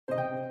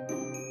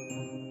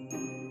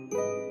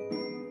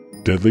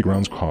Deadly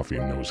Grounds Coffee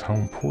knows how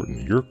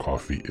important your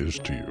coffee is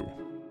to you.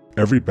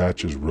 Every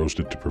batch is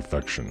roasted to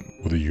perfection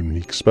with a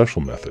unique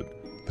special method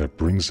that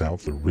brings out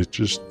the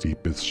richest,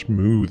 deepest,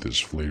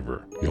 smoothest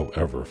flavor you'll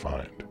ever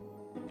find.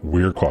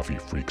 We're coffee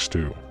freaks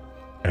too,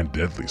 and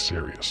deadly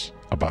serious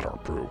about our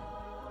brew.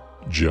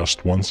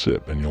 Just one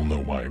sip and you'll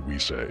know why we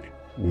say,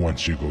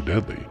 once you go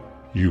deadly,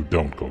 you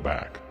don't go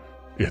back.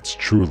 It's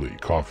truly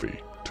coffee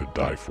to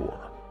die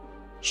for.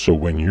 So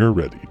when you're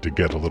ready to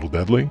get a little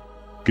deadly,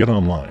 get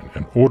online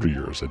and order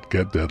yours at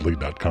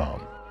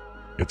getdeadly.com.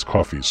 It's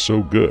coffee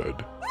so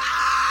good,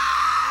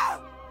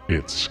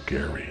 it's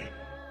scary.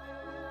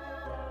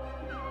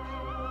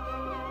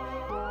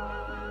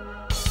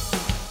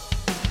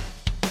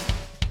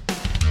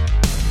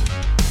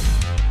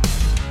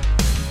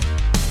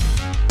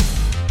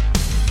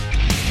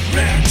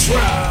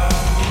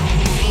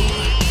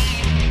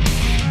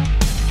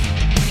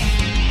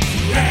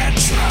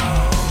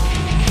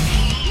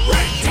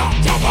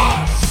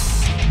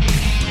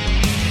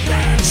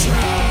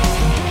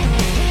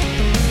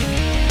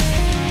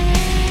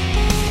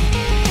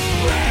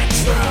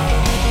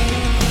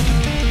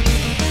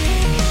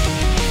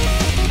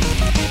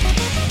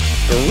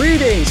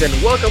 Greetings and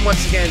welcome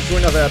once again to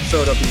another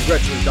episode of the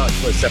Retro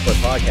Doctor Separate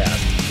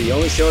Podcast, the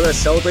only show that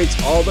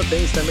celebrates all the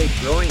things that make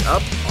growing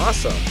up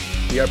awesome.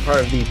 We are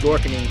part of the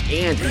Dorkening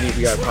and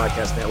EVR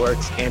podcast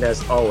networks, and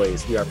as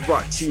always, we are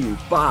brought to you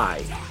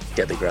by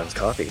Deadly Grounds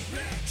Coffee.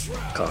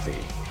 Coffee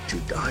to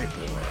die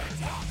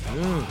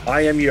for.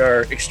 I am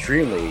your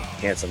extremely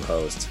handsome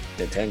host,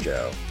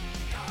 Nintendo.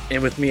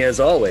 And with me, as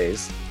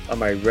always, are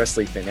my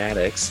wrestling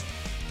fanatics,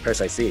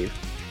 Parasite Steve.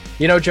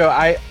 You know, Joe,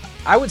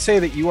 I would say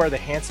that you are the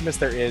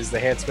handsomest there is, the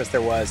handsomest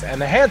there was, and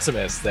the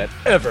handsomest that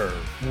ever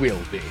will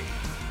be.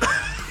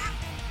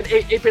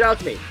 8-Bit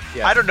Alchemy.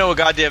 Yeah. I don't know a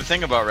goddamn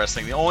thing about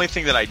wrestling. The only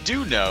thing that I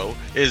do know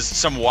is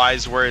some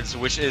wise words,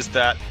 which is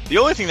that the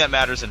only thing that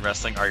matters in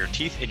wrestling are your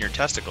teeth and your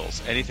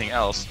testicles. Anything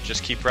else,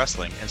 just keep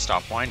wrestling and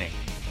stop whining.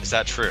 Is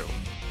that true?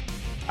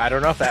 I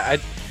don't know if that...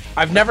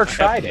 I've never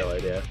tried it. No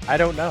idea. I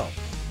don't know.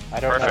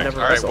 Perfect.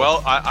 All right,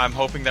 well, I'm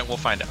hoping that we'll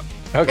find out.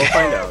 Okay. We'll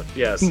find out,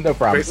 yes. No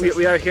problem.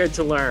 We are here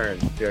to learn.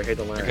 We are here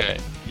to learn. Okay.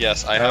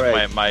 Yes, I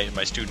have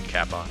my student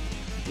cap on.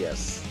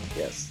 Yes.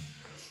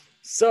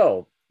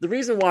 So, the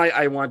reason why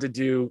I wanted to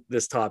do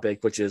this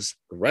topic, which is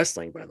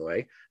wrestling, by the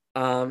way,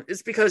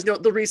 is because,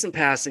 the recent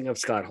passing of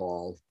Scott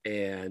Hall,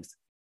 and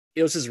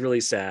it was just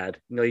really sad.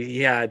 He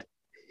had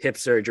hip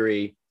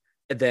surgery,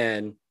 and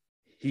then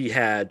he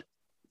had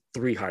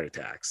 3 heart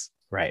attacks.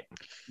 Right.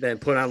 Then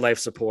put on life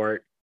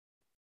support.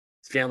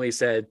 His family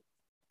said,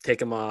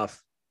 take him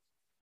off.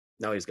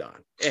 Now he's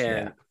gone,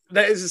 and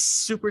that is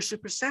just super,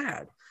 super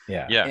sad.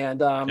 Yeah. And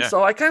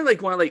so I kind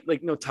of want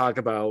to talk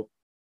about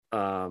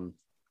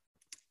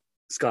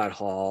Scott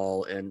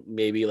Hall and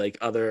maybe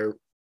other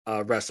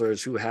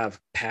wrestlers who have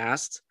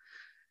passed,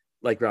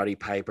 like Rowdy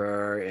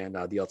Piper and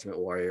the Ultimate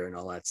Warrior and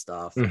all that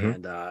stuff,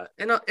 and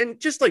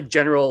just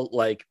general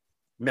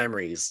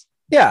memories.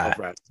 Yeah.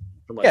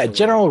 From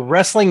general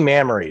wrestling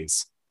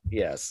memories.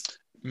 Yes.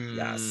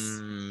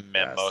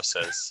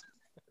 Mimosas.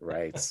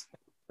 Right.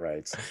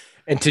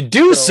 And to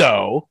do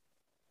so,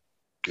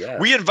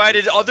 we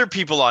invited other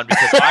people on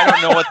because I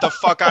don't know what the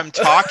fuck I'm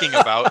talking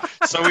about.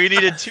 So we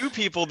needed 2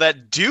 people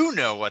that do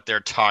know what they're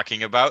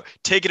talking about.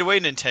 Take it away,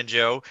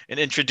 Nintendo, and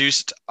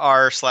introduce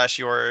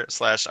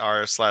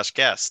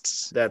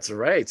our/your/our/guests. That's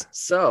right.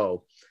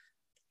 So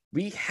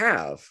we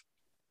have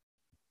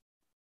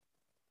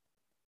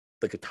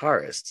the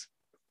guitarist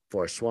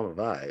for Swarm of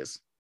Eyes,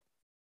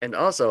 and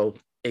also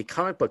a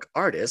comic book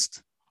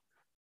artist.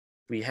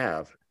 We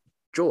have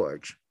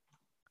George.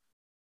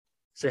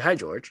 Say hi,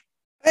 George.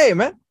 Hey,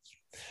 man.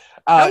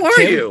 How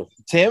are you?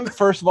 Tim,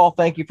 first of all,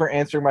 thank you for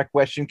answering my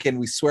question. Can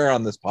we swear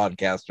on this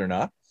podcast or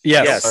not?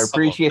 Yes. I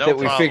appreciate that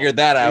we figured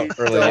that out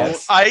earlier.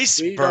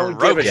 Ice We don't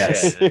broke give a it.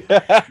 shit.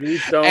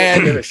 We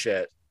don't give a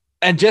shit.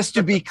 And just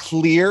to be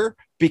clear,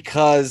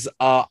 because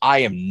I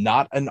am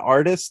not an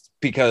artist,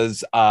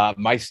 because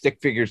my stick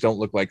figures don't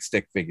look like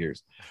stick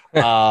figures.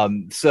 I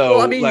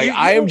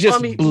am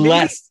just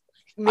blessed.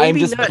 I'm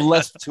just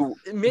blessed to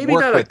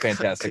work with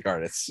fantastic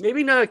artists.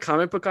 Maybe not a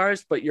comic book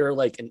artist, but you're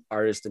an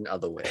artist in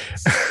other ways.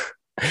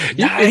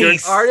 Nice. You're an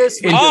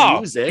artist with your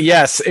music.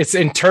 Yes, it's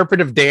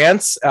interpretive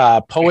dance,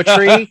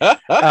 poetry.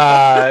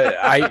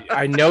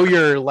 I know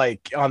you're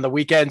on the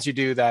weekends you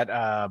do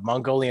that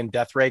Mongolian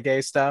death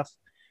reggae stuff.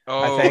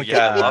 Oh, I think,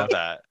 I love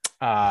that.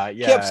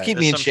 Keep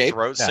me in shape.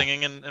 Throat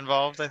singing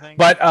involved, I think.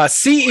 But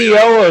CEO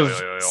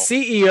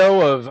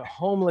of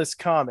Homeless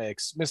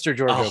Comics, Mr.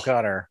 George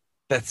O'Connor.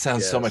 That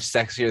sounds so much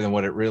sexier than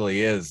what it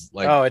really is.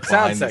 It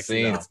sounds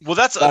sexy. Well,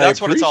 that's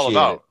what it's all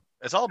about.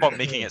 It's all about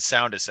making it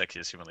sound as sexy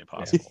as humanly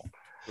possible.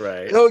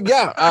 Right. Oh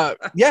yeah.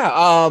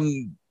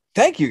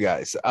 Thank you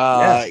guys.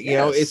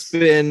 It's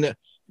been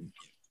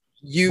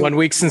 1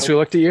 week since we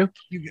looked at you.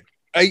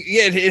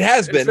 It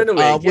has been, been a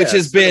week, which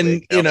has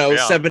been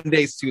 7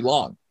 days too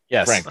long.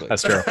 Yes, frankly,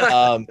 that's true.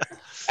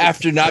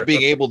 After not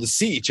being able to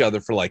see each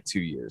other for 2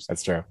 years.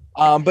 That's true.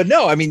 But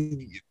no, I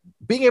mean,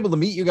 being able to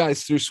meet you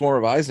guys through Swarm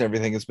of Eyes and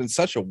everything has been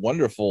such a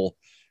wonderful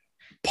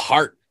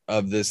part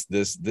of this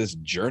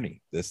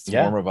journey, this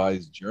Swarm of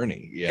Eyes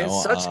journey.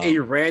 It's such a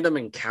random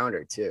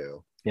encounter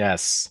too.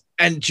 Yes.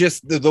 And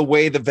just the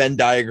way the Venn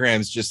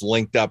diagrams just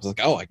linked up,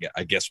 like, oh,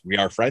 I guess we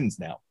are friends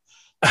now.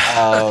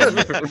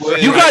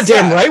 You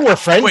goddamn right, we're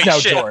friends now,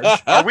 shit. George.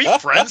 Are we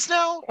friends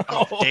now?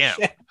 Oh, damn!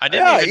 I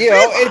didn't even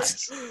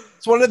realize.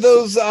 It's one of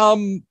those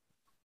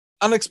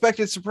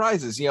unexpected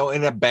surprises.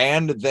 In a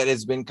band that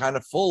has been kind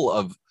of full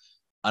of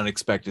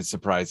unexpected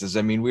surprises.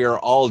 I mean, we are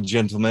all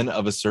gentlemen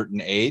of a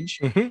certain age.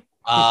 29,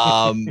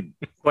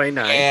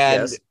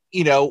 and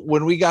yes.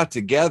 When we got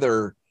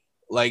together,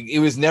 like, it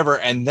was never,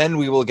 and then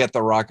we will get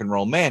the Rock and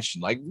Roll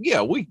Mansion. Like,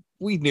 we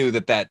knew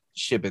that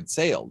ship had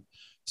sailed.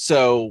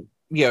 So,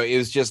 it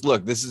was just,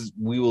 look,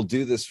 we will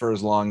do this for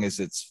as long as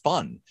it's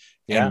fun.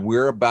 Yeah. And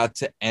we're about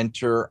to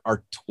enter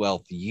our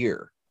 12th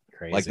year.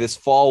 Crazy. Like, this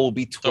fall will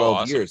be 12 So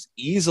awesome. years,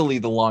 easily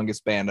the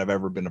longest band I've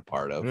ever been a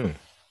part of.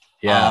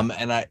 Yeah.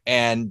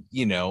 And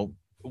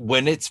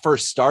when it's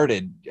first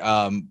started,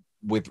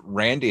 with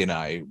Randy,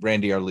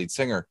 our lead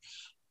singer,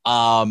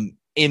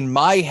 in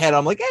my head,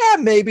 I'm like,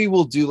 maybe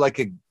we'll do like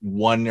a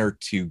 1 or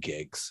 2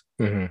 gigs.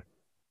 Mm-hmm.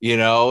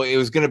 It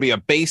was going to be a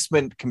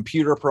basement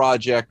computer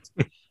project.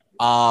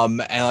 And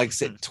like I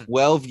said,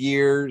 12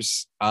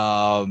 years,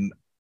 hundreds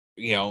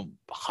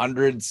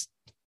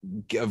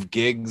of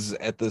gigs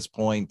at this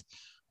point.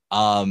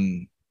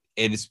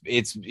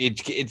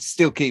 It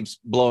still keeps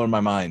blowing my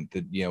mind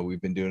that,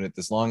 we've been doing it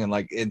this long.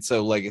 And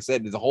so, like I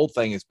said, the whole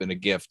thing has been a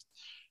gift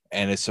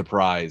and a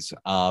surprise.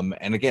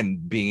 And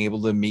again, being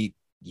able to meet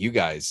you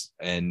guys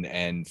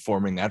and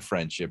forming that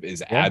friendship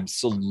is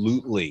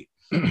absolutely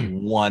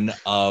one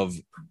of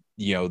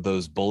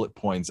those bullet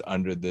points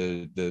under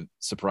the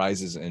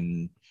surprises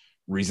and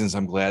reasons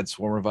I'm glad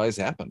Swarm of Eyes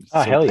happened.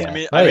 Oh, hell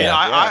yeah.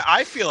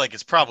 I feel like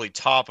it's probably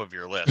top of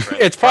your list, right?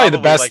 It's probably the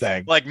best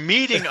thing. Like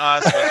meeting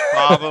us was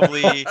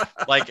probably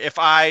like, if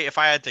I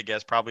had to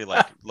guess, probably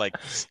like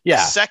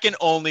second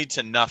only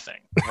to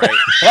nothing, right?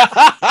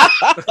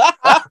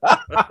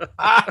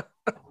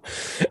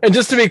 And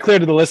just to be clear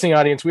to the listening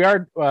audience,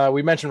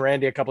 we mentioned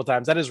Randy a couple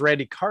times. That is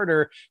Randy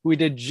Carter, who we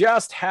did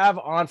just have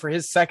on for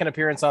his second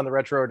appearance on the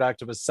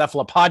Retroductiveness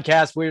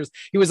podcast.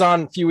 He was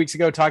on a few weeks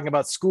ago talking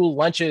about school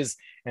lunches,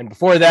 and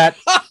before that,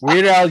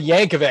 Weird Al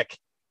Yankovic.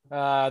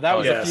 That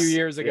was a few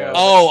years ago. Yeah.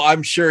 Oh,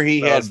 I'm sure he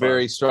had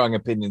very strong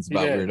opinions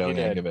about Weird Al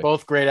Yankovic.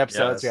 Both great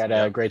episodes. Yes, we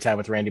had a great time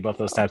with Randy both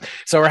those times.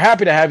 So we're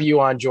happy to have you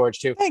on, George,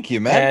 too. Thank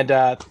you, man.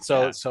 And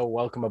so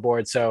welcome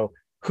aboard. So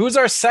who's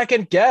our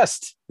second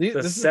guest?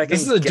 This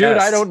is a dude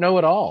I don't know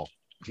at all.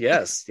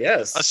 Yes.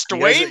 A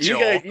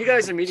stranger. You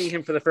guys are meeting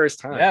him for the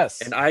first time.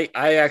 Yes. And I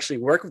actually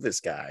work with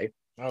this guy.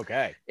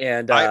 Okay.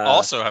 And I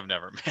also have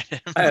never met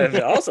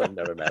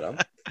him.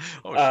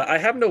 I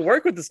happen to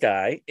work with this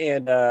guy,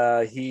 and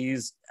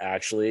he's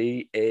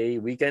actually a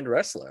weekend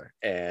wrestler,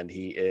 and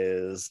he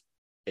is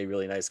a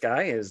really nice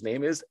guy. And his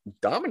name is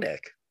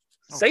Dominic.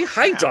 Say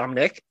hi,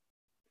 Dominic.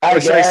 Hi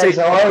guys,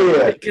 how are you?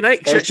 Should I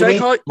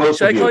call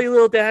you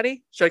Little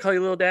Daddy? Should I call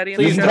you Little Daddy?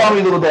 You can call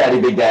me Little Daddy,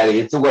 Big Daddy.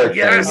 It's a work.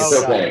 Yes,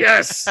 it's okay.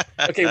 Yes.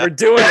 Okay, we're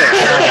doing it.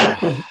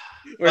 I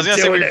was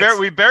gonna say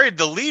we buried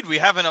the lead. We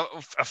have an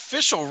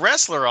official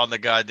wrestler on the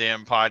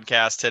goddamn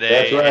podcast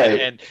today. That's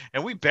right.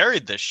 And we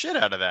buried the shit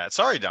out of that.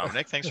 Sorry,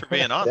 Dominic. Thanks for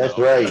being on. That's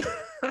right.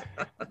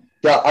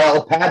 Yeah,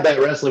 I'll pad that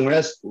wrestling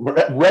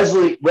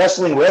resume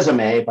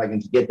if I can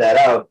get that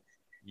out.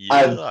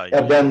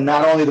 I've done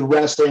not only the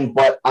wrestling,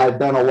 but I've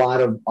done a lot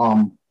of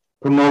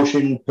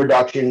promotion,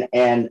 production,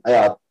 and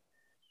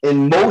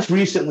most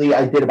recently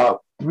I did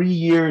about 3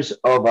 years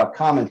of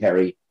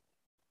commentary,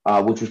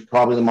 which was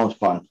probably the most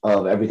fun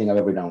of everything I've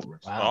ever done.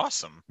 Wow.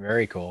 Awesome.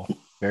 Very cool.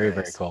 Very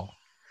cool.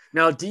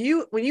 Now,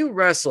 when you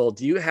wrestle,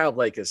 do you have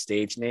like a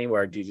stage name,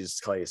 or do you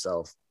just call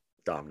yourself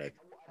Dominic?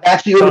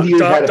 Actually,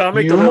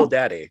 Dominic the Little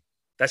Daddy.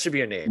 That should be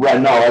your name.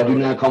 Right? No, I do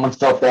not call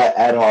myself that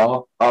at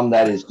all.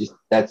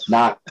 That's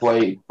not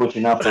quite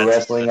pushing up for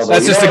wrestling.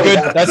 That's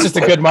just a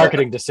good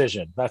marketing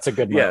decision. That's a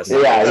good marketing.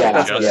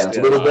 Yeah.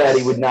 Little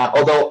Daddy would not.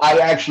 Although I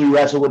actually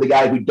wrestle with a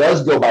guy who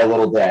does go by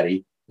Little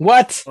Daddy.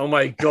 What? Oh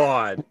my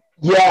God.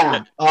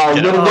 Yeah, look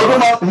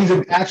him up. He's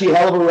actually a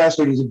hell of a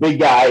wrestler. He's a big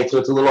guy, so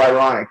it's a little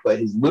ironic. But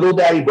he's Little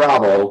Daddy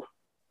Bravo,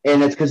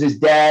 and it's because his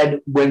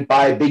dad went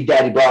by Big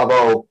Daddy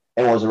Bravo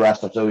and was a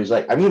wrestler. So he's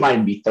like, he might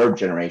even be third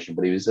generation,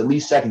 but he was at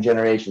least second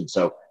generation.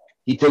 So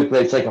he took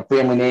it's like a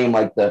family name,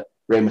 like the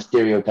Rey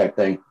Mysterio type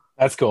thing.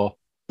 That's cool.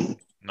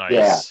 Nice.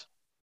 Yeah.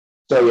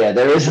 So yeah,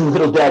 there is a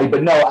Little Daddy,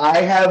 but no, I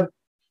have.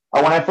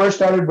 When I first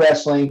started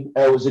wrestling,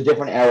 it was a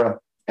different era,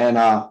 and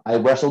I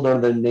wrestled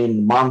under the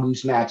name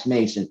Mongoose Max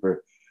Mason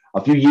for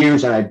a few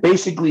years, and I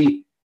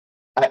basically,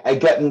 I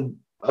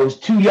was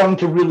too young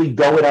to really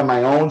go it on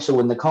my own. So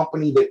when the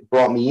company that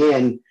brought me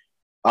in,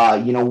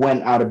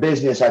 went out of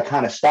business, I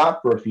kind of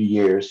stopped for a few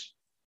years,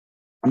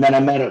 and then I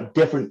met a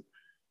different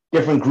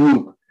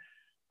group,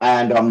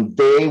 and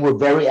they were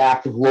very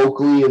active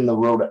locally in the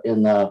Rhode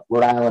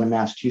Island and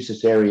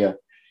Massachusetts area,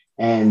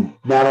 and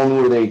not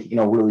only were they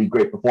really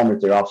great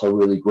performers, they're also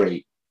really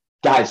great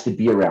guys to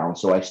be around.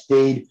 So I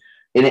stayed,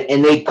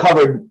 and they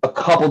covered a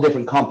couple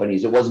different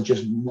companies. It wasn't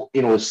just,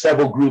 it was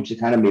several groups that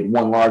kind of made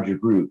one larger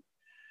group.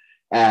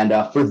 And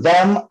for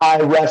them,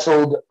 I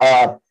wrestled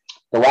the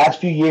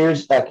last few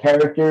years a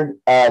character,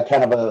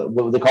 kind of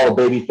what they call a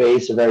baby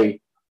face, a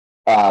very,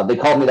 they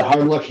called me the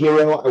hard luck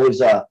hero. I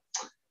was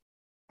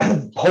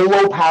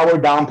Polo Power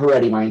Dom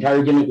Peretti. My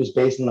entire gimmick was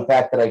based on the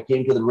fact that I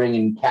came to the ring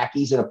in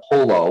khakis and a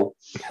polo.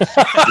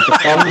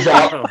 Thumbs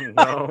up. Oh,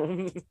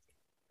 no.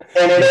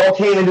 And it all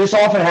came, and this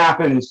often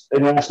happens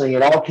in wrestling,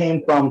 it all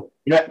came from,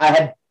 I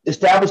had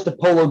established a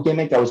polo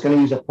gimmick. I was going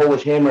to use a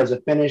Polish hammer as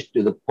a finish,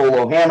 do the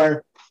polo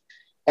hammer.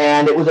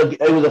 And it was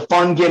a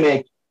fun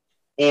gimmick.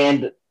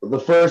 And the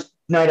first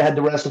night I had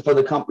to wrestle for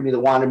the company that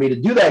wanted me to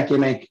do that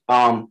gimmick,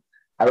 I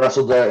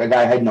wrestled a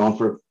guy I had known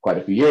for quite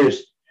a few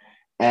years.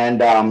 And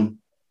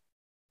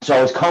so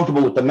I was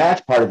comfortable with the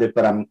match part of it,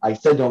 but I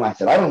said to him, I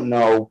don't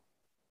know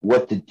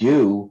what to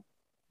do.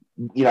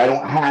 I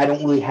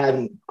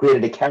haven't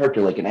created a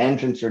character like an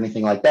entrance or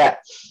anything like that.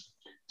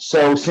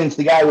 So since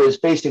the guy I was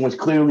facing was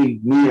clearly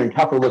meaner and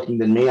tougher looking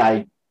than me,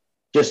 I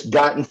just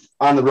got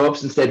on the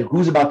ropes and said,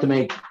 who's about to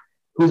make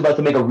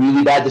a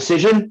really bad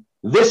decision?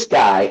 This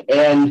guy.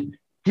 And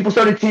people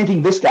started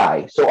chanting this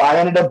guy. So I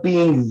ended up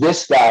being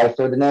this guy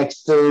for the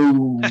next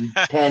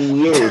 10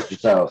 years or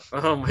so.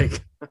 Oh my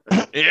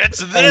God. It's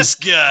this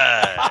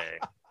guy.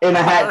 And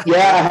I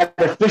had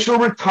official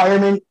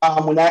retirement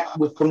from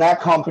that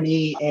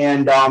company,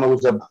 and it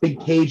was a big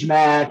cage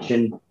match,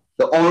 and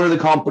the owner of the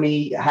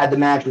company had the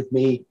match with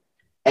me,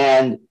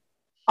 and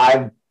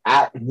I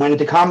went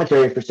into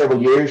commentary for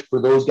several years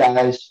for those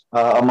guys,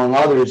 among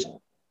others.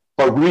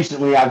 But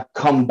recently, I've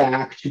come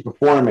back to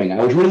performing.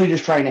 I was really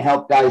just trying to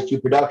help guys do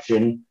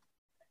production,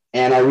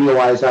 and I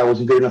realized I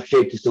was in good enough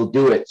shape to still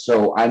do it.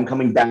 So I'm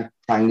coming back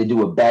trying to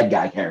do a bad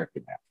guy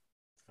character now.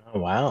 Oh,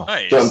 wow.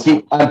 Nice.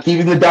 So I'm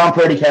keeping the Dom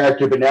Peretti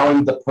character, but now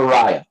I'm the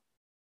pariah.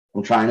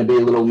 I'm trying to be a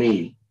little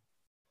mean.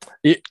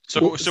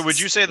 So would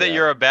you say that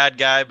you're a bad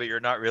guy, but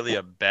you're not really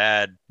a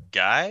bad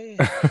guy?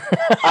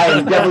 I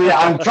am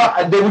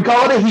definitely. They would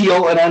call it a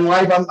heel, and in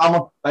life,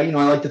 I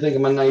like to think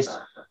I'm a nice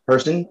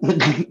person.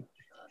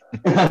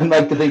 I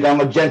like to think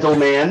I'm a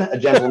gentleman.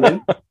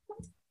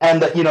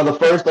 And the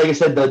first, like I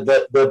said,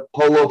 the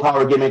polo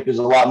power gimmick is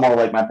a lot more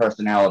like my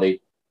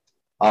personality.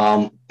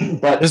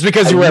 But it's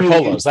because you wear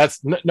polos.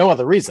 That's no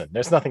other reason.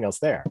 There's nothing else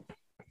there.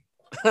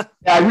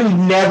 I really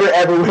never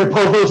ever wear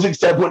polos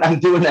except when I'm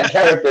doing that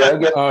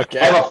character. Okay.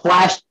 I have a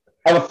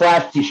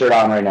Flash t-shirt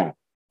on right now.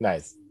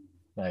 Nice.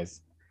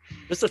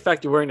 Just the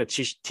fact you're wearing a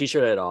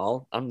t-shirt at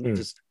all, I'm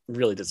just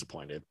really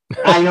disappointed.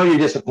 I know you're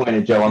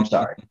disappointed, Joe. I'm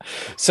sorry.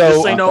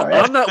 So you know,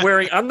 I'm not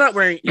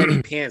wearing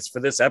any pants for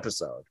this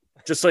episode.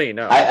 Just so you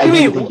know. I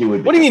didn't think you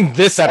would. What do you mean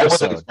this I episode?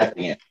 wasn't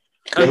expecting it.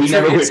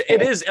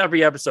 It is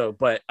every episode,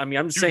 but I mean,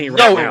 I'm saying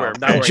right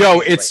now,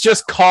 Joe, it's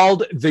just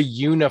called the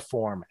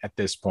uniform at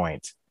this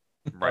point.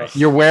 Right.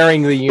 You're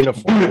wearing the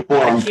uniform.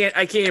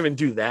 I can't even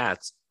do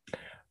that.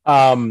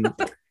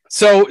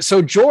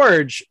 So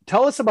George,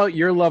 tell us about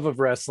your love of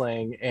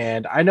wrestling.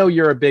 And I know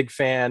you're a big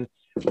fan.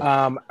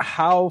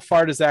 How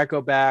far does that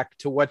go back?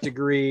 To what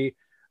degree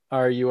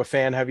are you a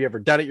fan? Have you ever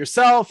done it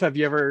yourself? Have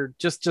you ever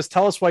just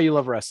tell us why you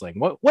love wrestling?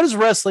 What does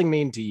wrestling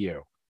mean to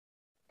you?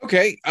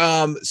 Okay.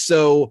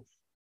 So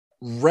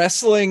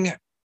wrestling,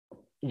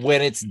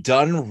 when it's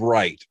done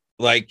right,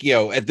 like,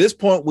 at this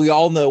point, we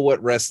all know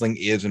what wrestling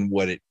is and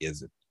what it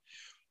isn't.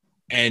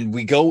 And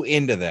we go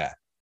into that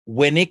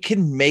when it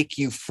can make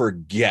you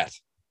forget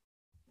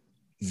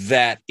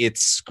that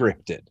it's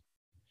scripted,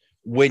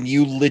 when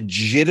you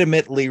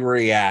legitimately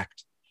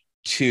react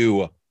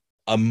to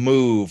a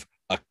move,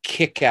 a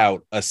kick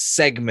out, a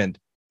segment,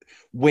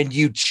 when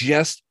you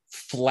just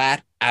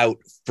flat out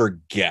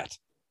forget.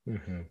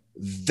 Mm-hmm.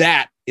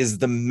 That is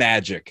the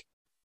magic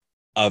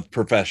of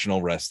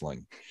professional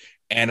wrestling.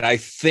 And I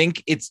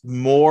think it's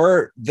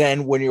more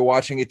than when you're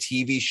watching a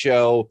TV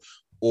show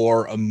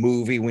or a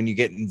movie, when you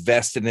get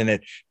invested in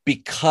it,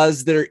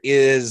 because there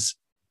is,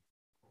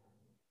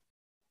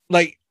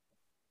 like,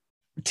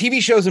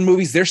 TV shows and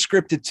movies, they're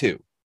scripted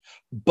too,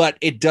 but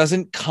it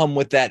doesn't come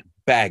with that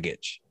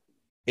baggage.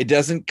 It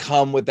doesn't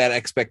come with that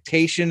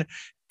expectation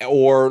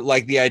or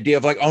like the idea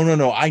of like, oh,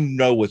 no, I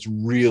know what's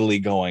really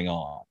going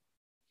on.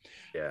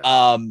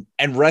 Yeah.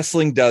 And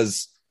wrestling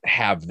does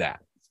have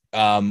that,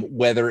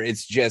 whether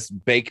it's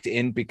just baked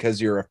in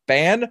because you're a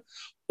fan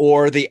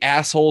or the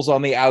assholes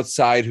on the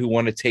outside who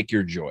want to take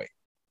your joy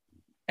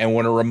and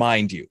want to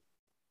remind you.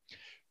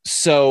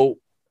 So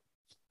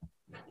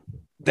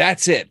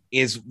that's it,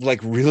 is like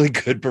really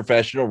good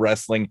professional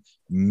wrestling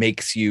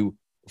makes you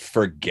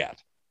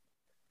forget.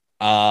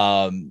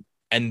 And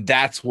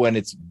that's when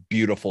it's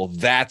beautiful.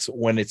 That's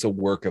when it's a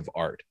work of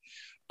art.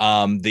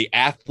 The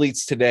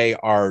athletes today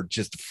are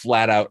just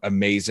flat out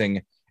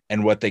amazing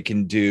and what they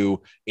can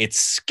do. It's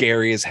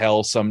scary as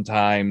hell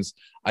sometimes.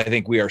 I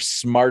think we are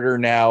smarter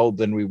now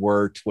than we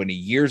were 20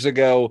 years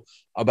ago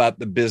about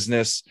the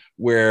business,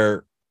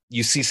 where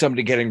you see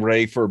somebody getting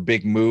ready for a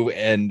big move.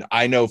 And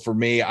I know for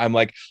me, I'm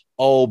like,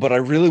 oh, but I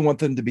really want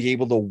them to be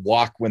able to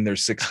walk when they're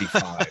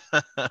 65.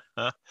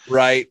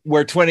 Right.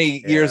 Where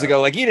 20 years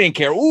ago, like, you didn't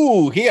care.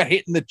 Ooh, he got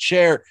hit in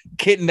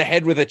the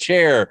head with a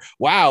chair.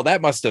 Wow.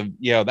 That must have,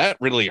 that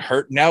really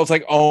hurt. Now it's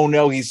like, oh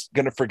no, he's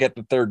going to forget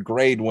the third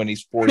grade when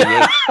he's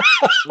 48.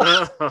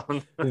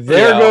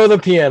 There go the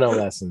piano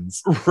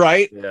lessons.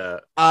 Right. Yeah.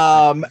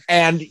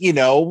 And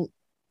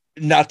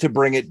not to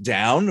bring it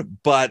down,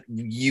 but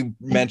you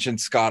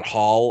mentioned Scott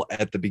Hall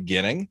at the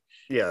beginning.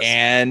 Yes.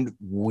 And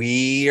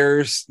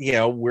we're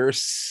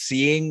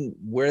seeing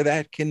where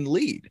that can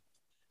lead.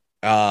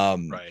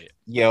 Right.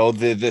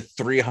 The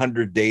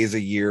 300 days a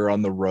year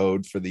on the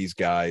road for these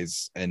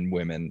guys and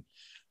women.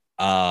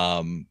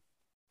 And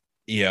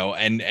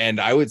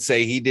I would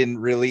say he didn't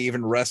really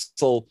even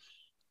wrestle.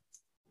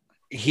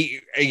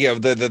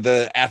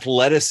 The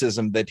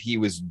athleticism that he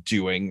was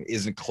doing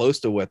isn't close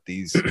to what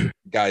these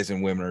guys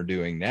and women are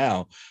doing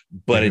now,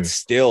 but it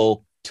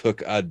still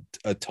took a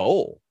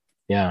toll.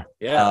 Yeah.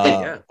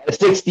 At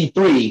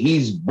 63,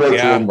 he's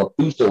virtually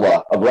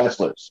Methuselah of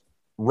wrestlers.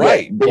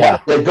 Right. They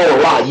go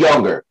a lot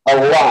younger.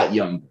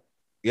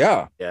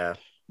 Yeah. Yeah.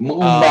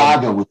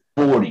 Umaga was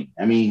 40.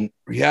 I mean,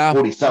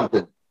 40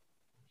 something.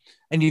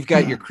 And you've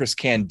got your Chris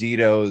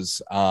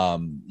Candidos.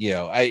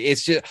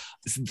 It's just,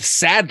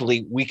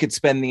 sadly, we could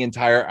spend the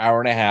entire hour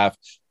and a half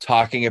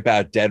talking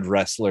about dead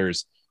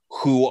wrestlers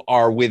who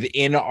are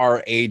within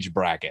our age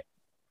bracket.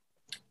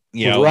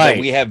 That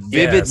we have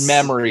vivid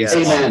memories.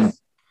 Amen.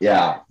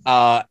 Yeah.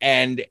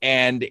 And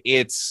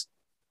it's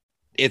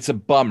a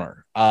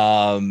bummer.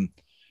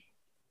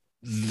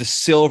 The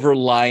silver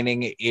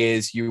lining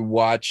is you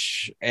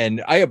watch,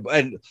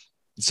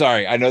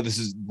 sorry, I know this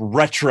is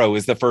retro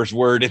is the first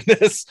word in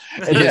this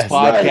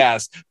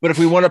podcast, but if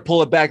we want to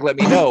pull it back, let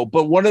me know.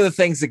 But one of the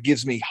things that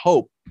gives me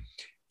hope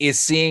is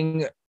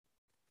seeing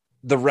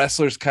the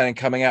wrestlers kind of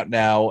coming out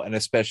now, and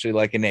especially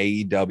like in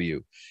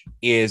AEW,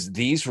 is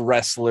these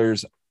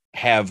wrestlers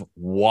have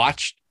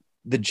watched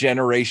the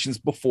generations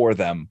before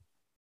them,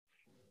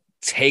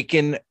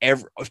 taken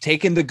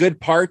the good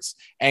parts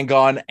and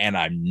gone, and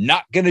I'm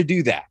not going to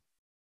do that.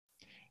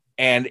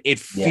 And it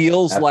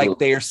feels like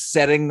they are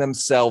setting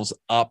themselves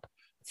up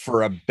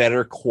for a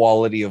better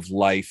quality of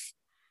life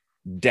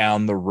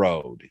down the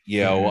road.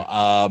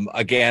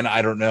 Again,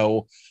 I don't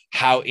know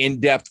how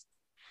in-depth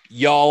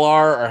y'all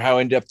are or how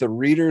in-depth the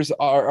readers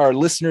are, our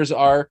listeners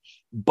are,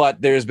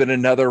 but there's been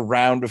another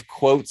round of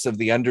quotes of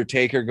The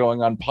Undertaker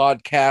going on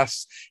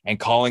podcasts and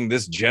calling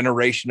this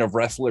generation of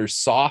wrestlers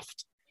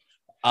soft,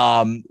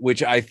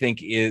 which I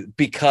think is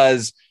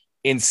because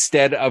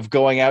instead of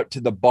going out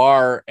to the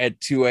bar at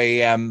 2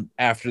 a.m.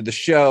 after the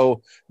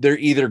show, they're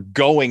either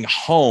going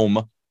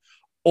home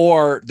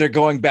or they're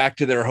going back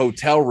to their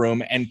hotel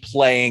room and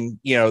playing,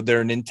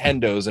 their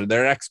Nintendos or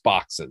their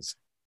Xboxes.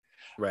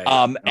 Right.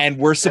 And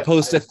we're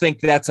supposed to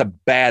think that's a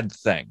bad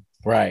thing.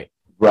 Right.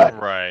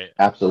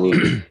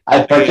 Absolutely.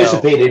 I've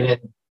participated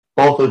in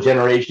both those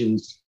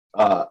generations,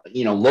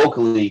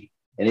 locally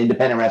in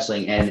independent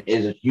wrestling, and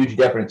is a huge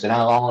difference. And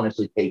I'll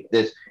honestly take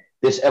this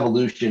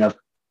evolution of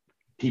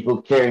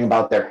people caring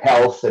about their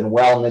health and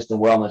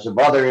wellness of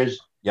others.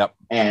 Yep.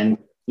 And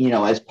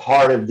as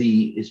part of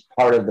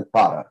the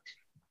product.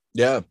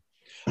 Yeah.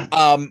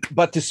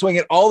 But to swing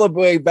it all the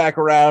way back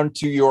around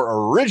to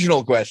your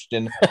original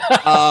question,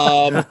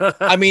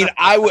 I mean,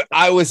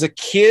 I was a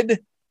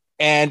kid.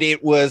 And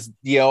it was,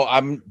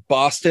 I'm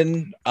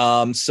Boston.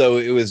 So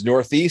it was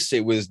Northeast.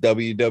 It was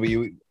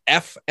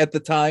WWF at the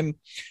time.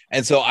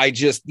 And so I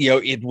just,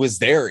 it was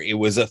there. It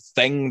was a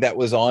thing that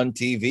was on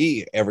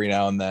TV every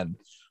now and then.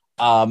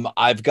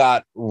 I've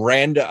got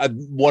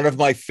one of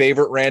my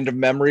favorite random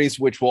memories,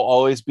 which will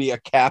always be a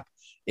cap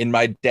in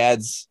my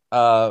dad's,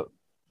 or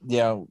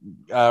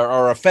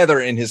a feather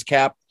in his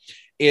cap,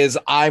 is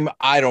I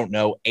don't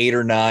know, 8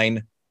 or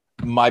 9.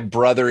 My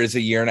brother is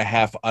a year and a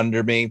half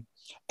under me.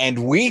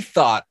 And we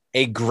thought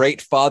a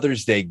great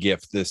Father's Day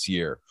gift this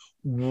year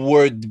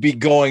would be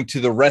going to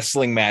the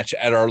wrestling match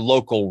at our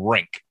local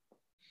rink.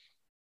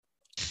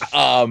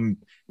 Nice.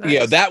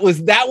 That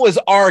was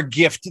our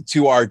gift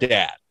to our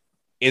dad,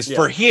 is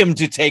for him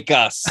to take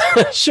us.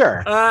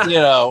 Sure. And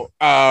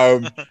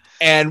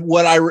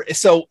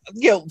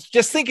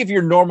just think of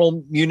your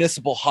normal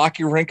municipal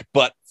hockey rink,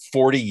 but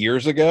 40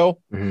 years ago.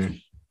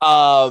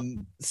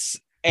 Mm-hmm.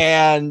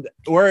 And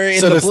we're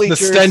in the bleachers.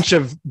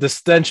 The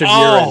stench of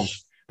urine.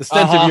 The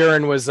stench of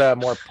urine was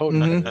more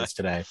potent than this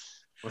today.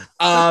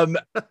 And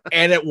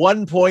at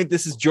one point,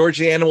 this is George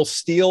the Animal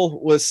Steel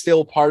was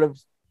still part of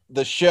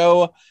the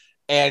show,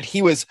 and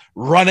he was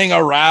running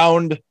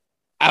around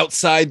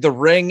outside the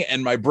ring.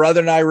 And my brother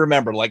and I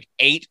remember, like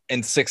 8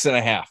 and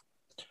 6.5,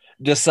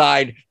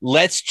 decide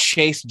let's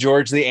chase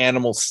George the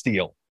Animal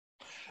Steel.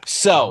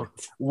 So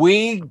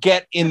we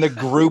get in the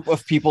group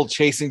of people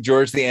chasing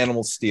George the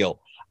Animal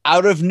Steel.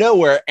 Out of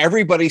nowhere,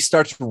 everybody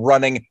starts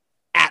running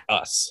at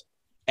us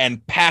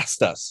and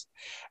past us.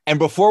 And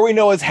before we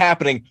know what's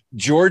happening,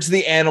 George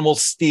the Animal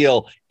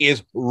Steel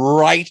is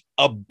right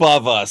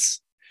above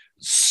us,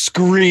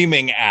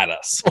 screaming at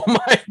us. Oh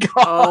my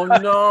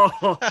God.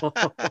 Oh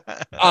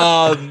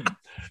no.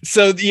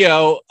 So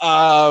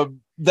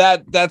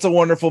that's a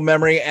wonderful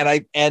memory.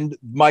 And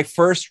my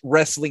first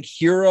wrestling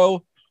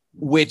hero,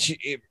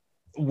 which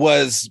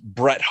was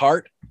Bret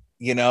Hart,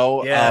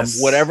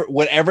 Yes.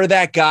 whatever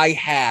that guy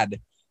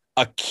had,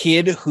 a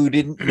kid who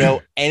didn't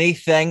know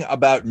anything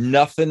about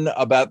nothing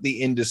about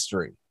the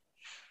industry,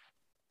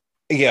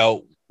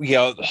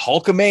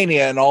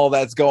 Hulkamania and all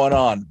that's going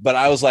on. But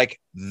I was like,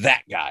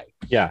 that guy.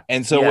 Yeah.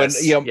 And so when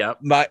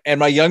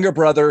my younger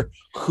brother,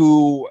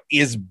 who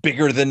is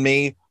bigger than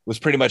me, was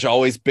pretty much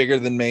always bigger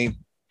than me,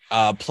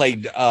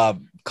 played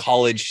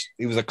college.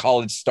 He was a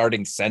college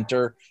starting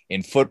center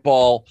in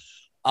football.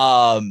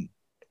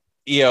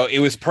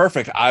 It was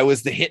perfect. I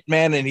was the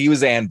Hitman and he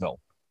was Anvil.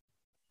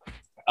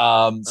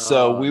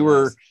 So we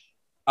were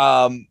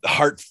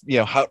Hart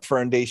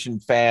Foundation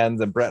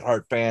fans and Bret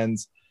Hart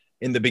fans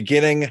in the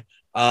beginning.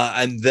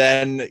 And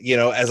then,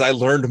 as I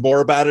learned more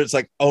about it, it's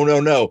like, oh,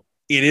 no,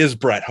 it is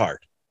Bret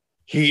Hart.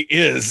 He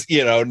is,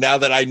 now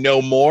that I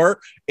know more,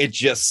 it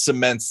just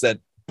cements that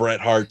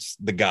Bret Hart's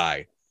the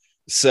guy.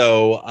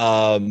 So,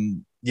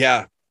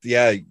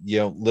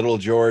 little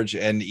George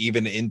and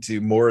even into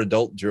more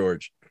adult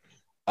George,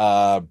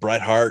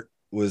 Bret Hart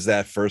was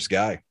that first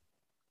guy.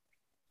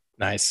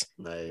 Nice.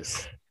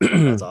 That's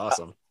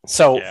awesome.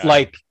 So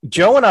like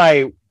Joe and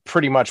I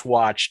pretty much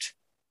watched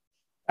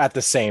at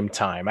the same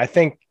time. I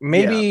think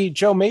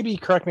Joe, maybe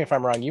correct me if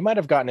I'm wrong. You might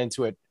have gotten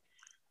into it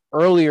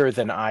earlier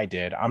than I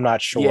did. I'm not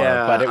sure,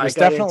 but it was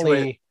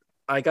definitely.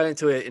 I got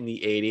into it in the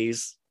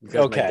 80s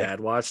because my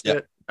dad watched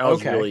it. I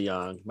was really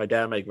young. My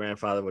dad and my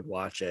grandfather would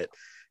watch it.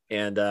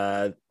 And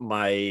either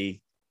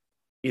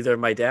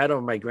my dad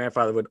or my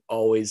grandfather would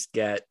always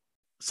get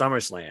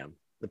SummerSlam,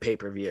 the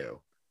pay-per-view.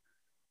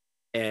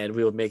 And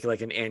we would make it like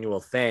an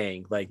annual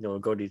thing. Like, we'll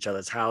go to each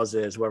other's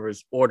houses.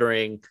 Whoever's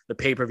ordering the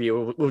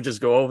pay-per-view, we'll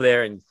just go over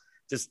there and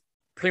just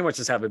pretty much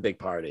just have a big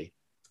party.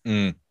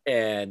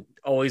 And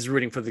always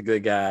rooting for the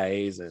good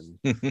guys and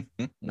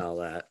all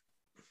that.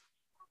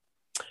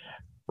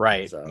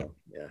 Right. So,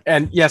 yeah.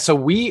 And so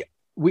we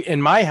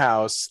in my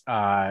house,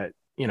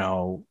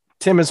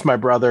 Tim is my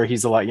brother.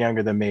 He's a lot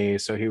younger than me.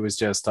 So he was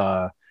just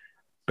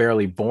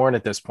barely born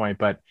at this point.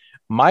 But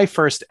my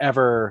first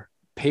ever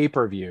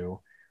pay-per-view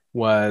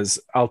was,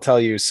 I'll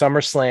tell you,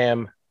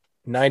 SummerSlam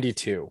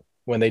 92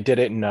 when they did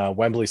it in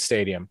Wembley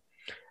Stadium.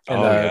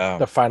 And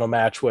the final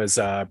match was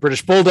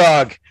British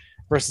Bulldog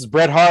versus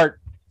Bret Hart.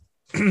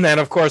 And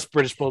of course,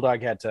 British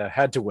Bulldog had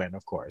to win,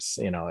 of course,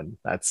 and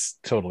that's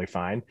totally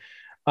fine.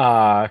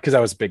 Because I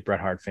was a big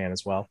Bret Hart fan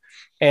as well.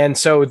 And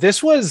so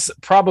this was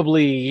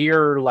probably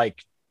year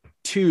like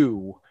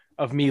 2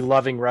 of me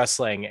loving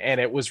wrestling. And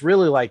it was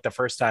really like the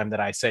first time that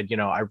I said,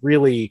 I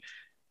really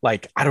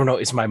like, I don't know,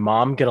 is my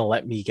mom going to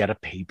let me get a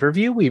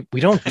pay-per-view? We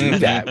don't do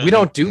that. We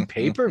don't do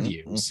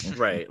pay-per-views.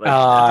 Right.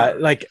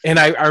 And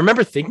I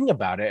remember thinking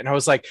about it and I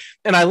was like,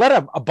 and I let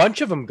a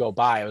bunch of them go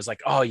by. I was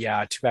like, oh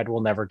yeah, too bad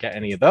we'll never get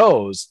any of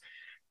those.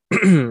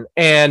 And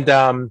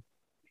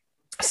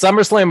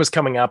SummerSlam was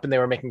coming up and they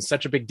were making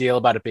such a big deal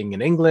about it being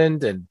in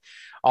England and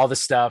all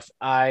this stuff.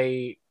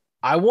 I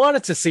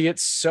wanted to see it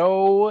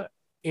so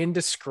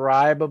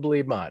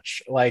indescribably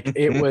much. Like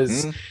it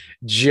was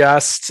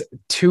just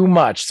too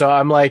much. So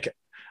I'm like,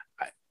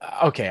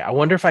 okay, I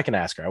wonder if I can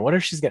ask her. I wonder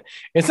if she's gonna.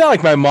 It's not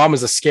like my mom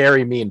was a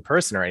scary, mean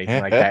person or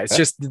anything like that. It's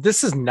just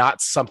this is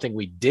not something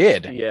we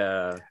did.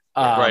 Yeah.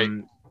 Right.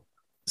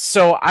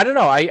 So I don't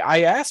know.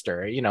 I asked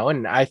her,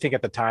 and I think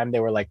at the time they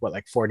were like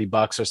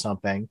 $40 or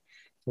something. It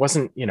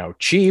wasn't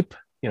cheap,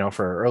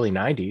 for early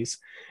 90s.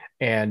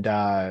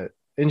 And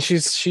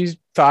she's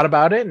thought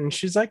about it and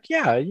she's like,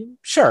 yeah,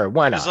 sure,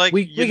 why not? She's like,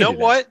 you know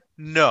what?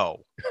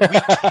 No, we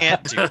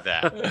can't do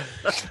that.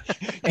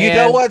 You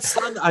know what,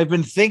 son? I've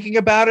been thinking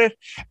about it,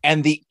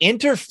 and the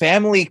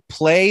interfamily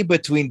play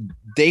between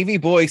Davey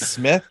Boy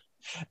Smith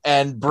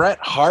and Bret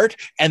Hart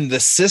and the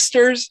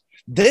sisters.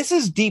 This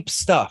is deep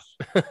stuff.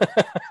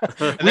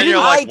 And then you're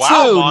like,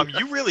 wow, Mom,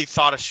 you really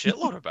thought a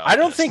shitload about it. I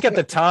don't think at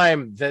the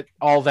time that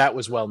all that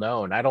was well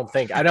known.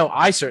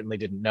 I certainly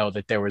didn't know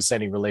that there was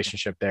any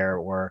relationship there,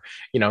 or,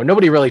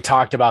 nobody really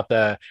talked about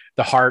the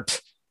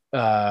Hart,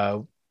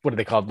 what are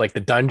they called? Like the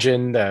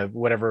dungeon,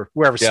 wherever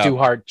Stu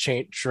Hart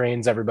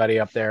trains everybody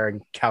up there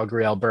in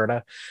Calgary,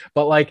 Alberta.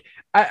 But like,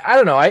 I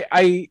don't know.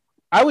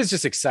 I was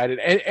just excited.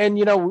 And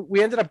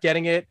we ended up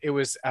getting it. It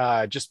was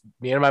just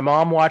me and my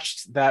mom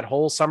watched that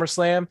whole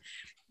SummerSlam.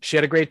 She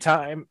had a great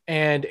time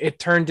and it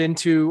turned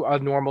into a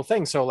normal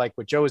thing. So like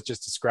what Joe was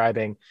just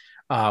describing,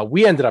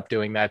 we ended up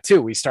doing that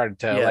too. We started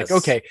to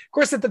okay, of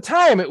course, at the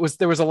time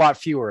there was a lot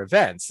fewer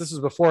events. This was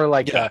before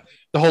the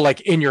whole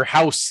like in your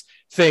house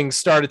thing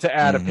started to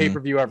add a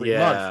pay-per-view every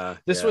month.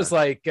 This was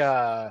like,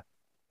 SummerSlam,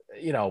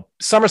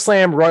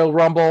 Royal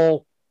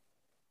Rumble,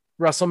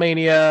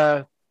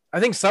 WrestleMania. I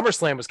think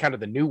SummerSlam was kind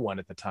of the new one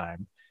at the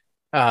time.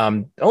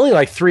 Only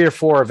like 3 or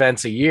 4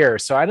 events a year.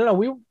 So I don't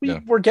know. We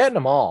were getting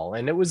them all.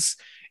 And it was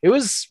it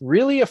was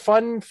really a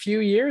fun few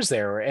years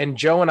there. And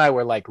Joe and I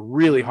were like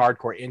really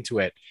hardcore into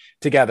it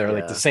together,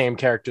 like the same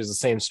characters, the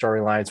same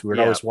storylines. We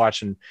were always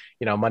watching,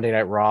 Monday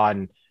Night Raw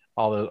and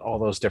all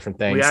those different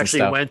things. We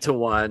actually went to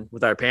one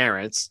with our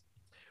parents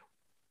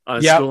on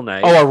a school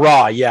night. Oh, a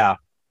Raw. Yeah.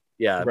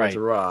 Yeah. Right.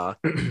 Raw.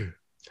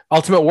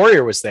 Ultimate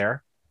Warrior was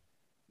there.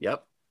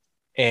 Yep.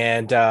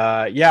 And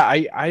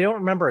I don't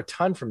remember a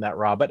ton from that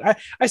Raw, but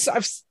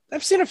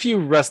I've seen a few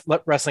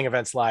wrestling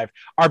events live.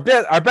 Our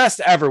best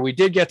ever. We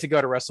did get to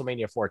go to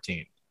WrestleMania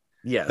 14.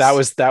 Yes. That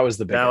was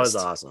the biggest. That was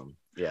awesome.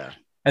 Yeah.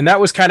 And that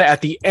was kind of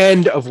at the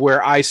end of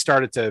where I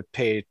started to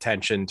pay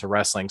attention to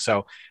wrestling.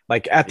 So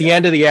like at the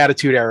end of the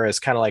Attitude Era is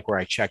kind of like where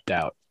I checked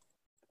out.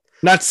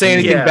 Not saying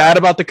anything bad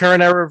about the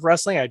current era of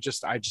wrestling. I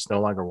just no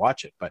longer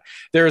watch it, but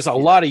there's a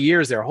lot of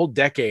years there, a whole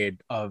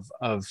decade of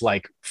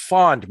like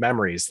fond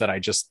memories that I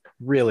just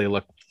really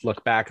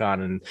look back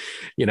on. And,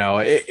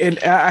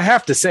 I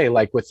have to say,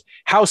 like, with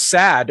how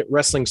sad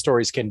wrestling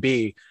stories can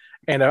be.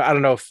 And I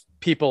don't know if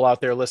people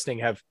out there listening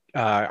have,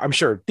 I'm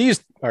sure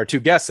these our two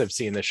guests have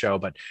seen the show,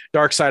 but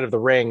Dark Side of the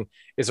Ring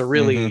is a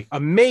really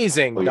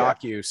amazing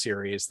docu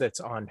series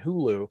that's on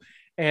Hulu.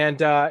 And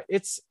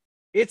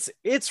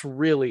it's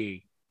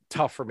really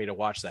tough for me to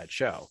watch that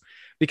show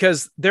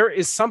because there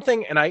is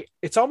something, and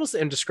it's almost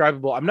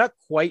indescribable. I'm not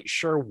quite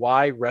sure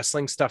why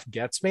wrestling stuff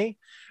gets me,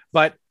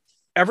 but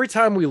every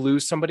time we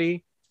lose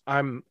somebody,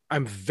 I'm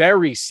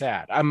very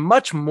sad. I'm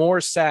much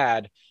more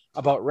sad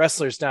about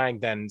wrestlers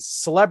dying than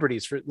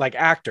celebrities, for like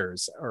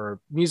actors or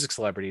music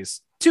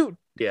celebrities too.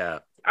 Yeah.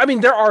 I mean,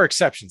 there are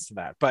exceptions to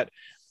that, but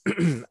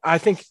I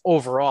think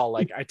overall,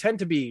 like, I tend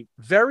to be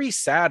very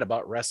sad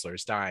about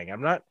wrestlers dying.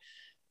 I'm not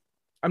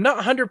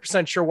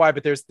 100% sure why,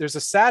 but there's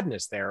a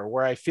sadness there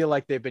where I feel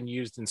like they've been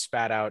used and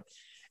spat out.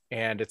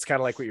 And it's kind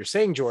of like what you're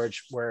saying,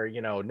 George, where,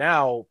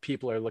 now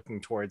people are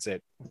looking towards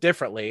it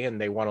differently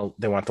and they want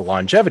the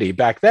longevity.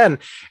 Back then,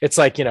 it's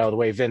like, the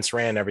way Vince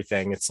ran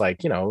everything. It's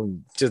like,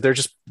 they're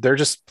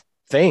just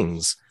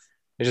things.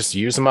 They just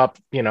use them up,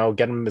 get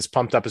them as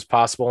pumped up as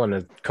possible and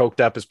as coked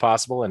up as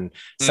possible and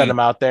send them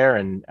out there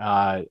and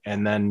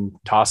then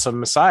toss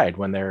them aside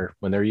when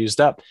they're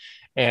used up.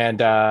 And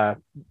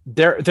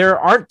there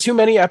aren't too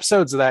many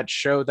episodes of that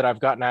show that I've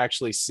gotten to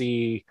actually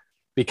see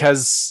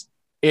because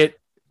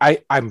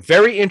I'm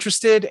very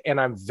interested and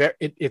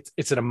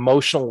it's an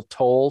emotional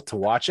toll to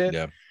watch it.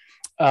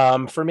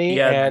 Yeah. For me.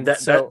 Yeah. And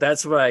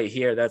that's what I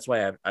hear. That's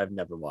why I've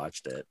never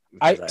watched it.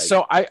 I don't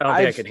think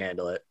I can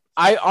handle it.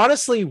 I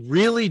honestly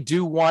really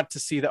do want to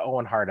see the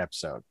Owen Hart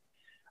episode,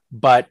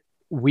 but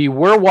we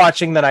were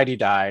watching the night he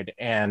died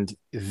and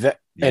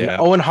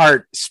Owen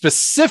Hart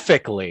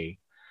specifically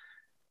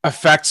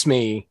affects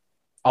me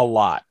a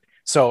lot.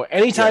 So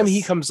anytime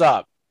he comes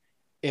up,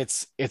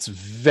 it's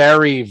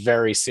very,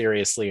 very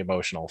seriously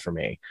emotional for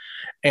me.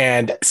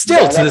 And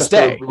still to this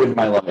day. Ruined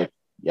my life.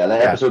 Yeah,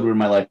 that episode ruined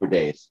my life for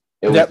days.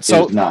 It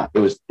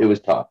was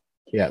tough.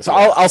 Yeah, so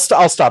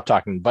I'll stop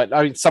talking, but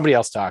I mean, somebody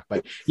else talk.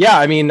 But yeah,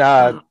 I mean,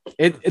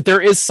 there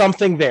is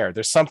something there.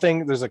 There's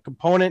a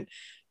component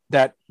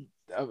that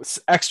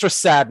extra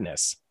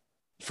sadness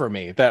for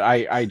me that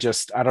I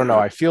don't know.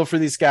 I feel for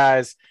these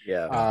guys.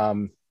 Yeah.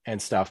 And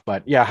stuff,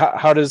 but yeah,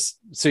 how does,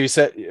 so you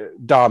said,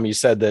 Dom, you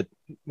said that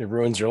it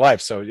ruins your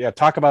life. So yeah,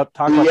 talk about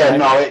yeah,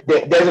 no,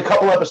 there's a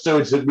couple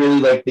episodes that really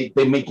like,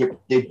 they make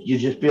you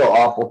just feel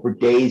awful for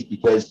days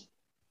because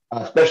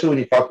especially when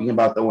you're talking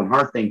about the Owen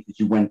Hart thing, because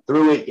you went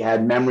through it, you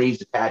had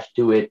memories attached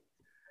to it,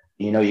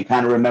 you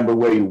kind of remember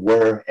where you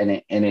were, and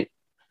it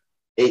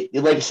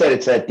like I said,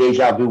 it's that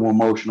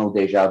emotional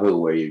deja vu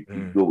where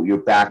you're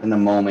back in the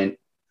moment,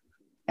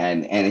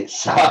 and it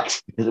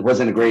sucks because it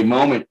wasn't a great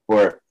moment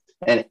for.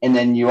 And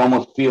then you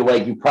almost feel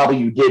like you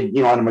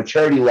did, on a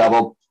maturity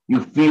level,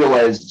 you feel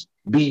as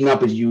beaten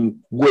up as you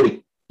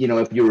would,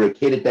 if you were a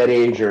kid at that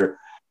age or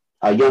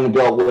a young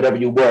adult, whatever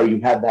you were, you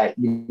have that,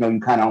 you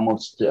kind of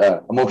almost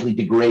emotionally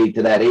degrade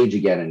to that age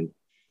again.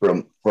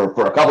 And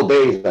for a couple of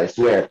days, I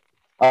swear.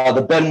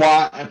 The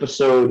Benoit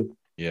episode,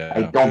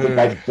 I don't think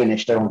I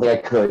finished. I don't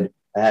think I could.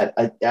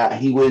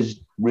 He was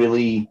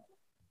really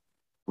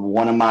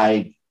one of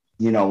my,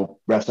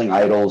 wrestling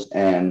idols.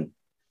 And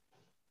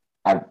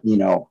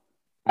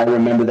I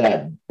remember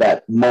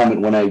that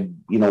moment when I,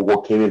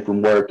 came in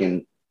from work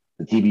and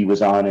the TV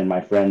was on and my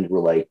friends were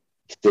like,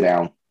 sit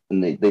down.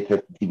 And they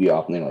took the TV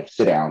off and they're like,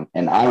 sit down.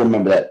 And I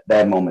remember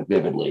that moment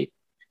vividly.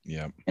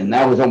 Yeah. And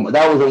that was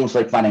almost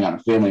like finding out a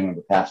family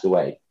member passed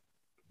away.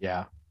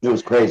 Yeah. It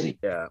was crazy.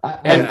 Yeah. I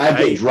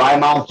get dry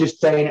mouth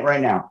just saying it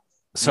right now.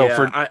 So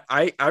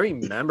I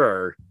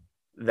remember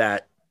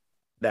that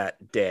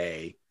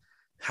day,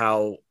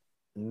 how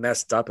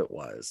messed up it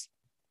was.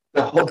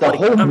 The whole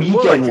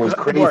weekend was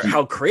crazy.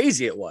 How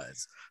crazy it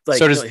was. Like,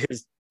 so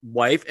his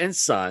wife and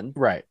son.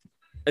 Right.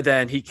 And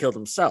then he killed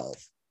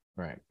himself.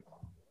 Right.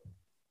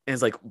 And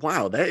it's like,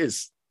 wow,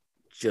 that's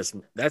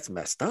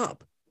messed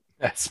up.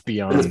 That's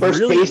beyond. The first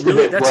taste of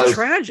it was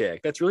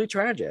tragic. That's really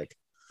tragic.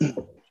 And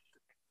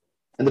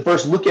the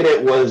first look at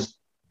it was,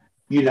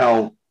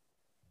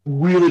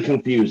 really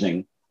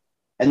confusing.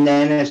 And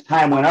then as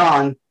time went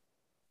on,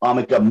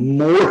 it got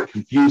more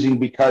confusing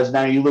because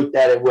now you looked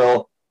at it,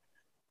 well,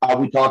 are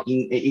we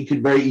talking, it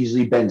could very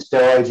easily been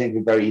steroids and it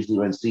could very easily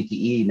been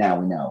CTE, now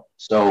we know.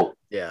 So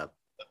yeah,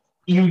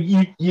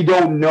 you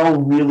don't know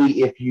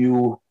really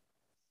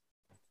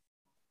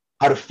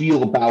how to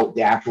feel about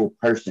the actual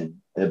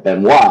person,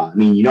 Benoit. I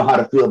mean, you know how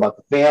to feel about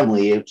the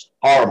family. It's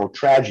horrible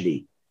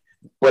tragedy.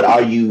 But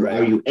are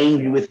you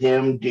angry with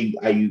him?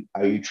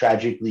 Are you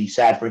tragically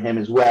sad for him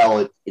as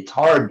well? It's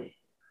hard.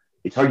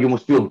 It's hard. You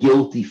almost feel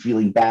guilty,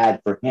 feeling bad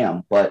for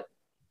him. But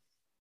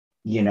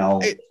we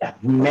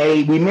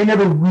may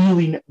never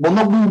really. Well,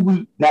 no,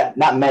 we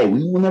not may.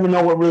 We will never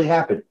know what really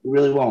happened. We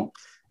really won't.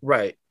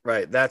 Right.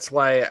 That's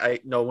why I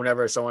know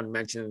whenever someone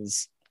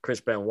mentions Chris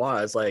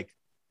Benoit, it's like,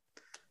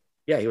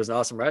 yeah, he was an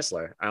awesome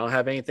wrestler. I don't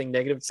have anything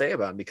negative to say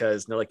about him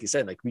because, like you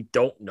said, like we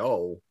don't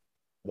know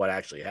what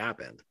actually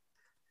happened.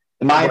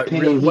 In my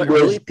opinion, he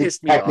was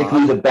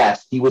technically the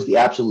best. He was the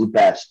absolute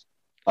best.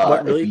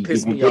 What really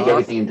pissed me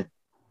off?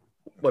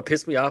 What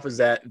pissed me off is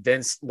that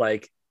Vince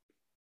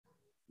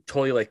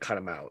totally cut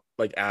him out.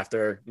 Like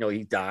after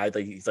he died,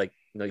 like he's like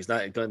he's not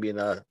going to be in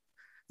the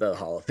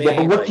Hall of Fame. Yeah,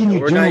 but what can you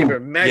do? We're not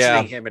even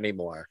mentioning him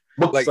anymore.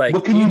 It's like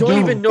what can you don't do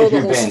even know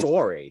the whole Vince?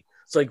 story.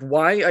 It's like,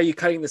 why are you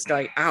cutting this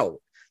guy out?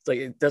 It's like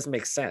it doesn't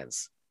make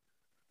sense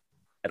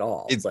at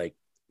all. It's like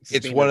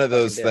it's one of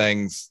those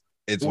things.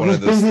 It's one of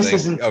those business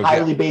things. is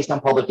entirely based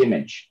on public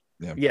image.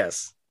 Yeah.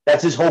 Yes,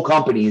 that's his whole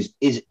company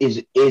is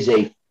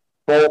a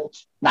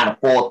not a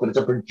fault, but it's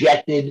a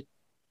projected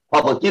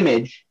public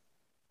image,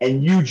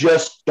 and you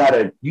just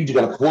gotta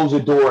close the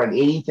door on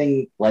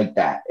anything like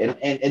that,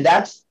 and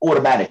that's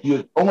automatic.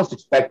 You almost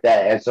expect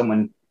that as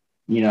someone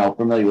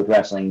familiar with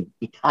wrestling.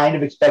 You kind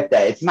of expect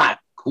that. It's not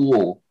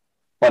cool,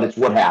 but it's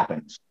what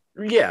happens.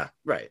 Yeah,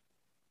 right.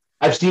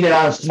 I've seen it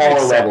on a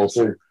smaller level,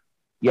 so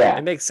yeah,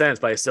 it makes sense,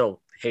 but I still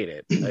hate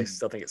it. I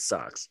still think it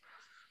sucks.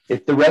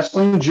 If the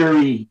wrestling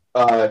jury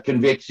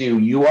convicts you,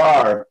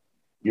 you're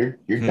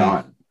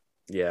done.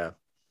 Yeah.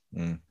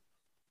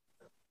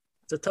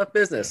 It's a tough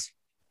business.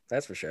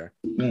 That's for sure.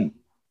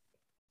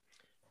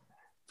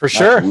 For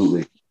sure.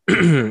 Absolutely.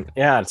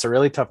 Yeah, it's a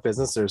really tough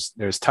business.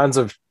 There's tons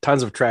of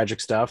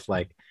tragic stuff.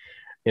 Like,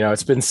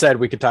 it's been said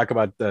we could talk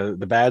about the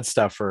bad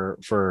stuff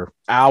for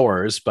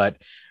hours, but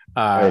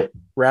right.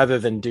 Rather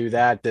than do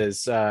that,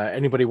 does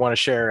anybody want to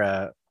share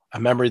a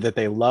memory that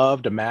they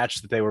loved, a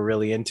match that they were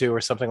really into, or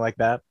something like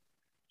that?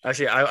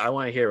 Actually, I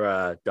want to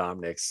hear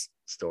Dominic's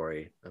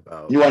story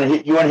about. You want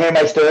to hear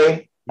my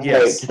story?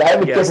 Yes. Okay, I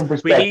have a different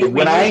perspective.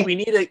 We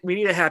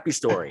need a happy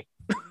story.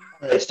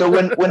 So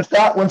when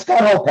Scott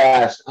Hall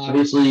passed,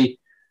 obviously,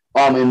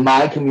 in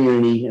my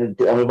community,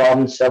 I'm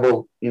involved in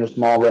several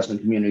small wrestling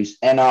communities,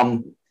 and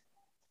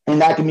in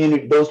that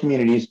community, those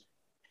communities,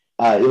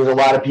 there was a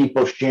lot of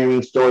people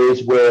sharing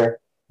stories where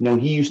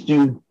he used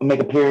to make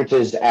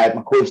appearances at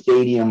McCoy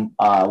Stadium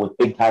with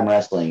Big Time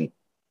Wrestling,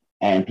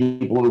 and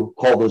people would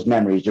call those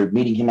memories, or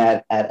meeting him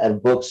at a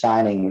book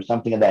signing or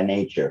something of that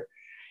nature.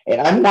 And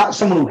I'm not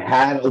someone who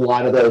had a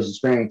lot of those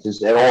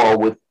experiences at all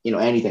with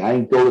anything. I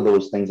didn't go to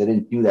those things. I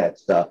didn't do that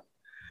stuff.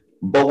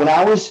 But when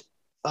I was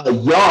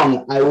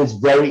young, I was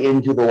very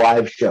into the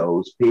live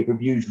shows.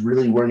 Pay-per-views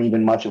really weren't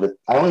even much of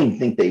I don't even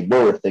think they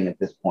were a thing at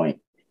this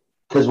point.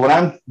 Because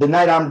the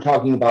night I'm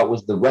talking about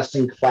was the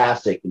Wrestling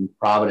Classic in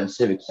Providence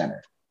Civic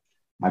Center.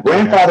 My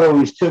grandfather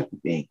always took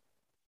me,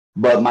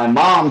 but my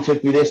mom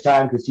took me this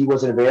time because he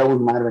wasn't available.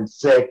 He might have been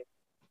sick.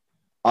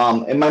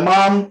 And my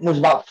mom was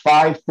about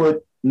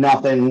 5'0"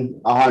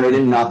 100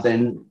 and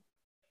nothing.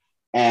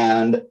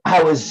 And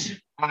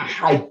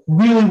I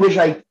really wish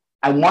I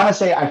want to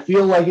say I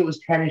feel like it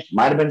was 10-ish,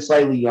 might have been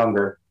slightly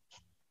younger.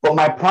 But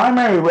my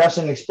primary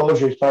wrestling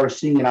exposure as far as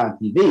seeing it on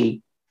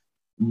TV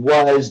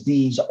was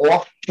these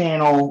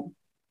off-channel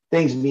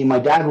things me and my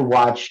dad would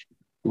watch.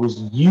 It was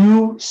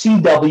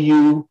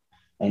UCW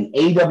and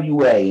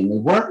AWA, and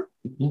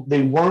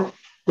they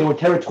were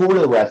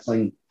territorial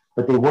wrestling,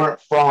 but they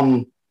weren't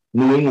from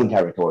New England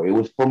territory. It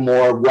was from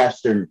more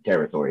Western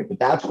territory, but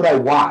that's what I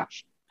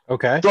watched.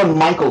 Okay. Shawn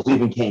Michaels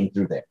even came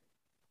through there,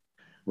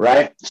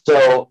 right?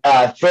 So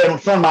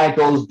Shawn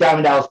Michaels,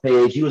 Diamond Dallas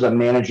Page, he was a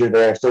manager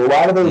there. So a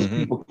lot of those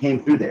people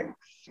came through there,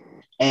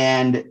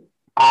 and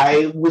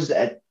I was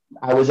at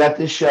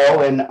this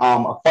show, and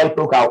a fight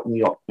broke out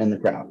in the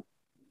crowd.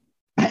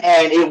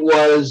 And it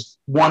was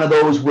one of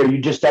those where you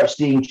just start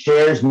seeing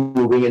chairs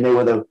moving,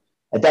 and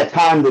at that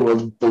time, they were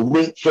the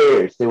link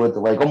chairs. They were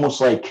almost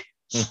like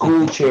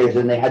school chairs,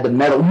 and they had the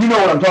metal. You know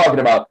what I'm talking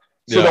about.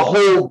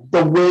 So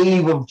the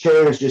wave of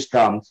chairs just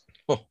comes,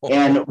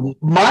 and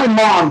my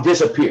mom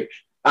disappears.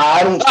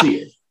 I don't see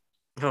it.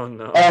 Oh,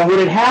 no. And what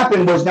had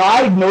happened was, now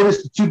I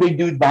noticed the two big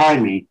dudes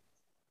behind me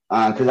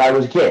because I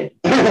was a kid.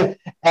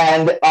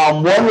 And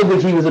one of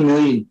which he was 1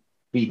 million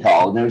feet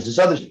tall. And there was this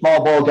other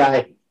small bald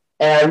guy.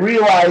 And I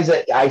realized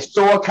that I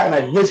saw kind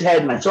of his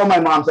head, and I saw my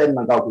mom's head, and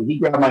I go, he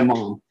grabbed my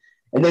mom.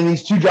 And then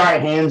these two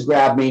giant hands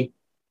grab me,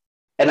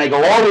 and I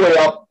go all the way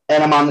up,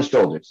 and I'm on the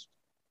shoulders.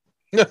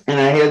 And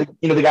I hear,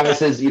 the guy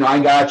says, I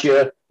got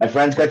you. My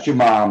friend's got your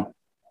mom.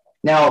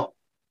 Now,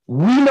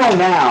 we know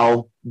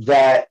now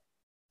that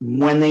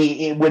when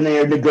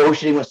they're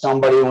negotiating with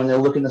somebody, when they're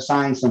looking to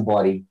sign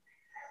somebody,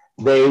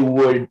 they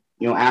would,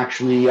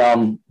 actually,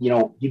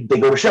 they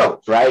go to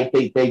shows, right?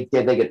 They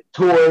get a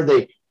tour,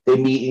 they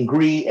meet and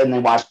greet, and they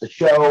watch the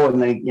show,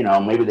 and they,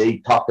 maybe they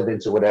talk to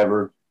Vince or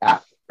whatever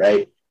after,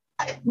 right?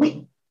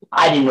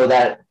 I didn't know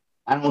that.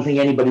 I don't think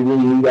anybody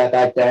really knew that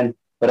back then.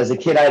 But as a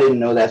kid, I didn't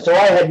know that. So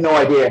I had no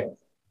idea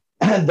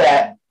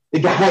that the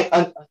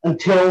guy,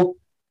 until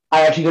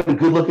I actually got a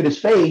good look at his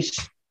face,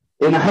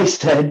 and I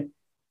said,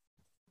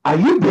 "Are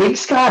you Big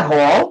Scott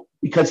Hall?"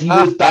 Because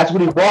that's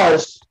what he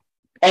was.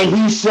 And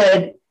he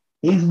said,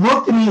 he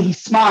looked at me, he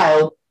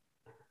smiled,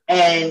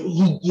 and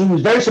he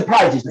was very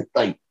surprised. He's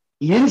like,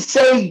 he didn't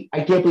say,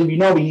 "I can't believe you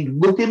know me." He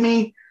looked at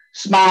me,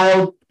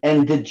 smiled,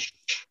 and did.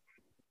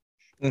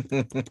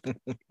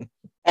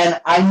 And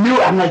I knew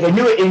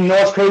it. And you know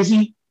what's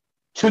crazy?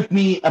 Took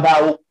me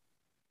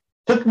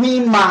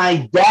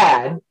my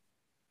dad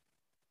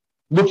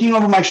looking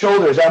over my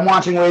shoulders. I'm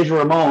watching Razor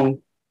Ramon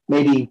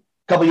maybe a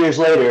couple years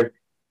later.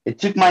 It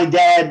took my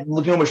dad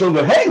looking over my shoulder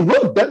and go, "Hey,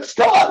 look, that's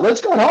Scott. That's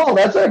Scott Hall.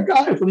 That's that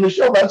guy from the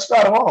show. That's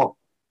Scott Hall."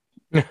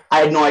 I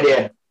had no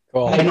idea.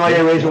 Cool. I had no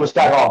idea Razor was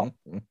Scott Hall.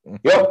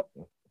 Yep.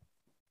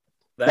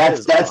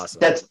 That's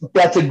awesome.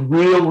 That's a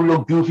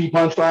real goofy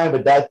punchline,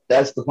 but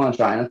that's the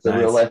punchline. That's the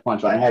real life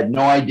punchline. I had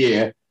no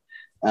idea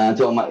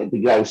until the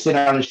guy was sitting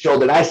on his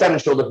shoulder, and I sat on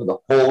his shoulder for the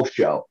whole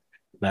show.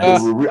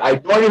 Nice. I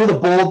had no idea who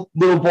the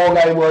little ball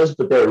guy was,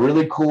 but they were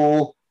really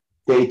cool.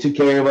 They took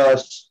care of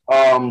us,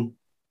 and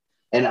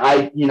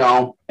I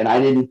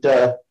didn't.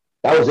 That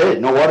was it.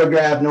 No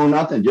autograph, no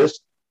nothing.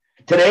 Just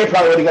today, I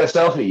probably would have got a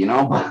selfie,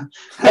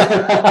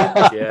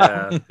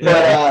 Yeah.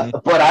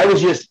 But I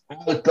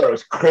thought it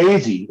was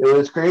crazy. It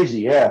was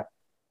crazy, yeah.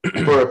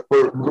 for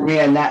me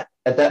at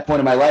that point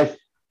in my life.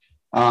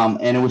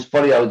 And it was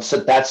funny. That's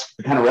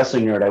the kind of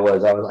wrestling nerd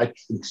I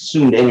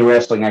consumed any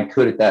wrestling I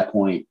could at that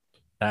point.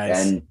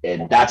 Nice.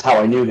 And that's how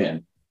I knew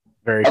him.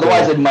 Very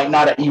Otherwise, cool. I might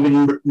not have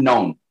even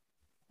known.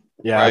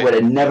 Yeah. I would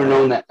have never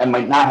known that. I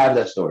might not have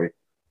that story.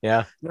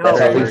 Yeah. That's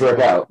how things work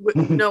out.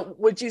 No,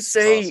 would you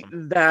say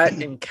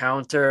that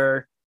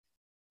encounter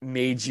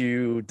made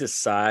you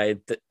decide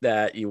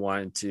that you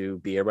wanted to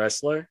be a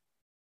wrestler?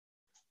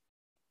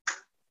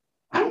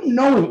 I don't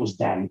know if it was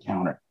that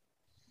encounter.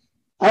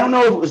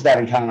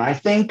 I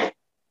think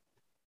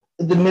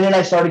the minute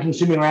I started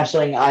consuming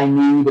wrestling, I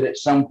knew that at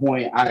some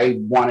point I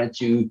wanted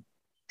to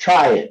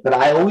try it. But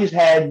I always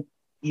had,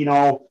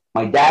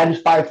 my dad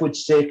is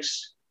 5'6".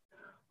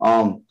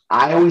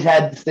 I always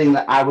had this thing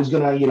that I was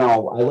gonna, I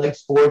like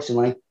sports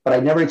but I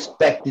never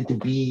expected to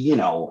be,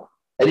 I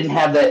didn't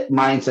have that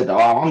mindset that,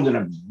 I'm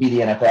gonna be the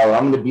NFL or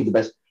I'm gonna be the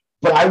best.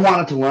 But I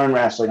wanted to learn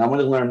wrestling. I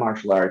wanted to learn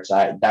martial arts.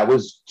 That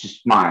was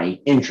just my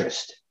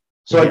interest.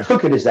 So I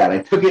took it as that. I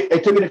took it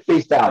at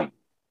face value.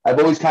 I've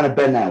always kind of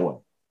been that way.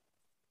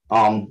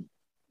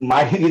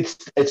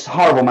 It's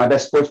horrible. My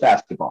best sport's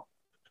basketball,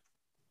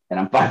 and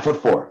I'm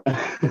 5'4".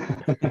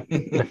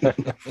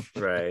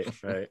 Right.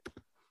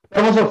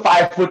 I was a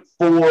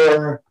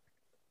 5'4",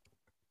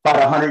 about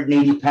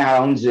 180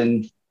 pounds,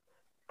 and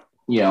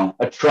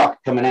a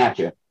truck coming at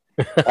you,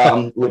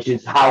 which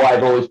is how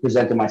I've always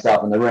presented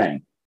myself in the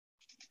ring.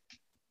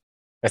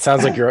 It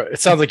sounds like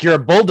you're a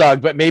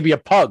bulldog, but maybe a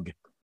pug.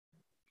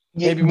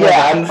 Maybe more.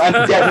 Yeah, I'm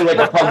definitely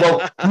like a pug.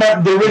 Well,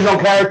 the original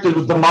character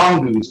was the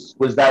mongoose.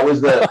 That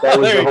was the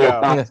whole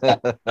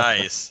concept.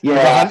 Nice.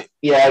 Yeah,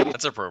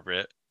 that's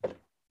appropriate.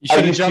 You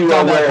should have jumped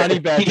on that honey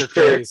badger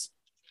craze.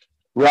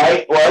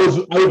 Right. Well, I was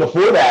way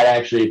before that,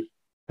 actually.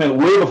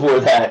 Way before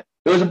that.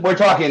 We're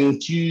talking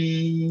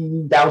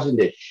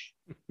 2000-ish.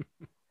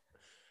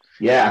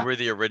 Yeah. You were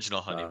the original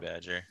honey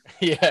badger.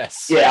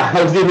 Yes. Yeah,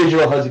 I was the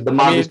original honey. The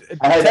mongoose.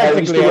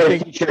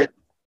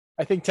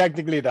 I think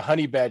technically the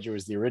honey badger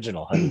was the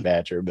original honey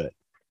badger, but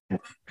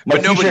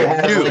nobody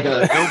knew.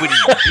 Nobody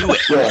knew it.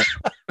 Yeah.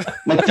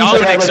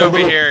 Dominic's over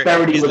here.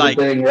 He's like,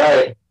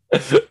 right.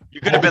 You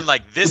could have been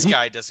like, "This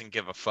guy doesn't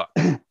give a fuck."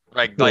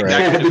 Like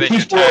that could have been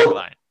your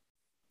tagline.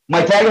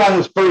 My tagline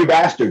was "furry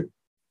bastard."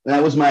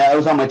 That was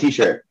on my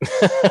T-shirt.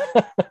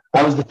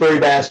 I was the furry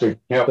bastard.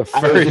 The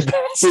furry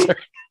bastard.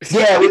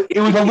 Yeah,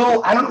 it was a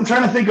little. I'm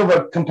trying to think of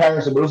a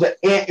comparison, but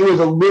it was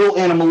a little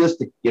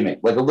animalistic gimmick,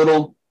 like a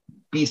little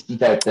beastie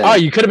type thing. Oh,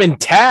 you could have been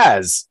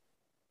Taz.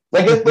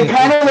 It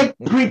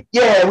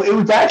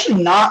was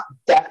actually not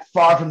that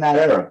far from that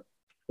era.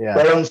 Yeah,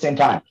 right around the same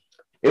time.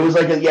 It was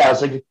like a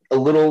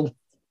little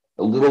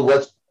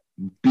less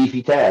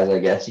beefy Taz, I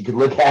guess you could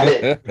look at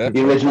it,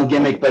 the original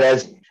gimmick. But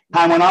as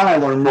time went on, I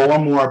learned more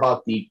and more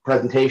about the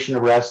presentation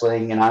of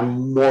wrestling, and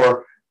I'm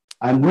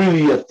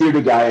really a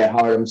theater guy at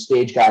heart. I'm a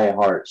stage guy at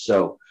heart.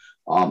 So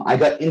I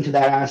got into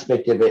that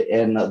aspect of it,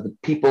 and the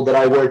people that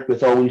I worked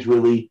with always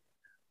really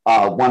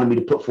wanted me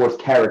to put forth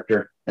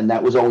character, and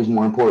that was always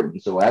more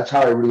important. So that's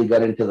how I really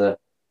got into the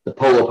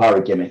Polo Power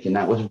gimmick, and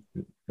that was,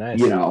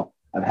 nice.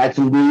 I've had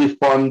some really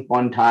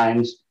fun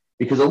times,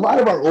 because a lot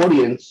of our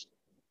audience,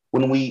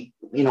 when a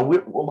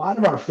lot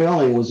of our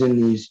filming was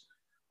in these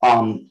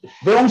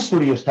film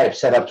studios type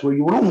setups where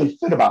you would only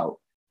fit about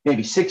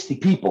maybe 60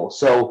 people.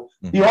 So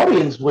the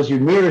audience was your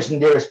nearest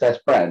and dearest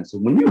best friends.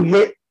 And when you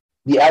hit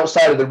the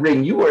outside of the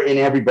ring, you were in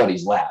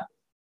everybody's lap.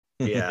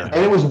 Yeah.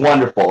 And it was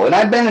wonderful. And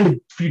I've been in a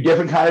few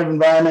different kind of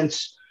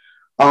environments.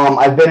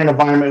 I've been in an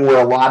environment where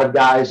a lot of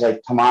guys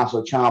like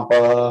Tommaso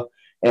Ciampa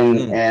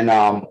and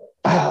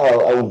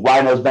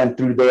Rhino's been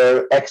through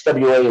there,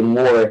 XWA and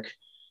Warwick.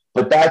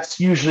 But that's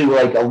usually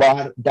like a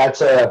lot.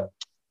 That's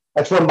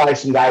run by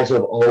some guys who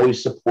have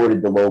always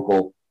supported the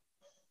local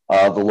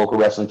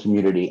wrestling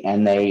community,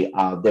 and they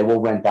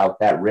will rent out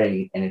that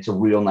ring, and it's a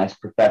real nice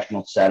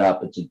professional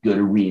setup. It's a good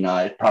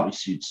arena. It probably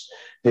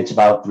fits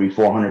about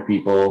 300-400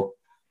 people,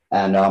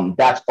 and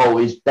that's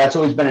always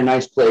been a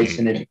nice place.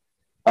 And if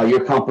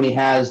your company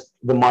has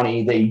the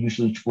money, they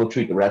usually will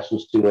treat the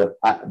wrestlers to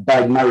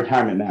my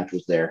retirement match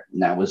was there,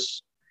 and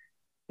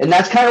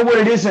that's kind of what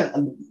it is.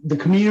 The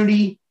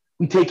community,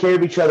 we take care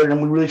of each other,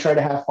 and we really try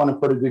to have fun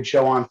and put a good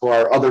show on for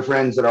our other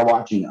friends that are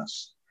watching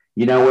us.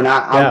 You know, we're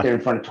not out there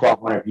in front of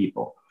 1,200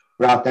 people.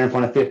 We're out there in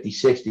front of 50,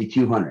 60,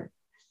 200,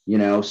 you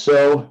know,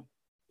 so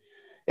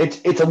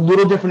it's a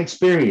little different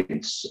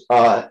experience.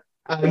 Are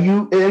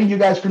you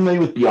guys familiar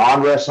with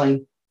Beyond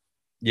Wrestling?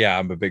 Yeah,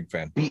 I'm a big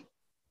fan.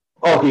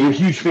 Okay, you're a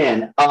huge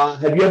fan.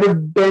 Have you ever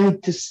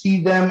been to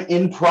see them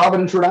in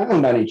Providence, Rhode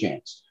Island by any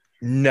chance?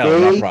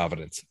 No, not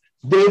Providence.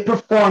 They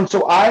performed.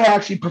 So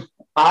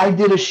I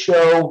did a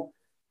show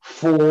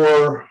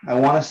for, I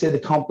want to say the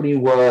company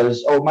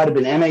was, it might have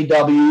been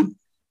MAW,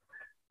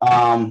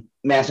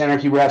 Mass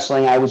Anarchy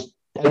Wrestling. I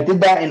did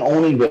that in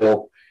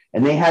Olneyville,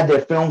 and they had their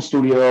film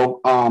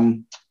studio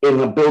in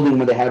a building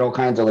where they had all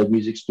kinds of like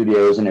music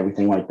studios and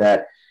everything like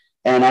that.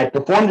 And I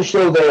performed a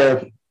show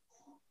there,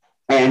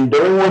 and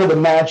during one of the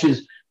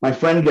matches, my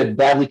friend got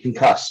badly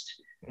concussed.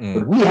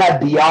 But we had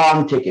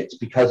Beyond tickets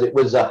because it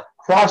was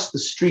across the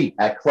street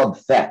at Club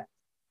Fett.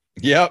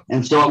 Yep.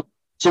 And so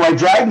I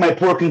dragged my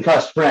poor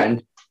concussed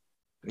friend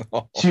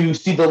to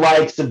see the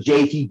likes of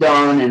JT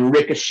Dunn and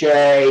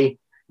Ricochet,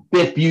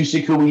 Biff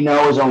Busick, who we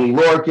know is only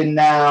Lorcan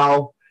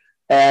now.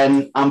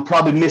 And I'm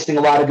probably missing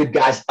a lot of good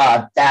guys.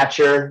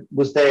 Thatcher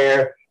was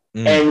there.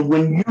 And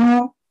when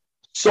you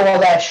saw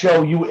that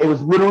show, it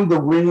was literally,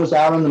 the ring was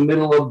out in the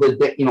middle of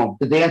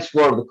the dance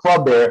floor of the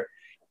club there.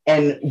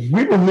 And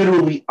we were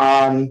literally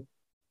on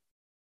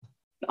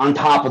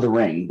top of the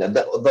ring.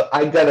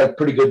 I got a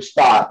pretty good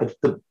spot,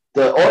 but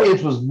the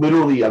audience was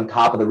literally on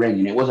top of the ring,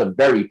 and it was a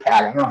very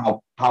packed. I don't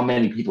know how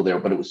many people there,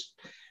 but it's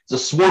a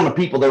swarm of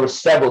people. There were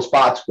several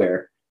spots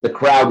where the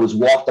crowd was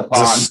walked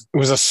upon. It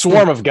was a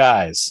swarm of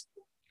guys.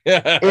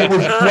 It was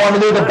one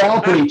of the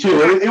balcony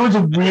too. It was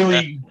a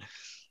really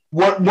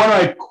one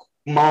of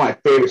my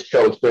favorite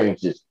show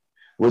experiences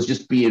was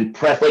just being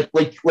pressed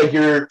like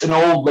you're an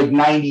old like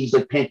 90s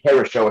like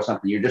Pantera show or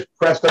something. You're just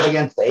pressed up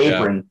against the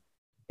apron,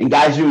 and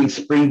guys doing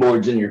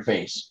springboards in your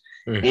face.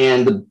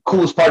 And the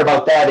coolest part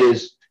about that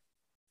is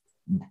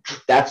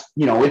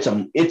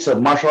it's a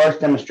martial arts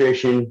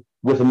demonstration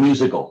with a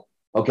musical.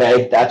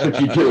 Okay, that's what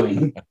you're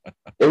doing.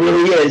 It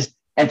really is.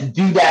 And to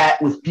do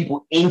that with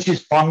people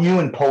inches from you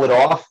and pull it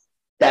off,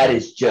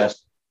 that's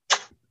the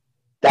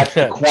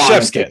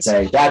chef's kiss.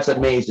 That's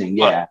amazing.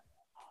 Yeah.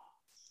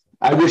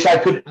 I wish I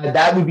could.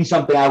 That would be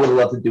something I would have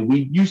loved to do.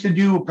 We used to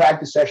do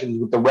practice sessions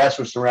with the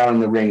wrestlers surrounding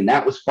the ring, and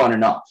that was fun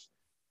enough.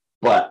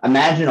 But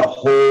imagine a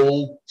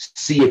whole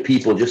sea of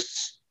people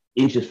just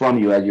inches from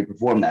you as you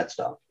perform that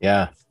stuff.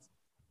 Yeah.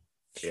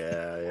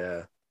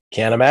 Yeah.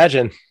 Can't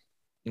imagine.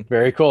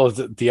 Very cool.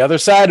 It's the other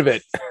side of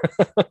it.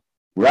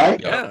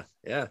 Right?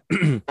 Yeah.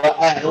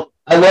 I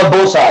love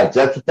both sides.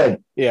 That's the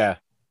thing. Yeah.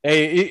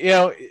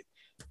 Hey,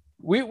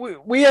 we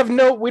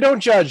don't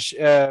judge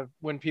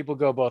when people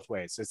go both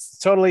ways. It's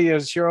totally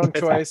your own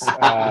choice.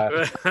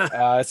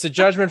 It's a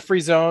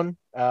judgment-free zone.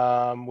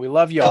 We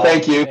love y'all.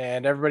 Thank you.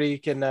 And everybody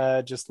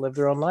can just live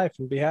their own life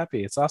and be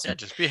happy. It's awesome. Yeah,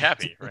 just be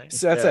happy, right?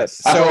 So that's it.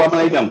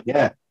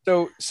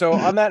 So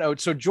on that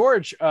note, so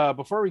George,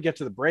 before we get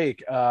to the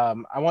break,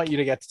 I want you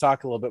to get to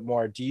talk a little bit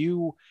more. Do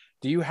you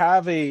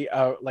have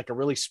a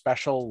really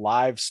special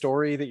live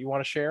story that you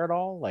want to share at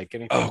all? Like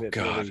anything? Oh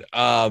God,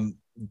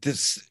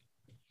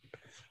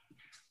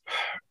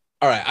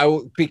 all right, I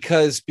will,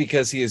 because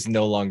he is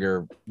no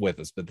longer with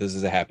us, but this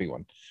is a happy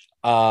one.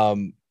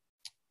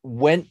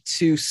 Went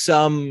to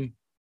some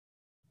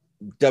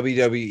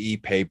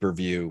WWE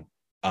pay-per-view.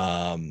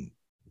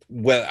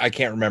 Well, I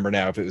can't remember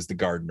now if it was the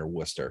Garden or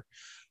Worcester.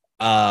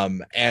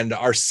 And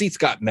our seats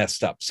got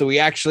messed up. So we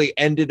actually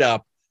ended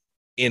up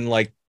in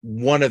like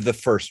one of the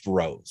first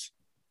rows.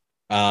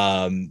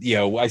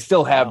 I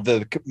still have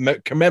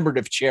the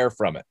commemorative chair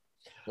from it.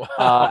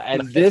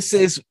 And this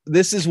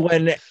is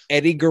when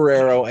Eddie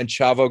Guerrero and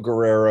Chavo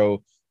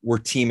Guerrero were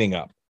teaming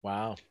up.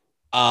 Wow.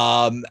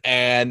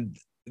 And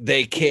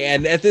they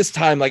can at this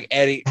time, like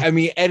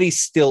Eddie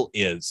still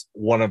is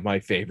one of my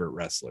favorite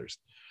wrestlers.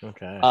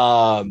 Okay.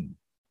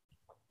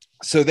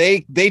 So they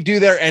do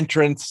their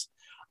entrance,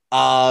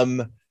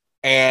 and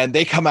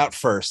they come out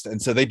first.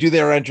 And so they do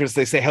their entrance,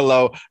 they say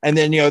hello, and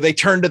then they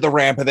turn to the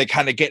ramp and they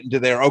kind of get into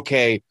their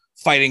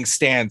fighting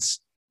stance.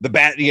 the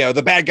bad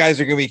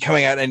guys are going to be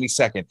coming out any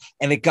second.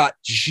 And it got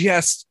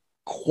just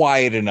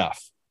quiet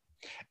enough.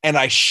 And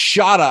I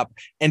shot up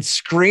and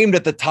screamed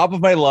at the top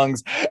of my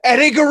lungs,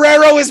 Eddie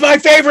Guerrero is my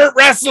favorite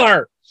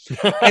wrestler.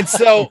 And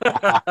so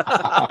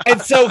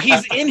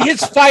he's in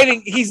his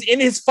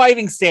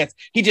fighting stance.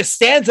 He just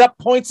stands up,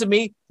 points at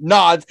me,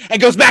 nods,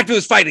 and goes back to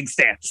his fighting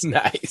stance.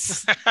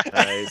 Nice.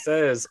 That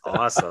is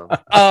awesome.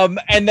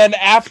 And then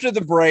after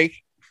the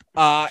break,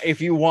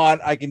 if you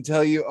want, I can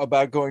tell you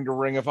about going to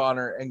Ring of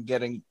Honor and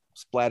getting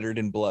splattered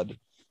in blood.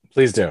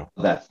 Please do.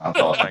 That sounds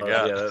Oh awesome. my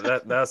god. Yeah,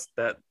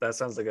 that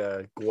sounds like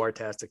a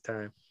war-tastic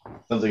time.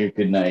 Sounds like a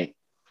good night.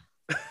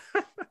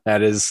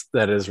 That is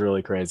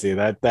really crazy.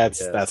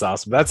 That's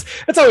awesome. That's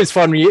always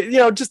fun.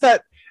 Just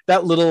that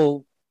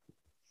little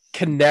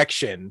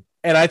connection.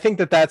 And I think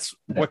that's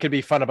what could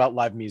be fun about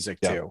live music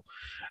too.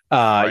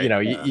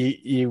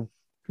 You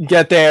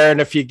get there,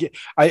 and if you get,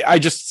 I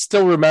just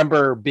still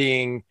remember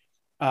being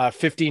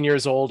 15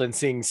 years old and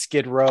seeing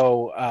Skid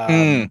Row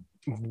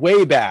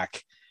way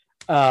back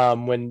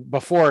when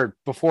before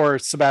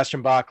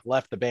Sebastian Bach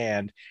left the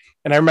band.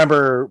 And I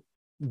remember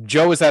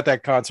Joe was at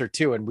that concert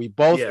too, and we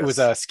both it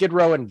was Skid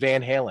Row and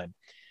Van Halen.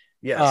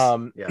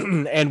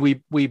 And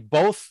we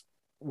both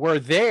were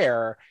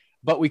there,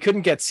 but we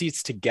couldn't get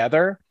seats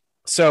together,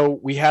 so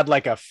we had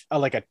like a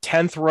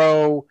 10th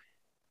row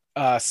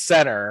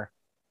center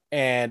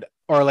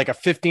or like a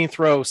 15th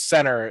row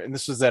center, and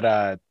this was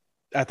at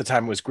the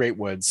time it was Great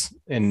Woods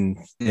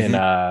in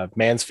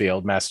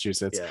Mansfield,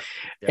 Massachusetts.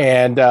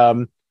 And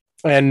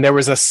there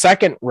was a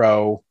second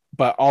row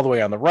but all the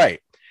way on the right.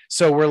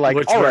 So we're like,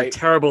 which all were right,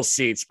 terrible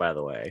seats, by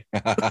the way.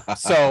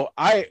 So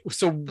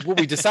what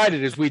we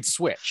decided is we'd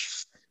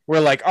switch. We're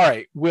like, all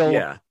right,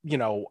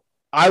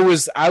 I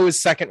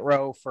was second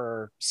row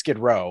for Skid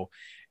Row,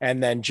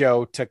 and then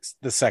Joe took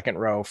the second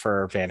row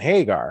for Van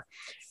Hagar,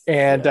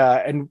 and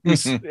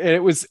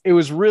it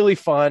was really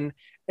fun.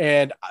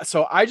 And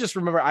so I just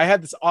remember I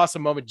had this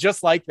awesome moment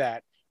just like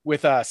that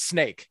with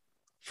Snake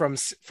from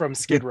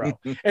Skid Row,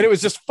 and it was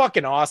just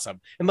fucking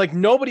awesome. And like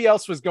nobody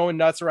else was going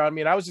nuts around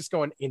me, and I was just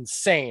going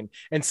insane.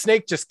 And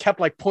Snake just kept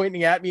like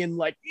pointing at me and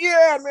like,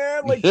 yeah,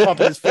 man, like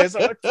pumping his fist.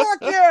 I'm like, fuck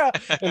yeah!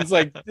 And it's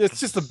like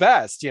it's just the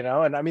best,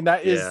 And I mean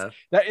that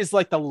is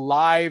like the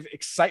live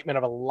excitement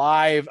of a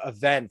live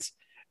event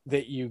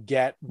that you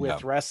get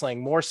with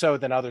wrestling, more so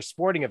than other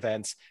sporting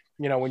events.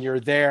 When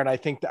you're there, and I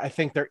think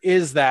there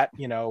is that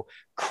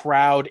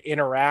crowd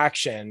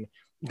interaction.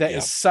 That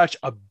is such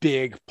a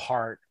big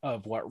part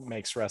of what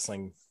makes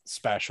wrestling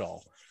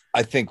special.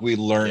 I think we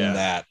learned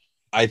that.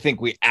 I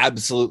think we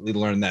absolutely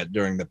learned that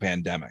during the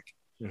pandemic,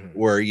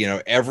 where,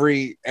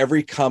 every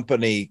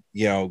company,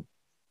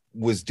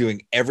 was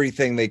doing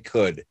everything they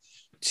could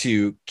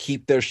to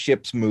keep their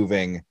ships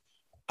moving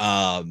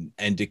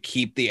and to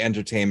keep the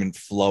entertainment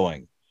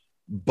flowing.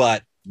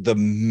 But the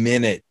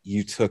minute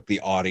you took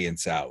the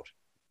audience out,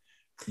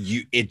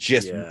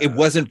 it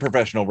wasn't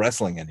professional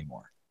wrestling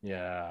anymore.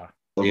 Yeah.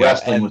 The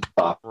wrestling was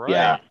tough.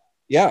 Right.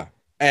 Yeah.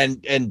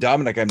 And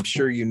Dominic, I'm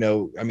sure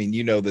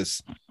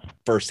this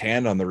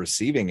firsthand on the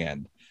receiving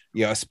end,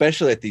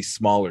 especially at these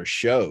smaller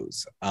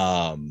shows,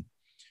 that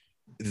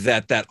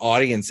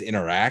audience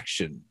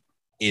interaction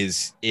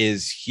is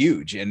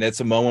huge. And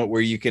that's a moment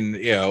where you can,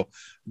 when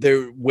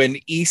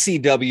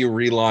ECW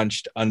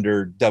relaunched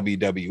under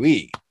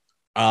WWE,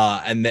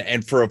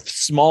 and for a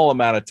small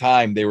amount of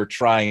time, they were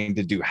trying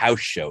to do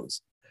house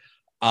shows.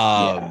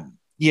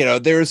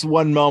 There's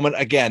one moment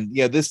again,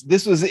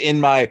 this was in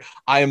my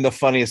I am the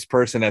funniest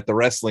person at the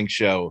wrestling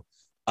show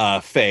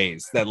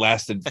phase that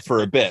lasted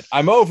for a bit.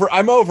 I'm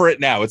over it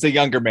now. It's a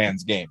younger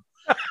man's game.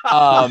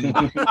 But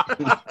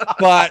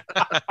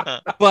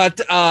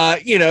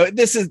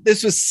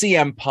this was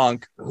CM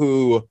Punk,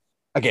 who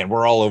again,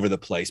 we're all over the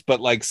place, but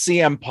like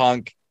CM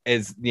Punk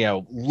is,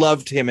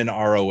 loved him in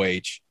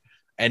ROH,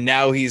 and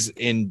now he's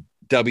in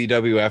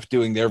WWF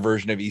doing their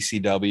version of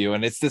ECW,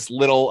 and it's this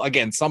little,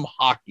 again, some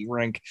hockey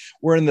rink.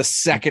 We're in the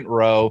second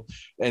row,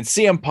 and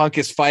CM Punk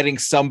is fighting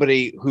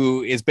somebody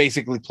who is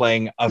basically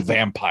playing a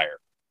vampire.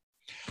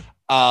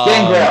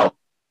 Gangrel.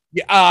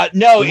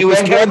 No, it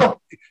was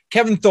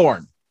Kevin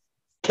Thorne.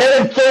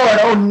 Kevin Thorne.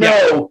 Oh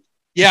no.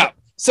 Yeah.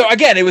 So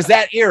again, it was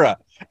that era,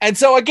 and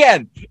so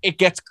again,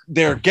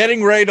 they're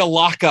getting ready to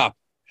lock up,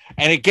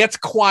 and it gets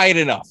quiet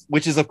enough,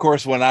 which is of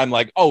course when I'm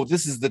like, oh,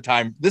 this is the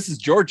time. This is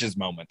George's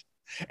moment.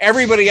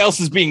 Everybody else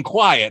is being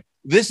quiet.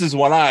 This is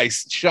when I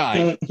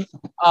shine.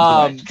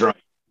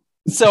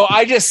 So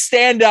I just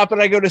stand up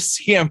and I go to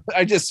see him.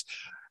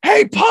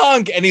 Hey,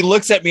 Punk. And he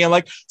looks at me. I'm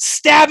like,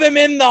 stab him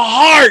in the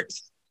heart.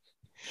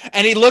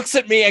 And he looks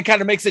at me and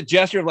kind of makes a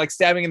gesture of like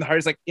stabbing in the heart.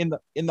 He's like, in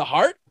the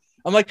heart?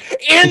 I'm like,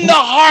 in the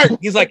heart.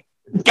 He's like,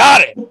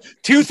 got it.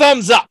 2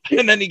 thumbs up.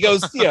 And then he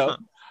goes, but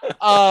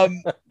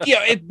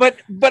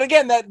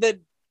again, the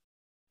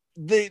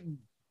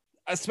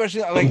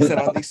especially like I said,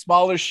 on these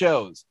smaller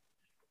shows,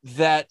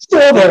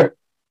 there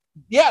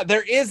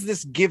is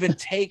this give and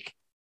take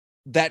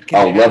that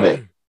can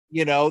happen,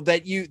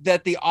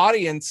 that the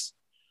audience,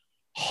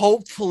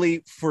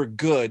 hopefully for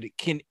good,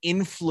 can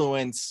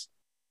influence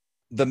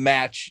the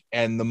match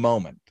and the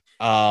moment.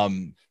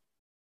 And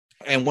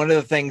one of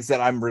the things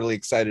that I'm really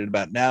excited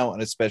about now,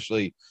 and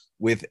especially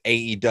with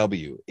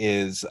AEW,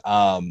 is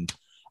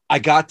I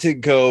got to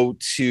go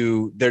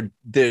to their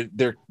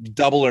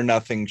Double or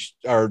Nothing,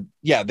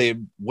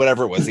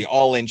 whatever it was, the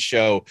All In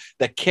show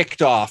that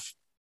kicked off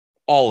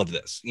all of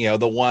this. You know,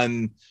 the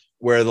one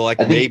where the I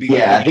think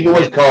it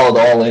was called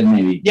All In,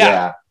 maybe.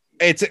 Yeah.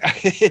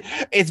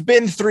 It's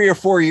been 3 or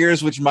 4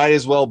 years, which might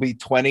as well be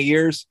 20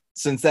 years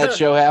since that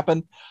show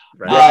happened.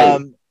 Right.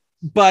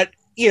 But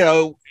you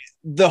know,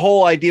 the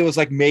whole idea was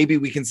like, maybe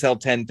we can sell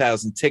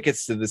 10,000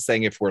 tickets to this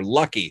thing if we're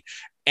lucky.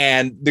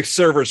 And the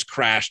servers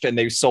crashed and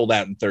they sold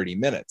out in 30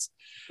 minutes.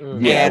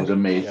 Yeah, it was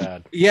amazing.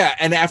 God. Yeah.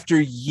 And after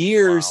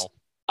years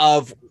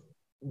of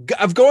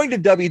going to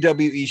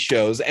WWE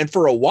shows, and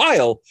for a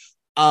while,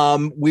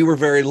 we were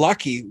very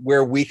lucky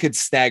where we could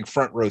snag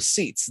front row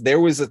seats. There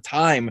was a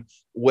time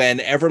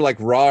whenever like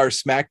Raw or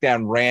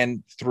SmackDown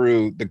ran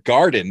through the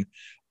Garden,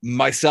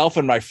 myself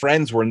and my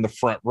friends were in the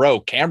front row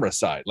camera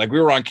side. Like we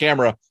were on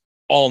camera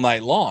all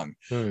night long.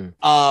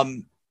 But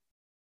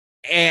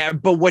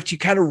what you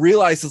kind of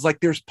realize is like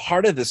there's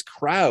part of this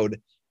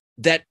crowd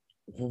that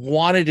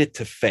wanted it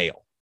to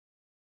fail.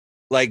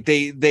 Like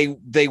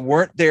they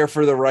weren't there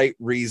for the right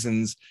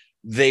reasons.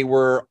 They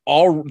were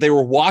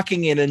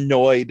walking in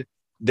annoyed.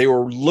 They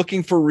were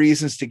looking for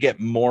reasons to get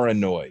more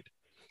annoyed.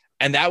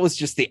 And that was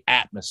just the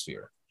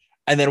atmosphere.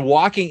 And then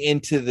walking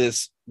into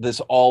this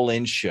All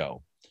In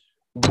show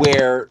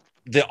where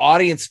the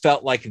audience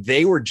felt like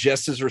they were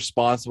just as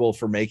responsible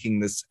for making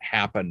this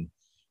happen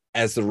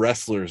as the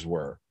wrestlers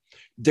were.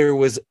 There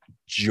was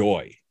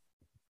joy.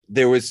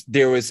 There was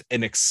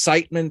an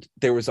excitement.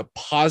 There was a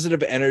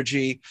positive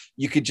energy.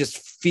 You could just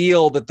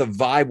feel that the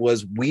vibe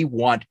was, we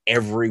want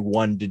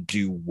everyone to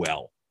do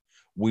well.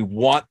 We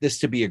want this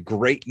to be a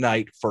great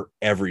night for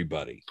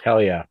everybody.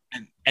 Hell yeah.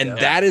 And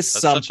that is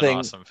something, such an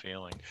awesome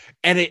feeling.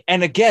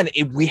 And again,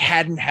 we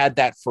hadn't had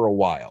that for a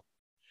while.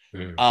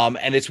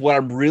 And it's what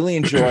I'm really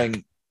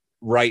enjoying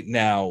right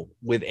now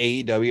with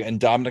AEW. And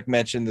Dominic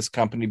mentioned this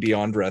company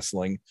Beyond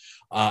Wrestling.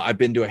 I've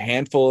been to a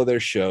handful of their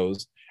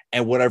shows,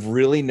 and what I've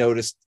really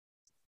noticed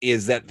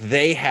is that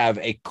they have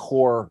a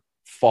core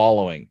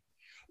following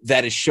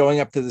that is showing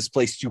up to this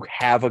place to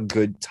have a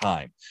good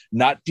time,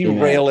 not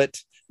derail it,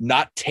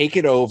 not take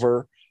it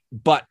over,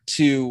 but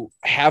to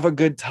have a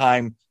good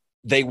time.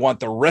 They want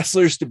the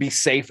wrestlers to be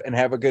safe and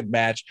have a good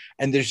match.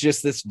 And there's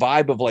just this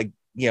vibe of like,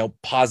 you know,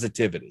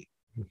 positivity.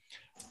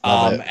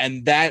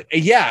 And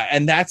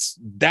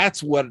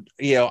that's what,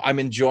 you know, I'm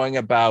enjoying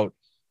about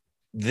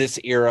this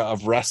era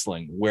of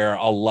wrestling, where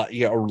a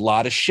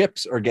lot of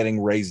ships are getting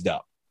raised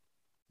up.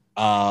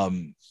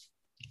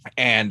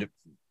 And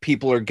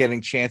people are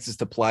getting chances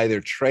to ply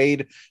their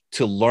trade,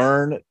 to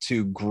learn,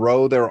 to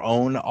grow their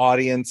own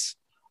audience.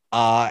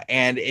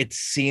 And it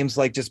seems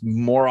like just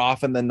more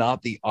often than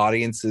not, the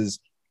audiences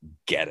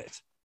get it.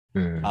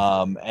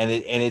 And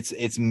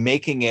it's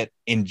making it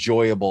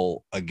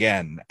enjoyable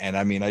again. And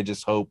I mean, I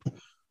just hope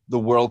the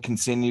world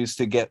continues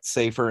to get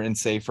safer and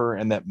safer,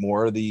 and that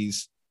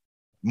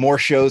more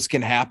shows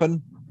can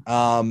happen.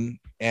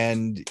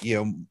 And, you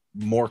know,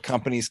 more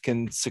companies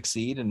can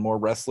succeed and more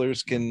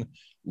wrestlers can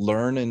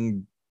learn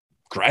and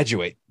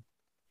graduate.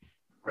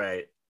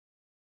 Right.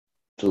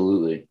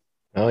 Absolutely.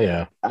 Oh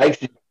yeah. I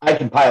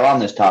can pile on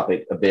this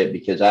topic a bit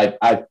because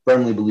I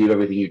firmly believe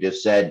everything you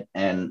just said.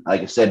 And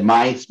like I said,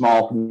 my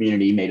small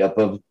community made up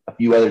of a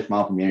few other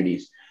small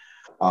communities.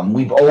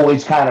 We've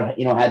always kind of,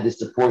 you know, had this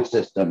support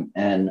system.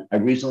 And I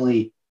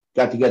recently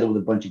got together with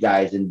a bunch of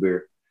guys, and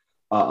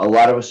a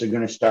lot of us are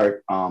going to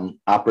start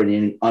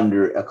operating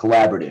under a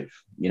collaborative,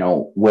 you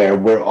know, where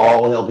we're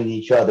all helping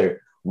each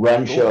other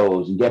run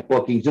shows and get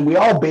bookings. And we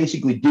all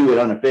basically do it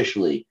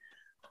unofficially.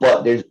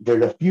 But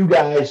there's a few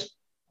guys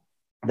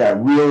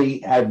that really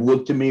have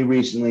looked to me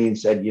recently and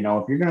said, you know,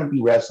 if you're going to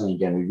be wrestling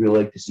again, we'd really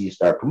like to see you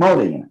start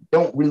promoting. And I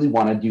don't really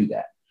want to do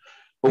that.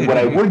 But what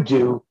I would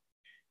do,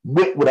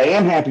 what I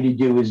am happy to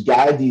do is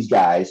guide these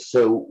guys.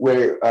 So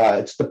where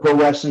it's the Pro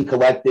Wrestling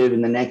Collective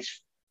in the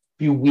next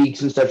few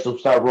weeks and such, they'll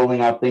start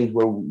rolling out things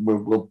where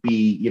we'll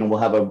be, you know, we'll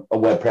have a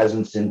web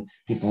presence and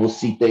people will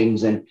see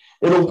things. And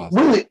it'll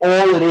really,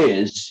 all it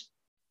is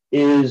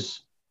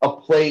a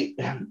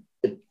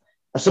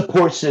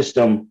support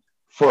system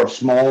for a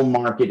small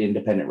market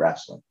independent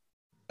wrestling.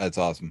 That's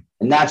awesome.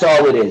 And that's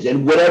all it is.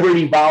 And whatever it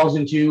evolves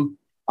into,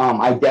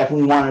 I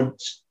definitely want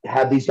to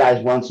have these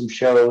guys run some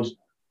shows.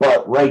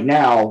 But right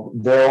now,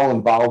 they're all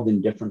involved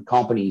in different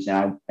companies.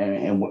 And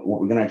what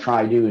we're going to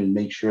try to do is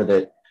make sure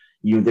that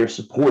they're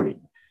supported.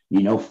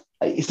 You know,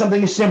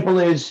 something as simple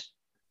as,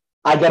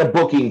 I got a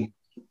booking,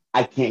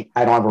 I don't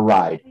have a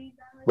ride.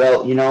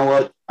 Well, you know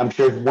what? I'm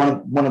sure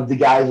one of the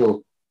guys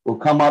will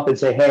come up and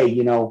say, hey,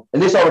 you know,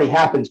 and this already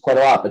happens quite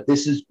a lot, but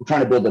we're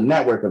trying to build a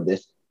network of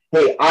this.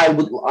 Hey, I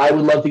would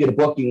love to get a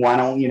booking. Why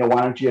don't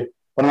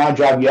I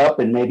drive you up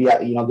and maybe,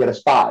 you know, get a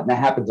spot? And that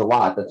happens a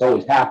lot. That's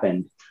always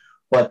happened,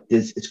 but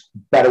it's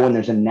better when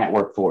there's a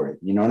network for it.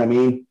 You know what I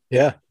mean?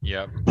 Yeah.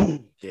 Yeah.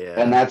 Yeah.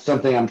 And that's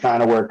something I'm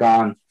trying to work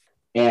on.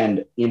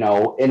 And,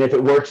 and if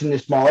it works in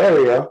this small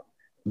area,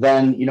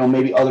 then,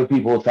 maybe other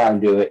people will try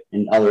and do it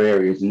in other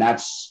areas. And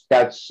that's,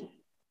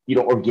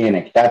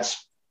 organic.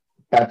 That's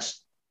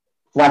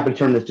flat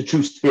term. That's the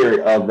true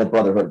spirit of the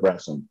Brotherhood of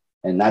Wrestling.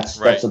 And that's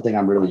something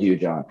I'm really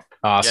huge on.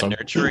 Awesome. Yeah,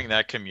 nurturing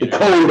that community. The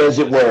code, as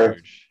it were.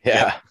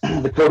 Yeah.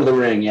 The code of the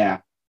ring. Yeah.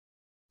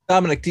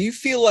 Dominic, do you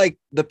feel like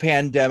the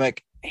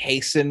pandemic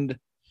hastened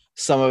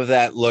some of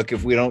that? Look,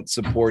 if we don't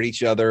support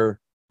each other,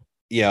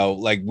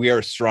 like we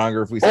are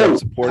stronger if we start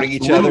supporting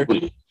each other.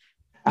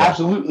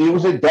 Absolutely. It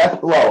was a death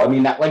blow. I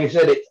mean, like I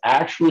said, it's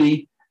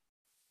actually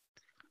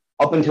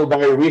up until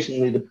very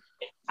recently,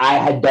 I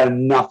had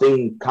done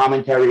nothing,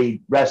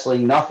 commentary,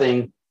 wrestling,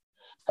 nothing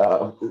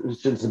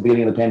since the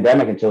beginning of the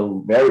pandemic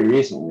until very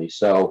recently.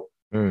 So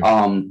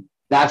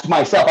that's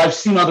myself. I've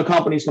seen other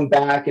companies come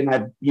back, and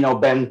I've,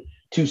 been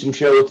to some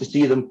shows to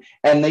see them,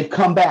 and they've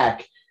come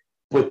back.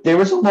 But there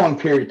was a long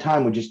period of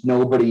time where just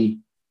nobody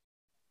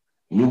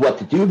knew what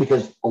to do,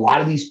 because a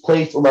lot of these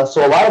places,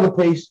 so a lot of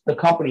the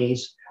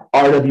companies,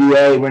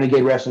 RWA,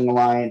 Renegade Wrestling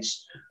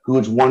Alliance, who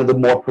is one of the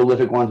more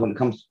prolific ones when it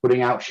comes to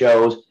putting out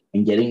shows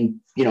and getting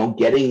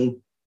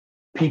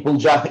people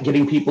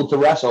to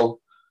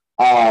wrestle,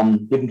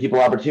 giving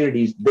people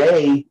opportunities.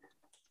 They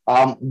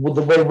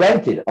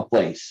rented a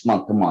place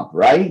month to month,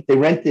 right? They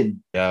rented.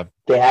 Yeah.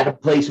 They had a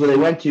place where they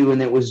went to,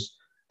 and it was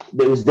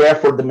there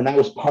for them, and that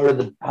was part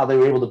of how they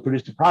were able to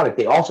produce the product.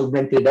 They also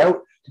rented it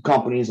out to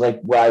companies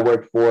like where I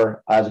worked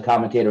for as a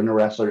commentator and a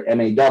wrestler,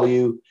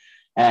 MAW,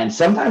 and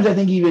sometimes I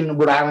think even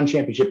Rhode Island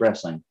Championship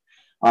Wrestling.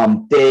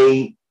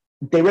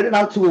 They rent it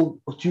out to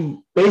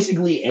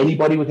basically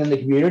anybody within the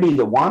community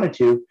that wanted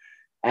to,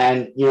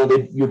 and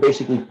you're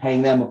basically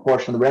paying them a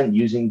portion of the rent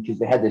because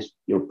they had this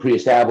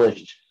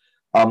pre-established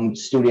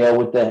studio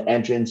with the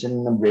entrance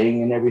and the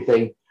ring and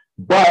everything.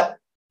 But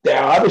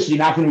they're obviously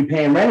not going to be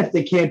paying rent if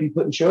they can't be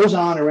putting shows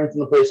on or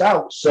renting the place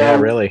out. So yeah,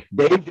 really,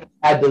 they just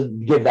had to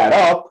give that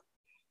up,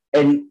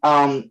 and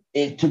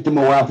it took them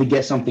a while to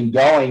get something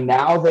going.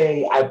 Now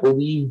they, I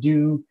believe,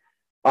 do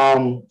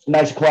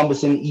Knights of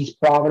Columbus in East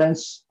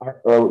Providence.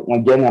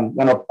 Again, I'm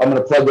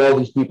gonna plug all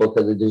these people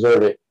because they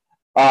deserve it.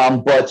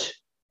 But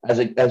as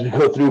we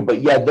go through,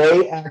 but yeah,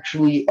 they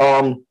actually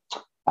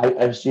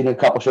I've seen a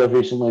couple shows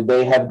recently.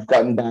 They have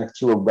gotten back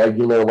to a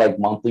regular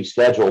monthly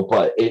schedule,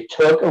 but it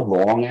took a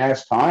long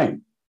ass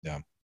time.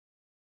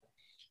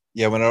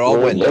 Yeah. When it all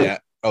went down.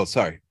 Oh,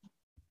 sorry.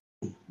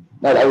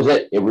 No, that was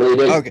it. It really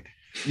did. Okay.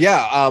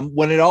 Yeah.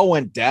 When it all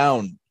went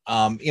down,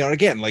 and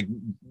again,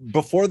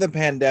 before the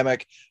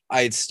pandemic,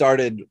 I had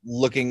started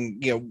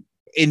looking,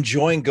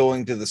 enjoying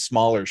going to the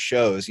smaller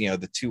shows,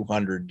 the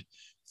 200,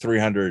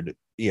 300,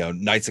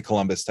 Knights of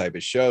Columbus type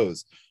of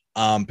shows.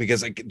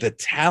 Because the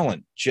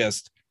talent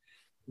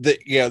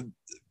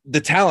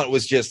the talent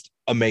was just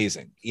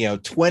amazing.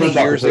 20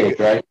 years ago,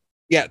 right?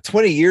 Yeah,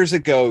 20 years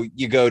ago,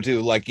 you go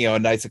to a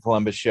Knights of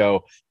Columbus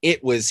show,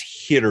 it was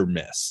hit or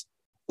miss.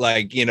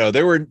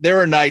 There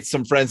were nights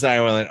some friends and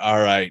I went, all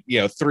right,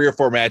 3 or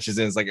 4 matches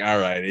in, it's all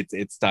right,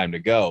 it's time to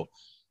go.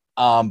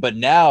 But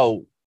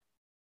now,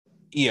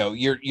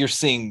 you're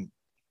seeing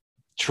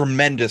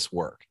tremendous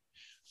work.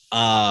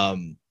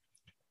 And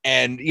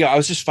I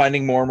was just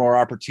finding more and more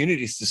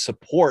opportunities to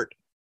support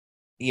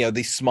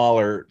these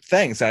smaller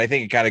things. And I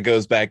think it kind of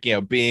goes back,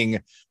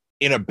 being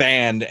in a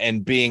band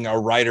and being a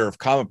writer of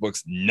comic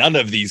books, none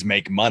of these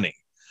make money.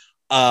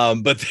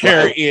 But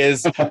there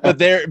is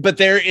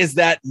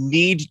that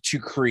need to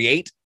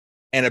create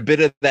and a bit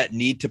of that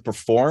need to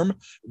perform,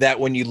 that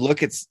when you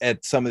look at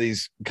some of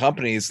these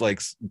companies,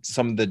 like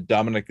some of the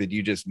Dominic that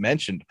you just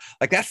mentioned,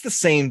 that's the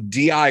same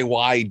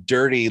DIY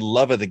dirty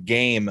love of the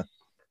game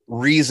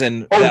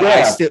reason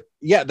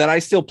that I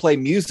still play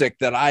music,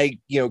 that I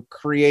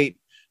create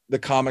the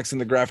comics and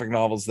the graphic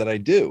novels that I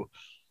do.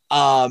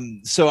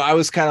 So I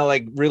was kind of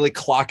really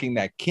clocking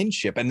that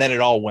kinship, and then it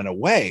all went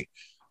away.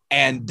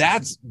 And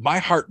that's, my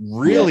heart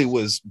really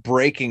was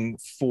breaking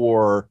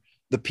for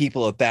the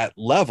people at that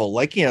level.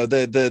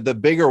 The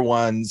bigger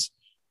ones,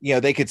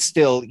 they could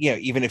still,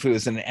 even if it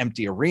was an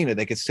empty arena,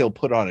 they could still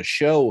put on a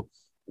show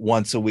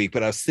once a week.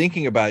 But I was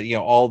thinking about,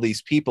 all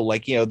these people, the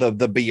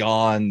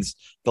Beyonds,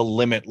 the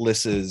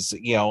Limitlesses,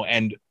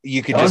 and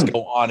you could just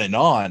go on and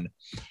on,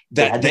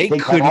 that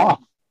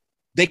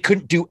they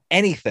couldn't do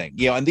anything,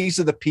 and these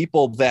are the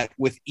people that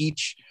with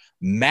each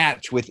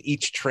match, with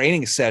each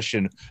training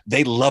session,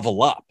 they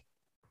level up,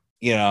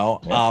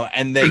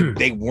 and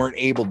they weren't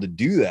able to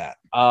do that.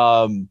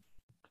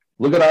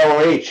 Look at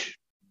ROH.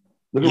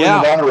 Look at Ring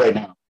of Honor right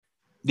now.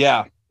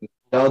 Yeah.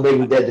 They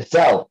had to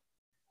sell.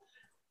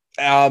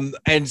 And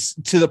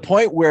to the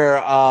point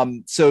where,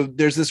 so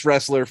there's this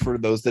wrestler, for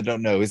those that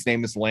don't know, his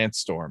name is Lance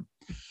Storm.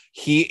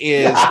 He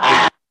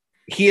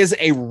is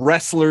a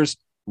wrestler's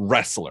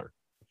wrestler.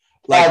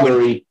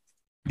 Alberta,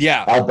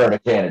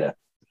 Canada.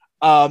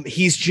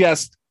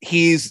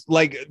 He's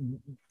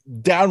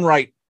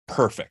downright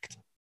perfect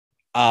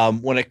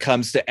when it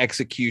comes to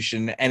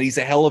execution, and he's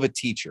a hell of a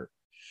teacher.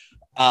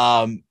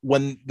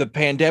 When the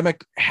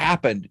pandemic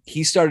happened,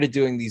 he started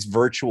doing these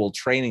virtual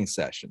training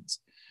sessions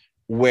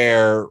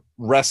where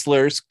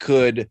wrestlers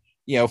could,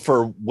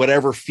 for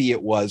whatever fee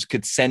it was,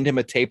 could send him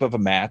a tape of a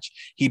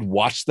match. He'd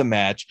watch the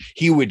match.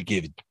 He would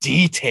give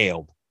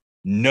detailed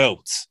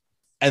notes,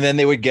 and then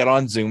they would get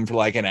on Zoom for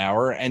like an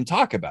hour and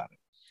talk about it.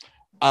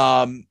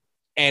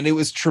 And it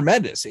was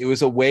tremendous. It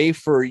was a way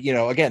for,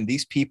 again,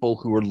 these people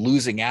who were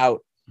losing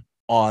out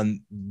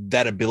on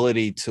that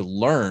ability to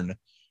learn,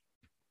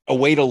 a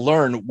way to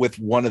learn with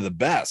one of the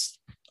best.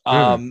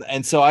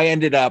 And so I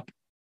ended up,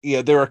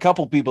 there were a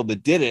couple people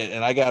that did it,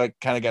 and I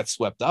got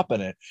swept up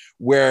in it,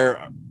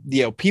 where,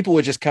 people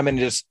would just come in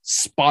and just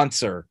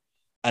sponsor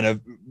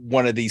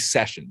one of these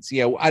sessions.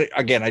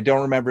 I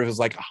don't remember if it was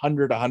like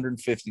 $100,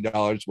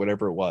 $150,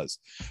 whatever it was,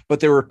 but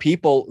there were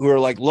people who were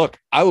like, look,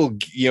 I will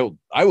give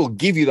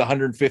you the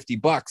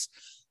 $150.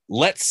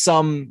 Let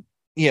some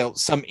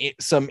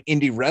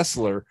indie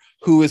wrestler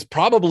who is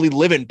probably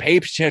living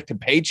paycheck to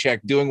paycheck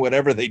doing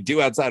whatever they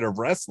do outside of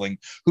wrestling,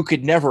 who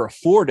could never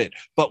afford it,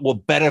 but will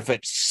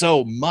benefit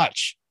so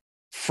much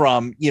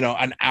from,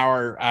 an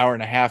hour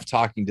and a half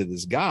talking to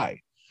this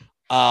guy.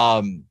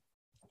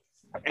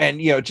 And,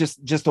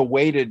 just a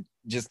way to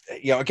just,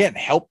 again,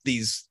 help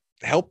these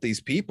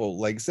people,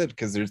 like I said,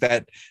 because there's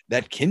that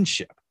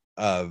kinship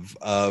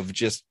of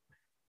just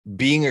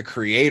being a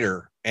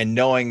creator and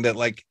knowing that,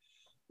 like,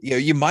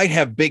 you might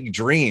have big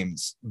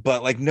dreams,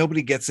 but like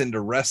nobody gets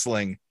into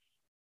wrestling.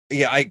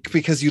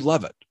 Because you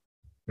love it,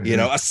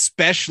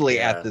 especially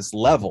at this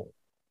level.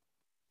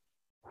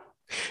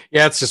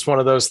 Yeah, it's just one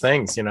of those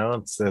things,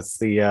 it's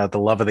the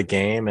love of the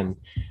game and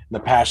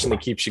the passion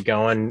that keeps you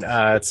going.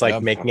 It's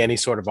like making any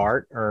sort of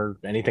art or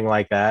anything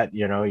like that.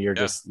 You're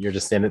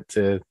just in it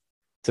to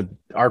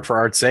art for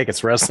art's sake.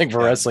 It's wrestling for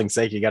wrestling's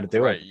sake. You got to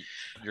do it.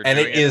 You're doing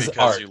it is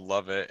because art. You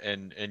love it,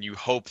 and you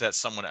hope that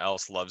someone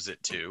else loves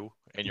it too.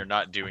 And you're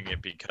not doing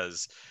it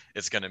because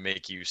it's going to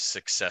make you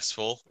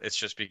successful. It's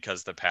just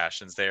because the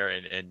passion's there,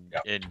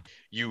 and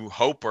you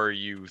hope or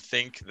you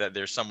think that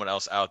there's someone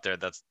else out there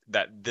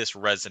that this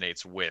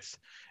resonates with.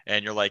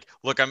 And you're like,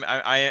 look,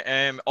 I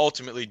am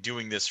ultimately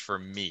doing this for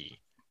me.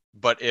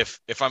 But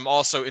if I'm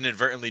also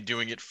inadvertently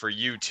doing it for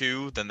you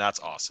too, then that's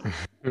awesome.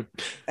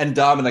 And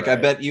Dominic, right.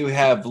 I bet you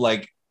have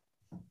like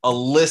a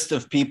list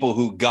of people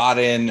who got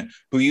in,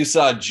 who you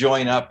saw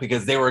join up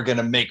because they were going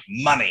to make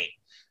money.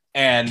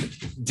 And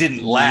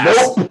didn't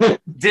last. Nope.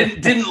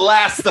 didn't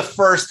last the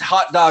first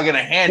hot dog and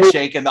a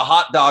handshake, and the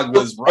hot dog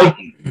was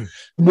rotten.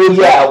 Well,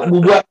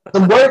 yeah,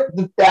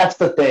 that's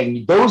the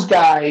thing. Those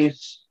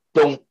guys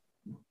don't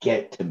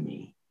get to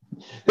me.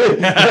 For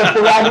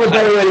lack of a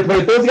better way to put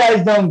it, those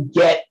guys don't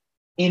get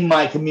in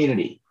my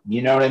community.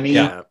 You know what I mean?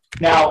 Yeah.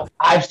 Now,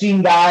 I've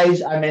seen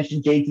guys, I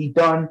mentioned JT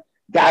Dunn,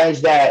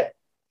 guys that,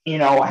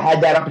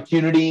 had that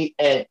opportunity,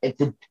 and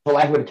for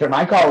lack of a term,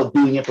 I call it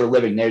doing it for a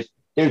living. There's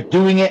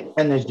doing it,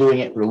 and there's doing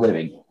it for a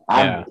living.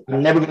 I'm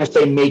never going to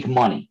say make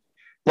money,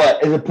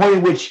 but at the point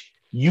at which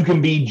you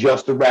can be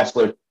just a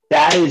wrestler,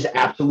 that is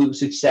absolute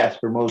success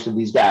for most of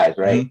these guys,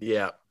 right?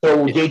 Yeah.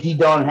 So JT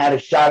Dunn had a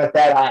shot at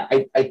that.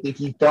 I think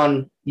he's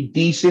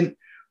decent,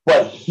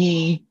 but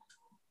he's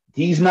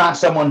not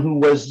someone who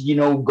was,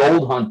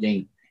 gold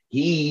hunting.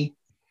 He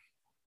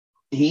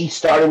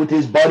started with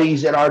his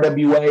buddies at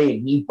RWA,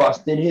 and he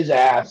busted his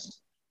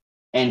ass,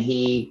 and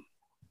he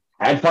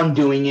had fun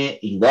doing it.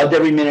 He loved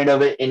every minute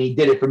of it, and he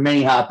did it for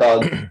many hot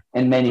dogs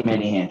and many,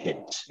 many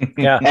handshakes.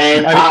 Yeah.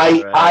 And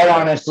I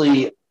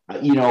honestly,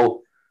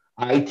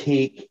 I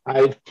take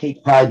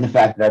pride in the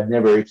fact that I've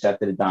never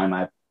accepted a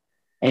dime.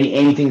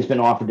 Anything that's been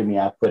offered to me,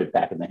 I've put it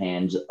back in the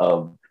hands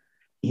of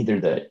either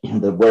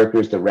the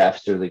workers, the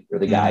refs, or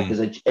the guy,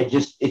 because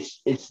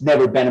it's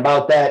never been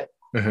about that.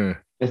 Mm-hmm.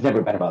 It's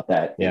never been about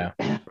that. Yeah.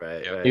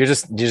 Right. You're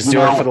just doing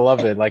it for the love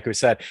of it, like we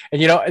said.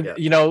 And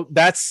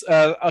that's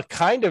a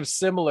kind of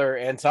similar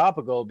and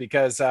topical,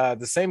 because the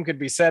same could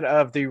be said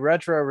of the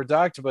Retro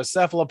Reductibus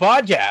Cephala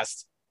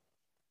podcast.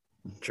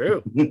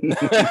 True.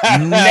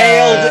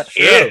 Nailed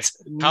it.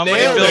 How many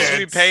bills are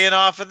we paying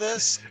off of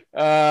this?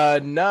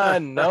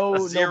 None.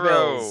 No.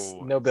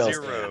 Zero. No bills.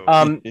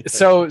 Zero.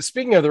 So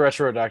speaking of the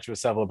Retro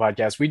Reductibus Cephala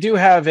podcast, we do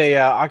have a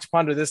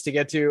Octoponder this to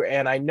get to,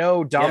 and I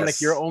know,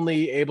 Dominic, you're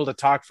only able to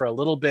talk for a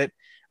little bit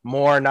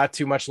more, not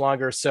too much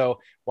longer.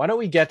 So why don't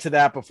we get to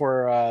that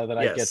before the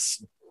night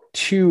gets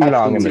too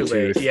long in the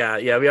tooth?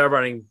 Yeah, we are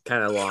running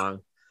kind of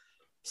long.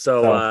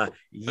 So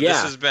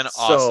this has been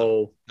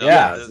awesome.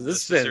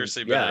 This has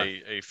seriously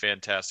been a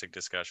fantastic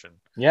discussion.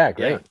 Yeah,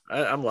 great.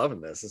 Yeah, I'm loving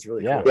this. It's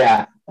really cool.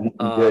 Yeah.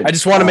 I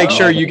just want to make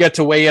sure you get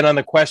to weigh in on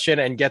the question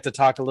and get to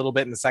talk a little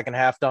bit in the second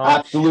half, Dom.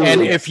 Absolutely.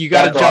 And if you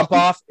got to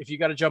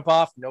jump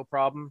off, no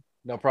problem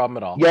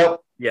at all. Yep.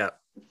 Yeah.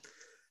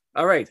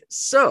 All right.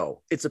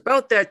 So it's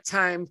about that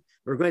time.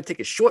 We're going to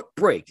take a short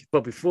break,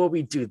 but before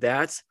we do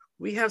that,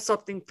 we have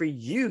something for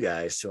you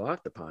guys to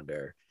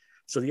Octoponder.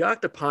 So the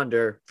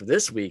Octoponder for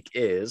this week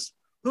is,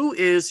 who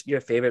is your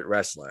favorite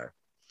wrestler?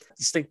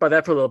 Just think about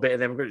that for a little bit,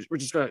 and then we're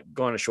just going to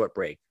go on a short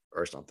break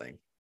or something.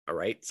 All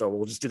right? So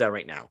we'll just do that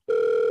right now.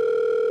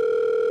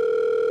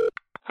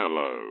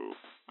 Hello,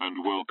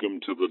 and welcome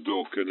to the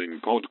Dorkening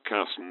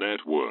Podcast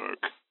Network.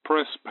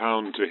 Press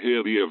pound to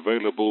hear the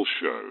available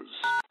shows.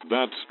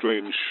 That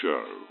Strange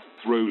Show,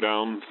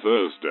 Throwdown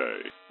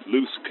Thursday,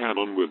 Loose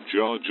Cannon with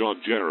Jar Jar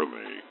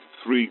Jeremy,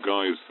 Three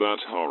Guys That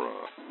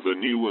Horror, the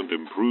new and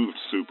improved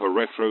Super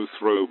Retro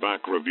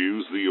Throwback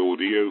Reviews, the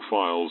Audio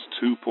Files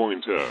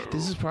 2.0.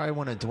 This is probably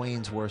one of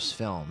Dwayne's worst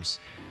films.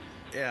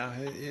 Yeah,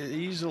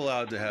 he's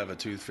allowed to have a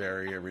tooth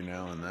fairy every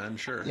now and then,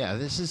 sure. Yeah,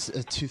 this is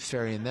a tooth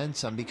fairy and then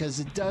some, because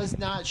it does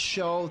not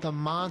show the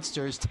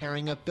monsters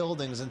tearing up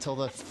buildings until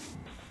the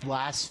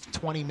last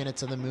 20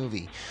 minutes of the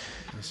movie.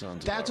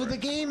 That's what the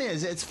game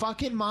is. It's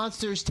fucking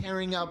monsters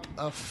tearing up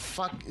a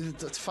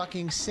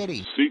fucking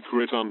city.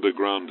 Secret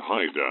Underground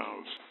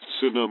Hideout,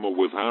 Cinema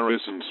with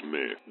Harrison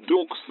Smith,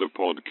 Dorks the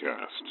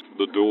Podcast,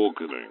 The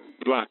Dorkening,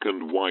 Black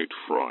and White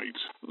Fright,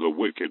 The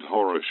Wicked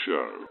Horror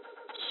Show.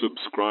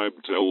 Subscribe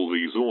to all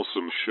these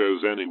awesome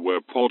shows anywhere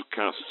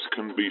podcasts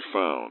can be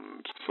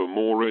found. For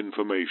more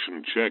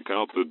information, check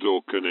out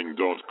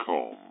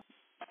thedorkening.com.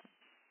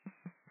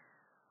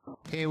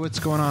 Hey, what's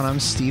going on?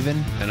 I'm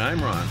Steven. And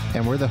I'm Ron.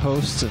 And we're the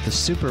hosts of the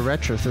Super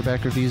Retro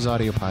Throwback Reviews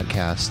audio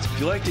podcast. If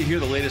you like to hear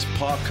the latest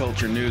pop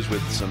culture news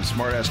with some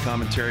smart-ass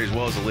commentary as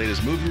well as the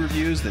latest movie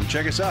reviews, then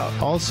check us out.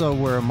 Also,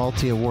 we're a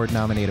multi-award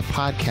nominated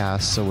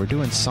podcast, so we're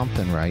doing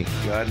something right.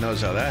 God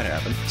knows how that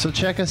happened. So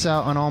check us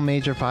out on all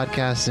major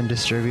podcasts and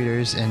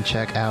distributors, and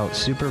check out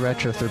Super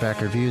Retro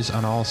Throwback Reviews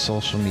on all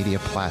social media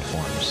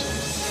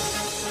platforms.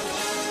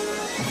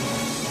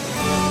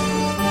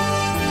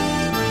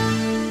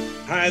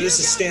 Hi, this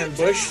is Stan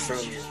Bush from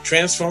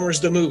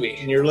Transformers the Movie,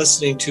 and you're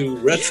listening to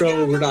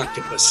Retro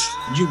Redoctopus.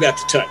 You got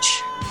the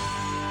touch.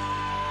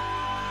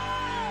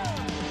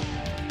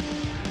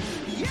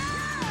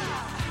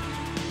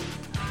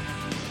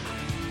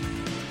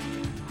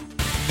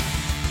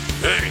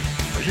 Hey,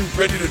 are you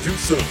ready to do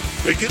some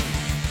thinking?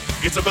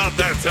 It's about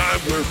that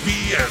time where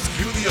we ask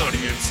you, the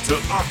audience, to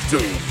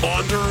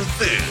Octo-Ponder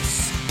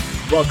this.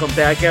 Welcome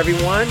back,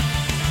 everyone.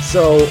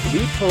 So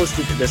we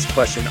posted this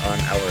question on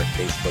our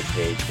Facebook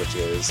page, which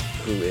is,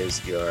 who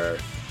is your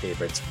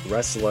favorite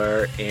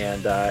wrestler?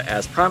 And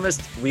as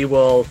promised, we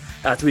will,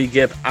 after we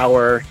give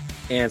our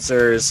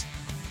answers,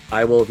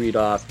 I will read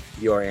off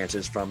your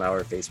answers from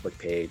our Facebook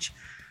page.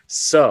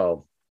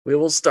 So we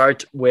will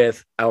start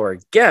with our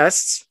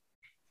guests.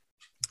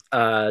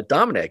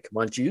 Dominic,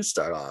 why don't you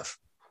start off?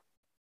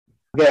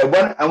 Okay,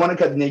 I want to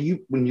cut. Now,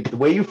 the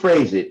way you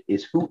phrase it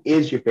is, who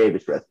is your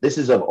favorite wrestler? This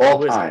is of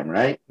all time,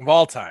 right? Of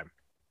all time.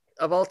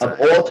 Of all time.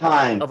 Of all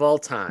time. Of all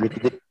time.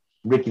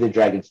 Ricky the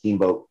Dragon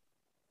Steamboat.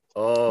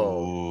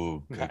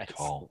 Oh, good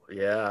call.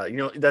 Yeah,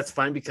 that's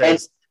fine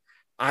because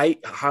I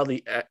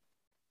hardly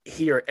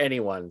hear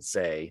anyone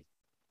say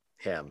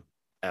him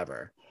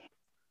ever.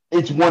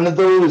 It's one of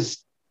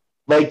those,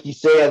 like you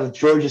say, as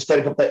George just said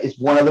a couple times, it's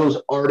one of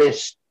those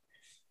artists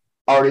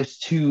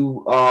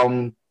who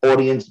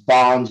audience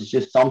bonds. It's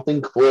just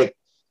something clicked.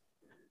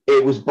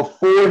 It was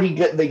before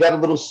they got a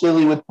little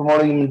silly with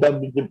promoting him in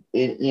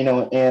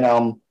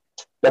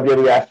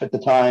WWF at the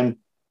time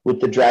with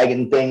the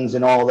dragon things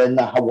and all, and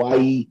the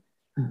Hawaii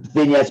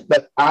vignettes.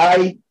 But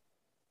I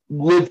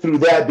lived through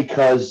that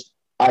because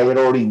I'd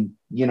already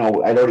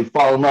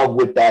fallen in love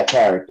with that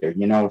character,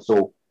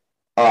 So,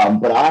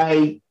 but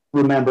I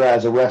remember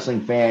as a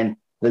wrestling fan,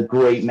 the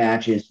great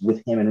matches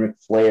with him and Ric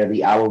Flair,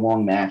 the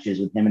hour-long matches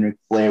with him and Ric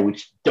Flair,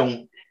 which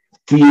they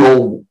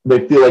feel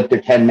like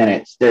they're 10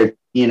 minutes.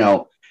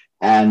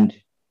 And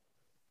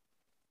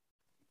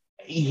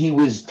he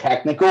was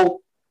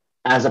technical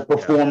as a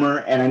performer,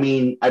 and I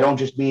mean, I don't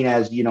just mean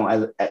as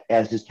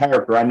his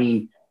character. I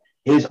mean,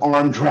 his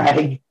arm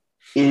drag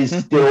is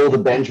still the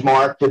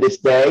benchmark to this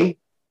day.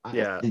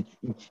 Yeah,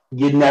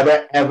 you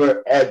never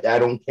ever. I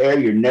don't care.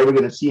 You're never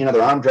going to see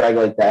another arm drag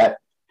like that.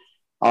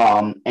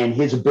 And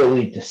his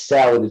ability to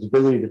sell it, his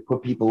ability to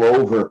put people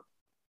over.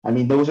 I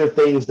mean, those are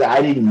things that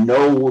I didn't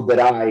know that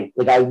I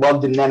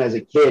loved him then as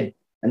a kid,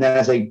 and then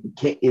as I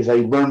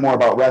learned more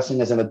about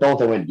wrestling as an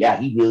adult, I went, yeah,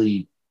 he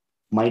really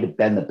might have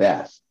been the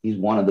best. He's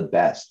one of the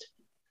best.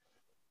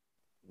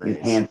 Nice.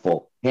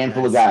 Handful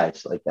of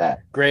guys like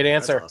that. Great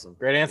answer. Awesome.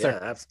 Great answer.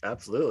 Yeah,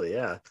 absolutely.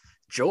 Yeah.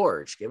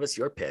 George, give us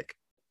your pick.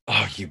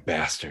 Oh, you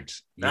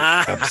bastards. You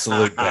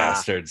absolute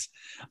bastards.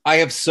 I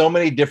have so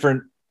many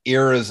different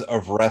eras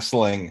of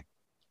wrestling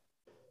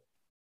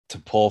to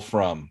pull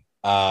from.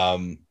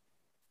 Damn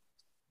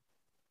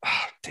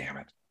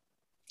it.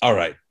 All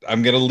right.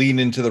 I'm going to lean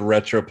into the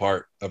retro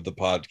part of the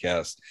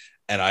podcast,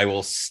 and I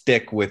will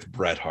stick with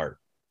Bret Hart.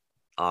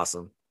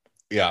 Awesome.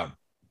 Yeah.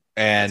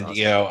 And,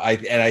 awesome.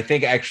 I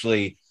think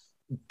actually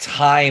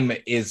time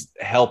is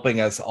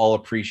helping us all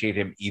appreciate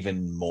him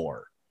even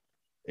more.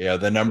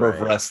 The number of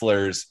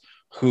wrestlers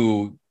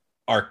who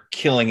are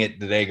killing it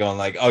today going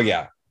like, oh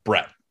yeah,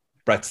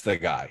 Bret's the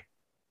guy.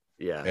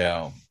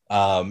 Yeah.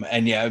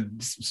 And yeah,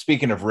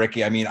 speaking of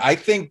Ricky, I mean, I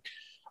think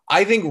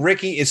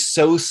Ricky is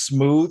so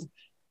smooth.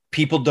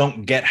 People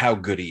don't get how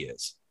good he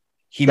is.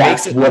 He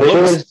makes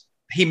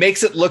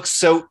it look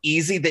so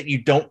easy that you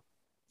don't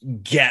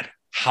get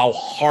how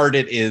hard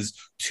it is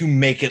to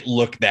make it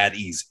look that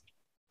easy.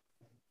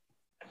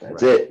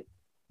 That's it.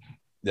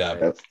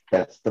 Yeah.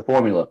 That's the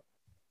formula.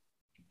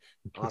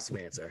 Awesome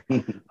answer.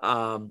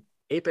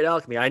 8-Bit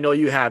Alchemy. I know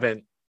you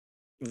haven't,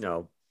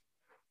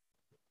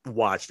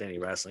 watched any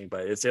wrestling,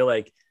 but is there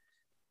like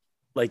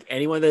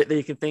anyone that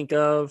you can think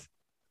of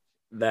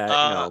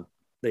that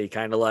that you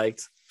kind of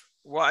liked?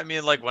 Well, I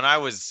mean, like when I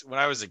was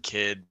a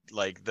kid,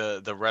 like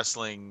the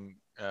wrestling,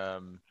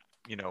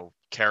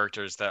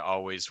 characters that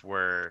always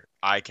were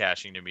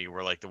eye-catching to me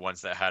were like the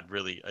ones that had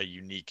really a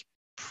unique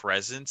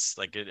presence,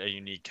 like a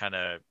unique kind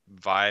of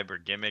vibe or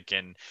gimmick.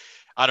 And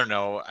I don't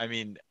know. I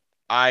mean,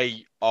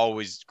 I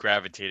always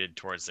gravitated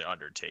towards the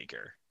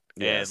Undertaker.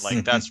 Yes. And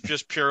like that's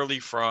just purely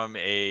from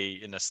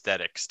an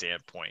aesthetic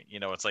standpoint.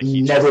 It's like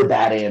never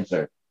bad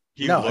answer.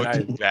 He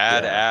looked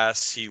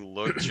badass. Yeah. He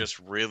looked just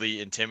really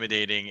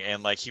intimidating,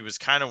 and like he was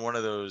kind of one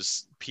of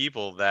those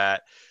people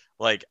that,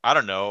 like, I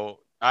don't know.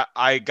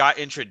 I got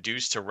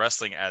introduced to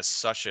wrestling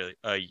as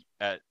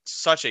at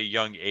such a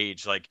young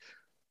age. Like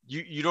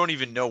you don't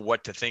even know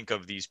what to think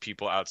of these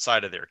people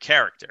outside of their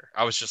character.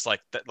 I was just like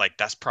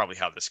that's probably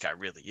how this guy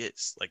really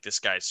is. Like this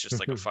guy's just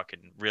like a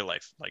fucking real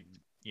life, like,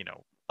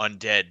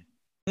 undead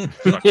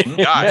fucking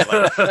guy.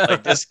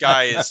 Like this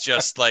guy is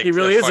just like he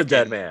really is a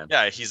dead man.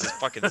 Yeah, he's a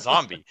fucking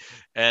zombie.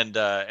 And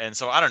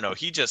so I don't know.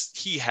 He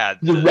had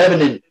the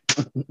Revenant.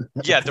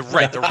 Yeah, the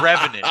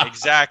Revenant,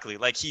 exactly.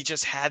 Like he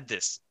just had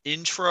this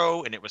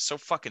intro, and it was so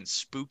fucking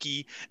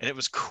spooky, and it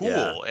was cool.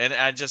 Yeah. And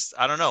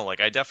I don't know.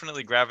 Like I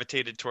definitely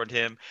gravitated toward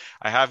him.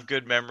 I have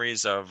good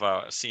memories of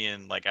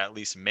seeing like at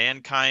least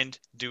Mankind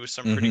do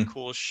some pretty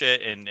cool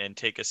shit and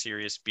take a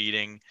serious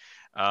beating.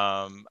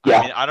 I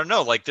mean, I don't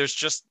know. Like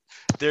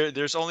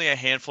there's only a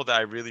handful that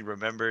I really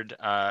remembered.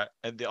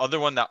 And the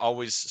other one that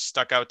always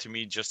stuck out to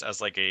me just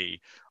as like a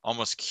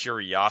almost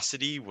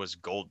curiosity was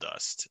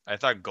Goldust. I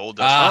thought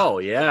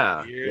Goldust.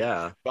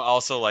 Yeah. But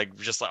also like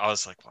I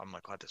was like, I'm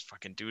like, what, this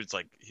fucking dude's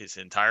like his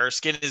entire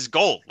skin is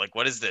gold. Like,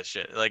 what is this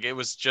shit? Like, it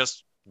was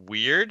just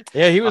weird.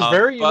 Yeah, he was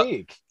very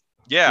unique.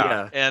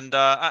 Yeah. And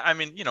I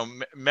mean,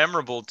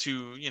 memorable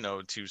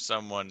to to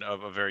someone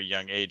of a very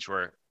young age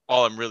where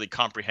all I'm really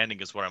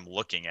comprehending is what I'm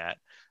looking at.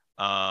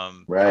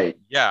 Right.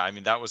 Yeah, I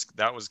mean that was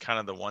kind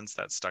of the ones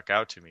that stuck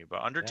out to me.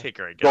 But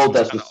Undertaker, I guess,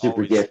 Goldust was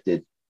super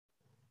gifted.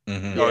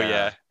 Mm-hmm. Oh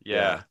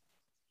yeah.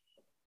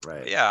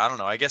 Right. Yeah, I don't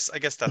know. I guess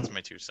that's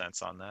my 2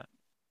 cents on that.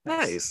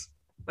 Nice.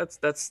 That's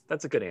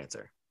a good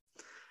answer.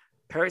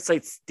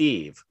 Parasite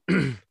Steve.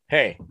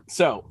 Hey,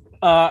 so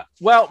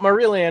well, my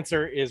real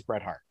answer is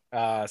Bret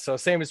Hart. So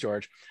same as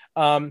George.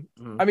 I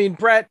mean,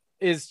 Bret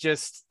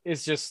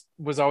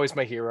was always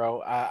my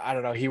hero. I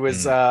don't know. He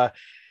was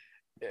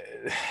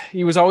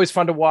always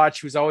fun to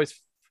watch.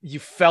 You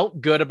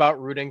felt good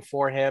about rooting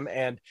for him.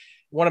 And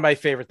one of my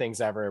favorite things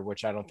ever,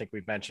 which I don't think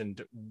we've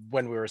mentioned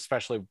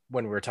especially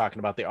when we were talking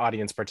about the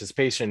audience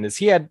participation, is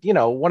he had,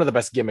 one of the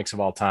best gimmicks of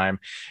all time.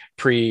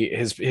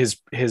 His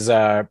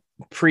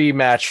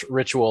pre-match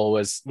ritual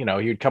was, he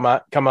would come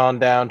on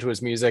down to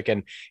his music,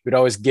 and he would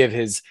always give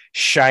his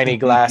shiny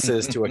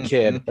glasses to a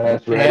kid.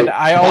 That's right. And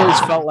I always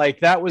felt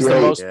like that was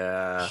the most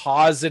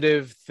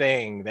positive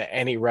thing that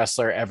any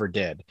wrestler ever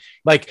did.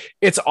 Like,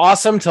 it's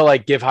awesome to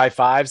like give high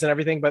fives and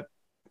everything, but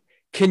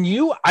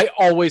I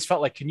always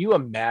felt like, can you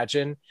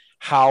imagine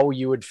how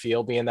you would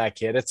feel being that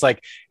kid? It's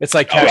like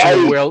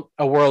catching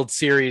a World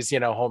Series,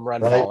 home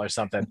run ball or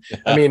something.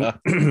 I mean,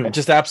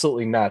 just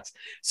absolutely nuts.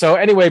 So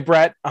anyway,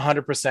 Bret,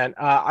 100%.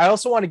 I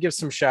also want to give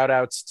some shout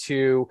outs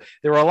to,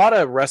 there were a lot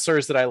of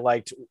wrestlers that I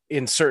liked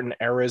in certain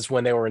eras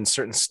when they were in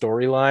certain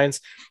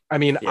storylines. I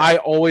mean, I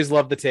always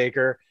loved the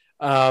Taker.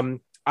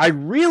 I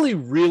really,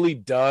 really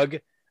dug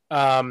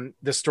the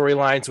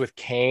storylines with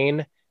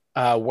Kane.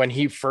 When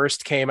he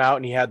first came out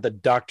and he had the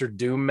Dr.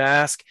 Doom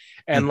mask,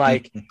 and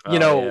like,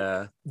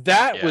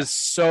 that was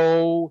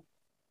so,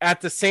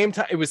 at the same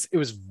time, it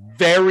was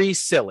very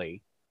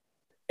silly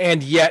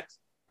and yet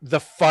the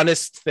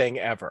funnest thing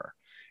ever.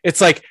 It's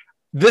like,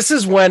 this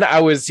is when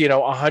I was,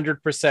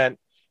 100%,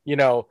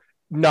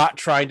 not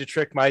trying to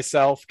trick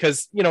myself.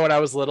 Cause when I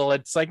was little,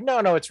 it's like,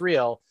 no, it's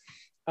real.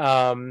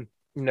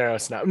 No,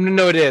 it's not.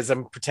 No, it is.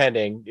 I'm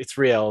pretending it's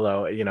real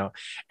though,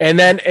 And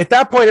then at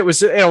that point it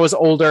was, I was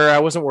older. I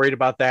wasn't worried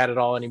about that at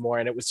all anymore.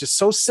 And it was just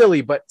so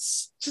silly, but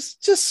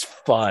just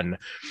fun.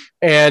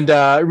 And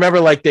I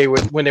remember like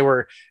when they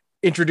were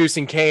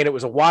introducing Kane, it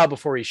was a while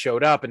before he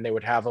showed up, and they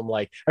would have him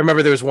like, I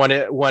remember there was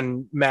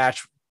one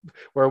match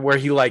where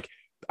he like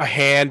a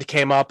hand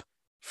came up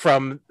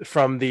from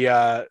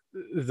the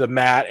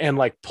mat and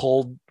like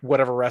pulled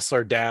whatever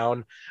wrestler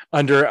down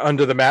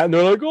under the mat. And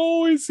they're like,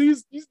 oh,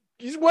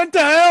 he went to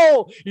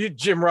hell.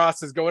 Jim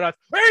Ross is going out.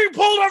 Hey,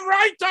 pulled him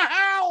right to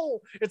hell.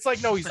 It's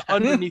like, no, he's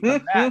underneath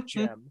the mat,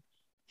 Jim.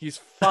 He's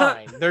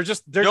fine. They're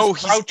just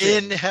crouching.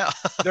 He's in hell.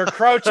 They're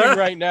crouching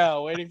right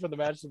now, waiting for the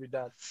match to be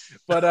done.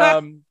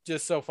 But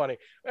just so funny.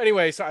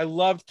 Anyway, so I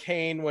loved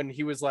Kane when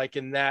he was like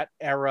in that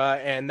era,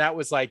 and that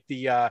was like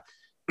the.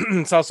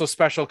 It's also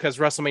special because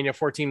WrestleMania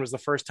 14 was the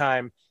first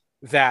time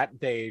that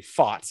they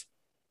fought.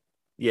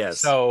 Yes.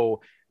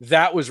 So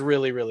that was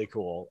really, really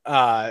cool.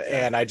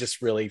 And I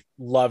just really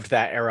loved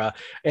that era.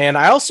 And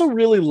I also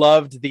really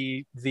loved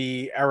the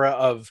era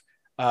of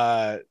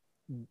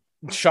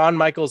Shawn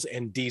Michaels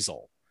and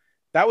Diesel.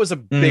 That was a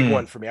big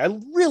one for me. I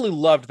really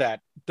loved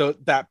that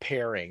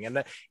pairing.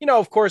 And,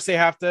 of course they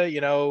have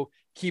to,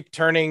 keep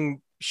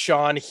turning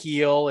Shawn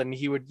heel, and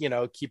he would,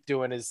 keep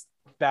doing his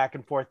back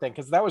and forth thing.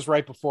 Cause that was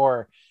right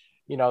before,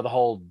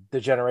 the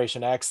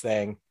Generation X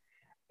thing.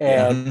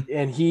 And,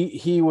 and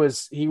he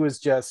was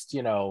just,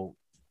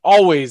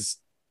 always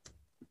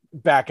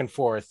back and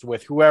forth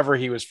with whoever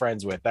he was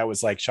friends with. That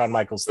was like Shawn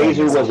Michaels.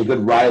 Razor was a good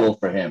rival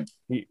for him.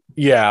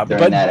 Yeah.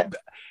 But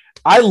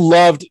I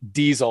loved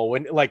Diesel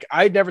when, like,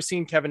 I'd never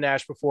seen Kevin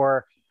Nash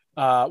before.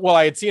 Well,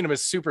 I had seen him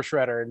as Super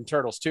Shredder in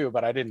Turtles 2,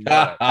 but I didn't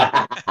know it.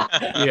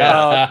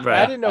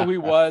 I didn't know who he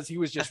was. He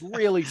was just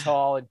really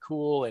tall and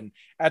cool. And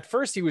at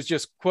first he was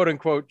just quote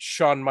unquote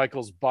Shawn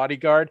Michaels'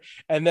 bodyguard.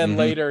 And then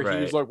later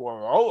he was like,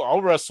 well,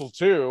 I'll wrestle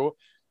too.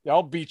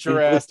 I'll beat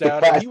your ass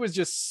down. And he was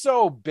just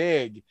so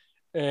big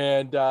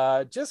and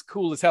just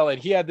cool as hell.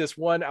 And he had this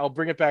one, I'll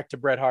bring it back to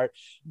Bret Hart.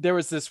 There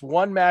was this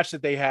one match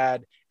that they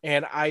had,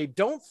 and I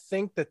don't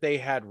think that they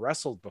had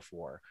wrestled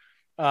before.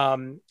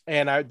 And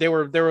they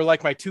were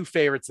like my two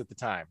favorites at the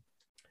time.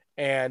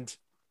 And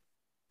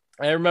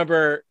I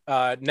remember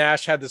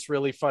Nash had this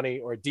really funny,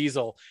 or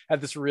Diesel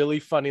had this really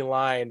funny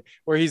line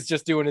where he's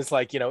just doing his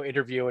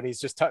interview, and he's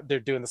just they're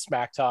doing the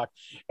smack talk,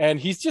 and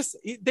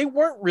they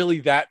weren't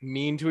really that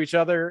mean to each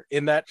other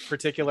in that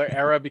particular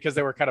era because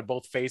they were kind of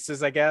both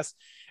faces, I guess.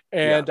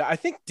 And I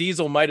think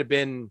Diesel might have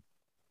been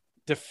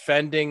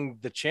defending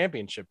the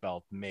championship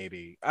belt,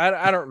 maybe.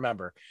 I don't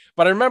remember,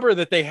 but I remember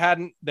that they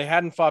hadn't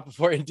fought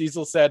before, and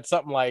Diesel said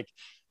something like,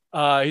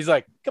 he's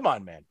like, come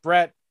on, man,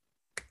 Bret,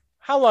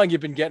 how long you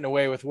been getting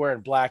away with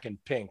wearing black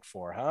and pink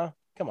for, huh?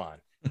 Come on,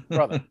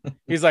 brother.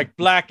 He's like,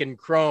 black and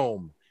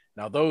chrome.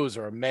 Now those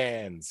are a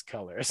man's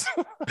colors.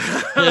 And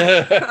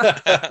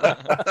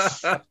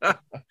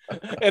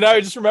I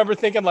just remember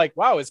thinking like,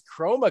 wow, is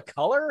chrome a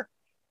color?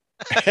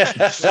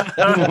 Is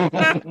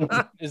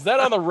that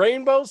on the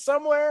rainbow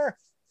somewhere?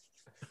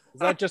 Is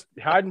that just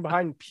hiding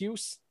behind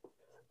puce?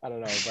 I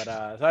don't know, but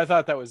so I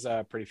thought that was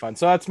pretty fun.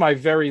 So that's my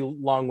very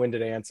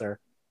long-winded answer.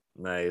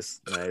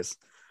 Nice.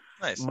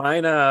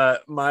 Mine,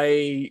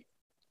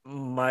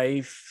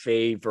 my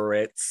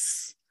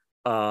favorites,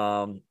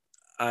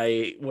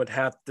 I would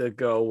have to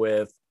go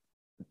with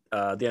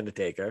The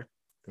Undertaker.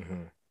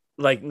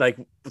 Like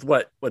with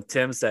what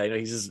Tim said,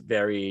 he's just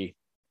very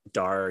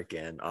dark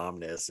and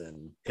ominous,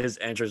 and his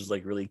entrance was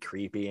like really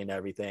creepy and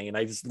everything. And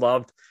I just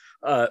loved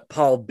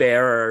Paul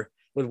Bearer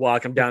would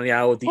walk him down the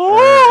aisle with the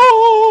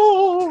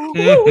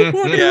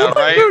yeah,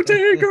 right.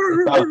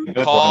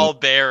 Paul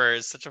Bearer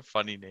is such a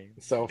funny name.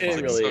 So funny.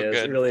 It really is.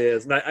 Good. It really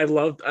is. And I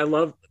love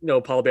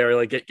Paul Bearer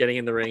like getting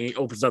in the ring. He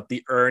opens up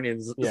the urn, and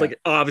it's like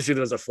obviously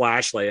there's a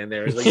flashlight in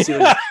there. It's like you see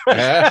the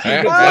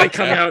light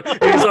coming out.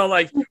 And he's all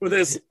like with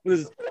his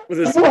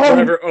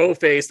whatever O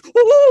face,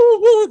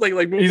 like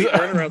moving he's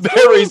the urn around.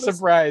 Very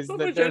surprised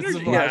that there's a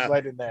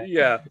flashlight in there.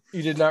 Yeah,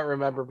 you did not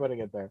remember putting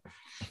it there.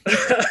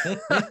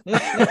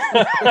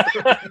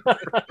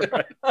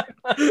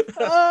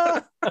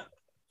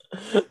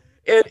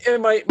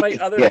 And my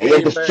other he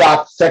had the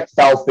shock sex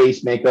doll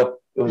face makeup.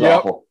 It was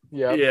awful.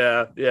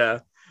 Yeah.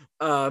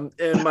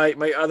 And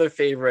my other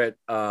favorite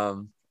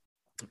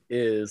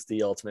is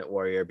the Ultimate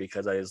Warrior,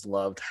 because I just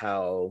loved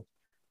how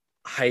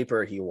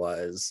hyper he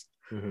was.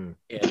 And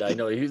I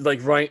know he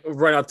like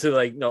run up to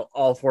like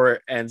all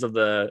four ends of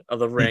the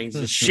ring,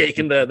 just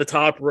shaking the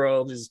top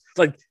rope, just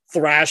like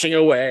thrashing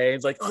away.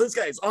 It's like, oh, this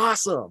guy's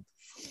awesome.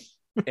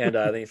 And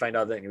then you find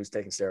out that he was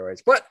taking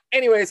steroids. But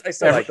anyways, I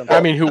still like them. I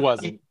mean, who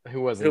wasn't?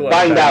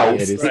 Find out,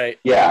 right?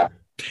 Yeah.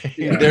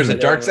 There's a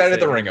dark side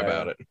of the ring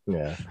about it.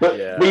 Yeah. But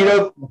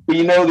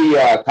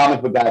the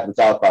comic book guy from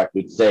South Park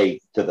would say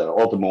to the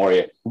Ultimate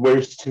Warrior,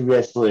 "Worst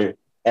wrestler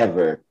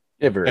ever."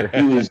 He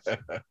was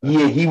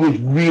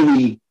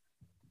really.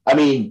 I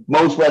mean,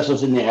 most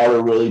wrestlers in the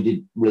era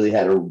really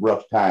had a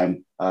rough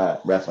time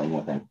wrestling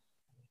with him.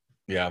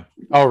 Yeah.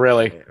 Oh,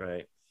 really?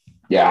 Right.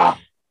 Yeah.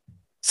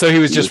 So he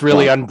was just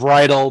really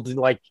unbridled,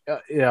 like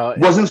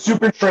wasn't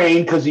super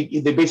trained because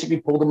they basically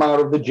pulled him out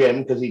of the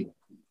gym because he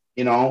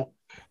got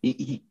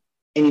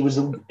a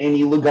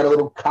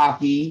little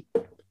cocky,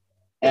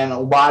 and a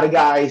lot of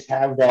guys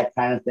have that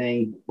kind of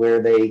thing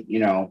where they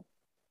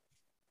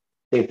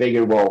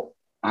figure, well,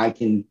 I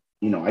can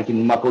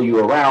muckle you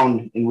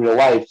around in real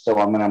life, so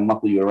I'm going to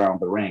muckle you around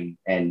the ring.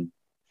 And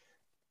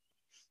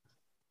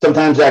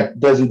sometimes that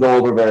doesn't go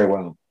over very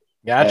well.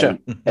 Gotcha.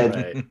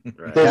 Right.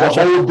 There's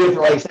a whole different,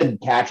 like I said,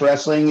 catch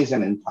wrestling is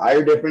an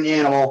entire different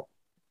animal,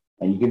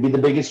 and you can be the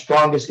biggest,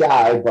 strongest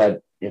guy,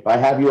 but if I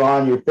have you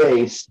on your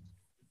face,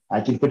 I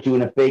can put you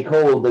in a fake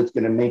hold that's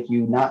going to make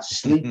you not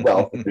sleep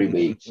well for 3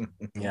 weeks.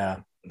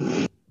 Yeah,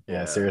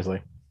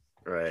 seriously.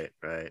 Right.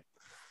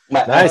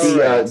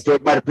 Nice.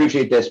 George might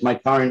appreciate this. My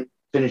current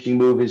finishing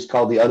move is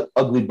called the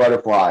Ugly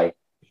Butterfly.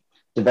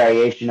 It's a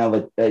variation of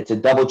it. It's a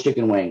double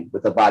chicken wing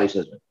with a body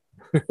scissor.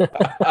 Oh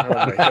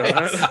my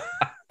God.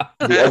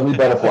 The Ugly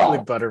Butterfly. Ugly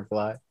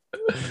Butterfly.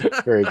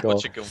 Very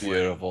cool.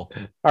 Beautiful.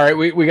 All right,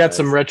 we got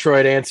some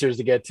Retroid answers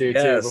to get to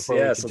too before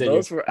we so continue.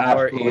 those were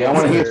our Absolutely. I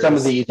want to hear some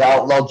of these.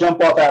 I'll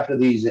jump off after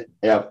these,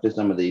 after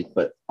some of these,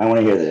 but I want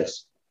to hear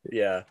this.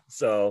 Yeah,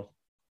 so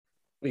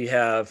we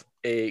have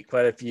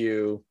quite a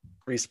few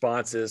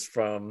responses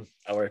from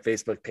our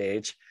Facebook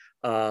page.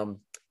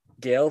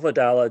 Gail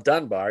Vidala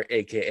Dunbar,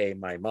 aka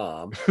my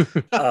mom.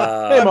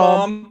 Hey,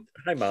 Mom.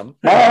 Hi, Mom.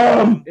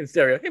 Mom. In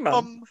stereo. Hey,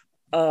 Mom.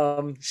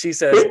 She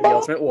says The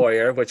Ultimate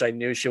Warrior, which I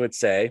knew she would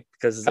say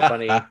because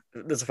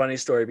there's a funny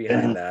story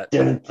behind that.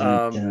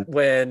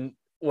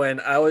 When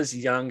I was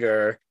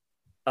younger,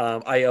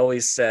 I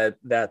always said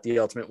that The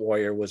Ultimate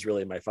Warrior was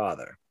really my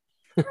father.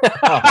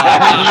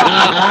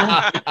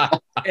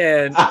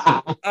 And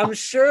I'm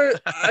sure,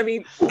 I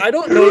mean, I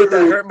don't know if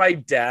that hurt my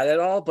dad at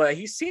all, but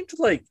he seemed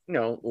to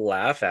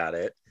laugh at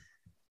it.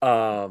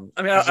 I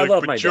mean, I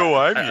love my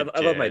dad.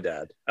 I love my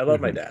dad. I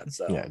love my dad.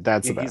 So yeah,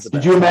 that's the best.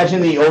 Did you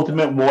imagine the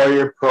Ultimate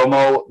Warrior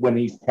promo when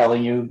he's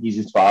telling you he's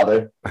his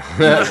father?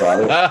 You're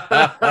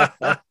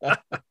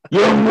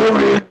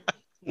warrior.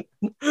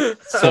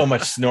 So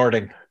much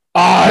snorting.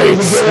 I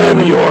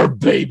am your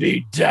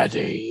baby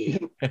daddy.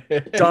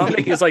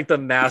 Dominic is like the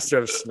master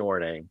of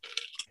snorting.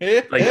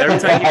 Like every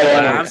time he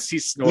laughs, he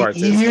snorts.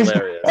 It's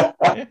hilarious.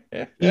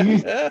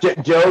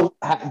 Joe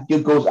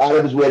goes out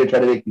of his way to try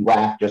to make me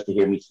laugh just to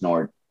hear me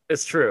snort.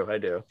 It's true. I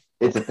do.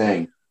 It's a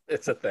thing.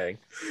 It's a thing.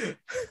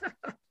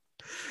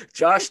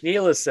 Josh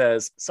Neela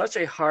says, such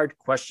a hard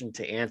question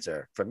to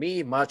answer. For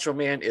me, Macho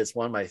Man is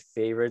one of my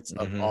favorites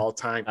of all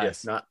time,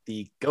 if not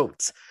the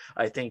GOAT.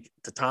 I think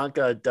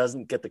Tatanka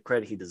doesn't get the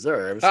credit he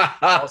deserves.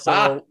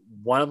 Also,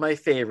 one of my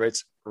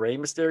favorites, Rey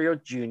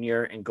Mysterio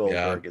Jr. and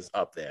Goldberg is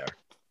up there.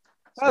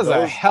 That's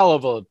a hell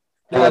of a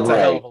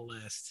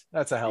list.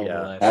 That's a hell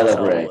of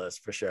a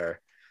list for sure.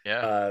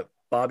 Yeah.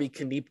 Bobby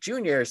Kniep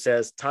Jr.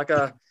 says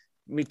Taka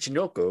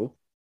Michinoku.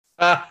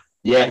 Yeah.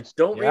 I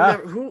don't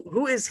remember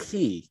who is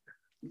he?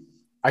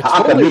 I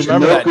totally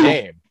remember that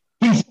name.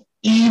 He's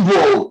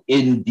evil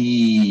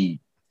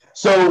indeed.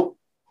 So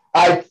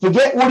I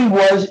forget what he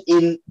was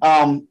in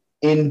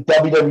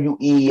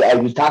WWE. I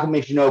was Taka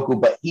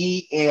Michinoku, but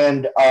he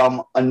and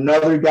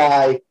another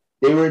guy,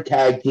 they were a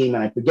tag team,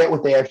 and I forget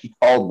what they actually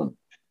called them.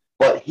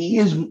 But he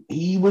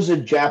was a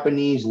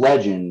Japanese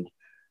legend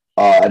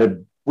at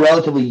a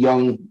relatively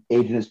young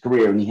age in his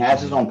career, and he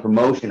has his own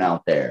promotion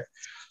out there.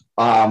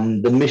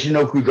 The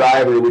Michinoku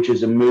Driver, which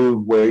is a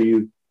move where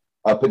you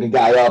pick a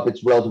guy up,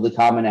 it's relatively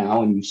common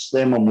now, and you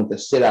slam him with a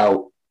sit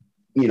out,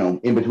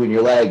 in between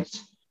your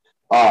legs.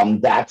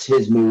 That's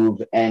his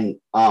move, and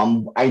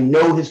I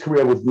know his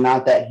career was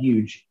not that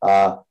huge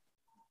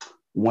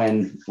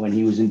when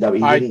he was in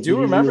WWE. I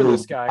do remember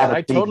this guy, and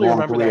I totally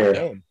remember that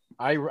name.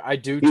 I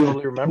do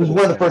totally remember. He was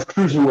one of the first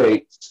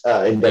cruiserweights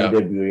in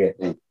WWE, I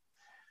think.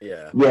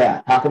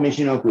 Yeah, Taka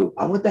Michinoku.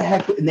 What the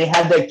heck? And they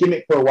had that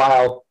gimmick for a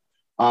while.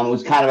 It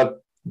was kind of a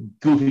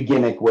goofy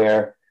gimmick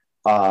where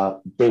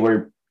they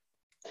were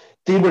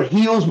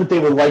heels, but they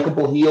were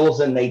likable heels,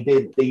 and they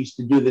used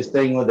to do this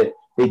thing where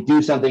they'd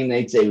do something, and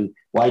they'd say,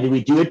 "Why do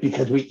we do it?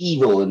 Because we're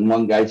evil." And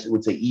one guy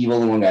would say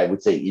evil, and one guy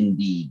would say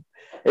indeed.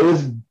 It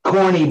was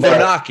corny,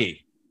 but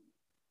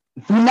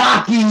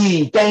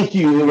Funaki. Thank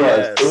you.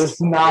 It was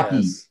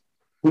Funaki. Yes.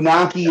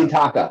 Funaki and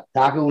Taka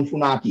and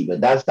Funaki,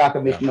 but that's Taka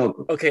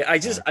Michinoku. Okay, I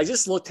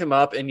just looked him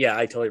up, and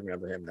I totally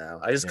remember him now.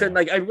 I just couldn't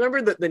I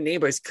remember the name,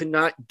 but I just could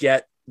not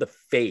get the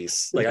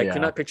face. I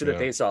could not picture the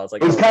face. I was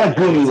like, it was kind of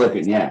goony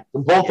looking. Yeah,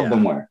 both of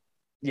them were.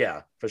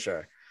 Yeah, for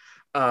sure.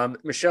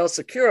 Michelle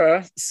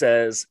Sakura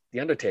says The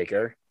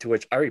Undertaker, to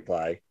which I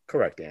reply,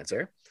 correct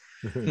answer.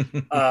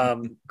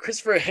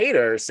 Christopher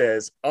Hayter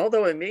says,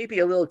 although it may be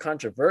a little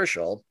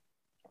controversial,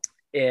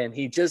 and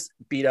he just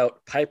beat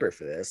out Piper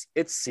for this,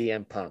 it's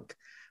CM Punk.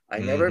 I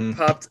never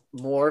popped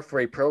more for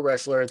a pro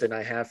wrestler than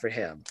I have for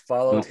him.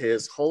 Followed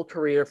his whole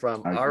career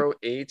from ROH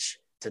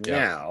to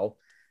now.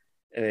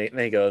 And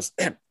then he goes,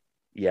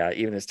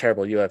 even his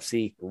terrible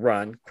UFC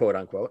run, quote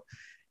unquote.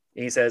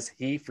 And he says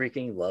he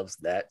freaking loves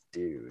that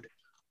dude.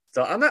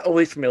 So I'm not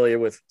always familiar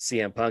with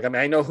CM Punk. I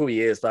mean, I know who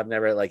he is, but I've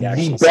never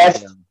actually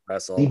seen him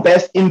wrestle. The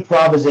best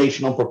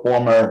improvisational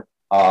performer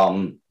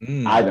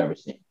I've ever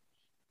seen.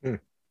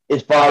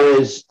 As far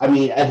as,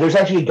 there's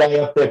actually a guy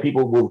up there,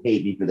 people will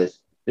hate me for this.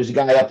 There's a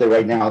guy up there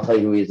right now, I'll tell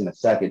you who he is in a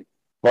second.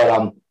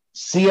 But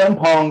CM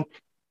Punk,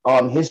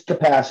 his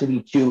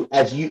capacity to,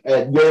 as your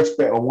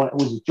experience,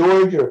 was it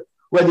George or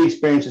who had the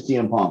experience of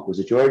CM Punk? Was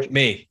it George?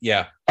 Me,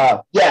 yeah.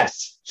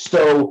 Yes.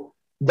 So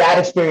that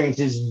experience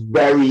is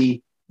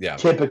very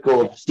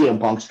typical of CM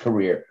Punk's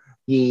career.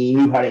 He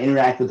knew how to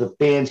interact with the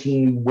fans.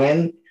 He knew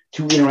when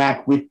to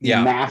interact with the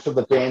mass of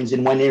the fans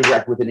and when to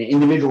interact with an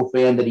individual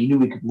fan that he knew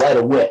he could let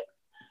a whip.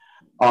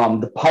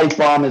 The pipe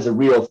bomb is a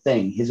real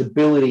thing. His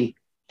ability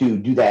to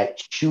do that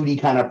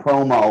shooty kind of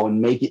promo and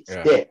make it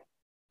stick.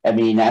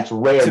 That's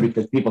rare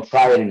because people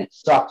try it and it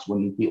sucks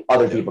when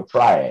other people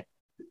try it.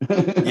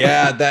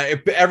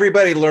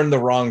 Everybody learned the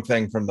wrong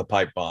thing from the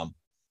pipe bomb.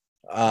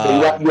 You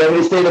want me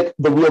to say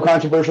the real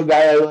controversial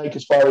guy I like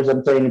as far as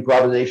I'm saying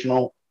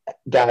improvisational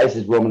guys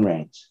is Roman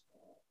Reigns.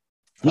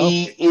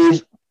 He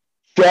is,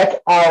 check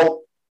out,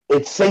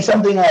 say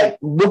something like,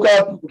 look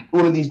up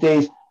one of these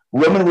days,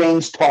 Roman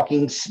Reigns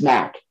talking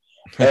smack.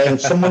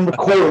 And someone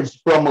records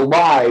from a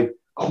live,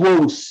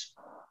 close,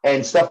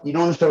 and stuff you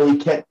don't necessarily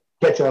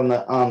catch on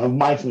the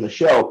mic from the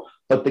show.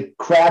 But the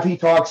crap he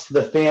talks to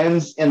the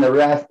fans and the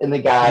ref and the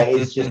guy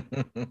is just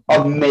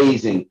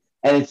amazing.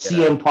 And it's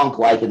CM Punk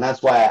like, and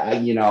that's why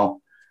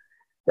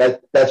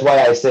that's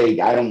why I say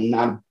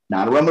I'm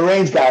not a Roman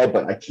Reigns guy,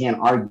 but I can't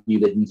argue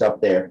that he's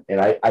up there, and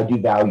I do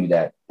value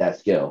that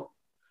skill.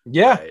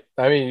 Yeah, right.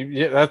 I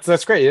mean,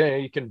 that's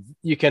great.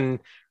 You can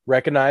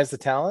recognize the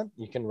talent,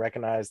 you can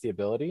recognize the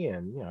ability,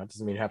 and it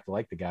doesn't mean you have to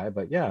like the guy,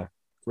 but yeah,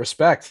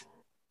 respect.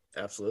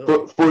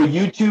 Absolutely. For a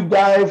YouTube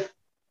dive,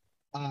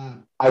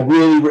 I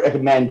really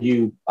recommend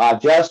you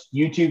just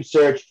YouTube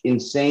search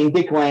Insane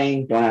Dick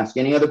Lane. Don't ask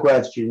any other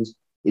questions.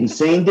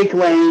 Insane Dick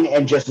Lane,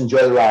 and just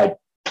enjoy the ride.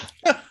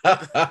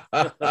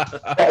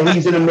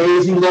 He's an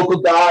amazing local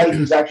guy.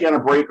 He's actually on a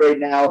break right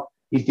now.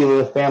 He's dealing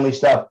with family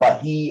stuff,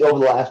 but he, over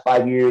the last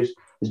 5 years,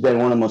 has been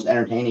one of the most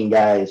entertaining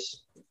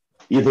guys.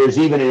 If there's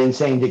even an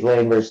Insane Dick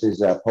Lane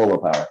versus Polo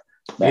Power.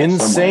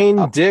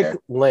 Insane Dick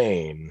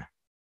Lane.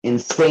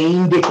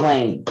 Insane Dick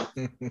Lane.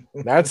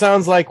 That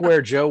sounds like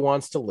where Joe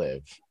wants to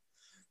live.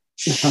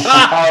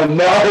 Oh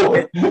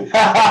no!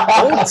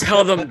 Don't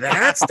tell them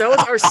that. That was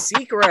our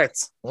secret.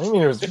 I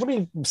mean,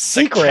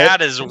 secret? The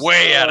cat is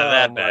way out of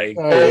that bag.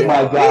 Oh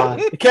my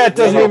god! The cat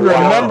doesn't even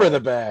remember the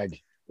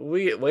bag.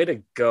 Way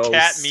to go,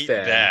 cat meat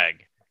Sven.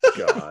 bag.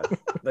 God,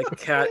 the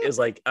cat is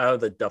like out of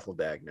the duffel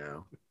bag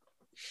now.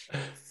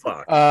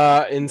 Fuck.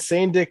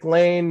 Insane Dick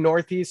Lane,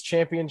 Northeast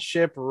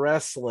Championship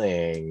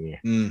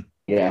Wrestling.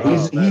 Yeah,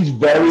 he's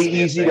very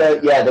easy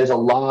to. Yeah, there's a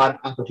lot of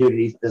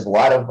opportunities. There's a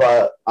lot of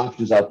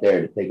options out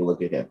there to take a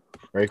look at him.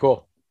 Very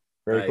cool.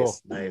 Very cool.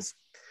 Nice.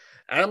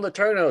 Adam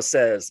Letourneau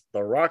says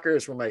the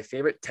Rockers were my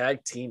favorite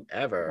tag team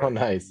ever. Oh,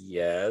 nice.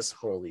 Yes,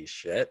 holy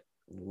shit,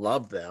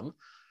 love them.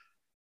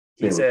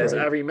 He says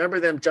I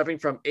remember them jumping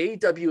from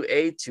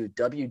AWA to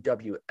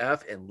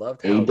WWF and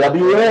loved how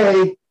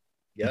AWA.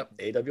 Yep,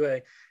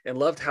 AWA, and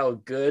loved how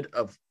good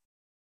of.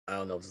 I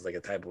don't know if this is like a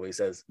typo. He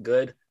says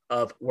good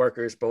of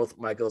workers both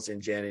Michaels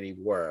and Jannetty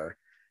were.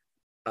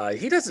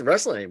 He doesn't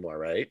wrestle anymore,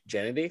 right?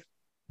 Jannetty.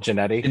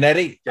 I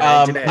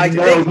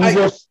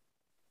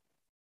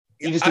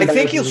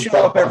think he'll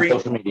show up every.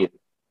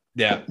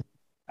 Yeah,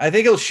 I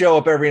think he'll show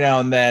up every now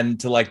and then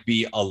to like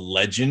be a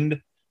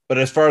legend. But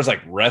as far as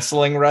like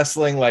wrestling,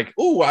 like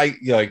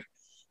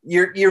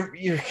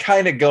you're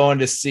kind of going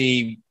to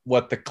see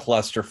what the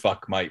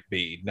clusterfuck might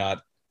be,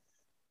 not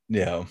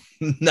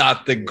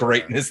the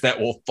greatness that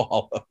will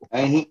follow.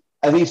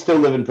 And he's still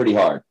living pretty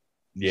hard.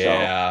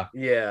 Yeah. So.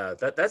 Yeah.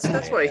 That's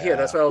what I hear.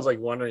 That's why I was like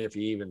wondering if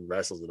he even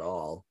wrestles at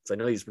all. So I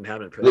know he's been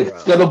having it pretty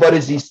rough. Scuttlebutt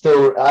is he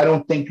still? I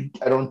don't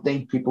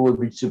think people would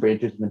be super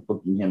interested in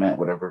booking him at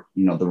whatever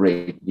the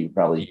rate he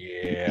probably.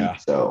 Yeah.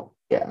 So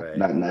yeah,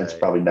 that's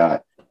probably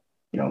not.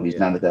 He's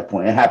not at that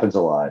point. It happens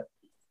a lot.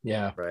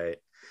 Yeah. Right.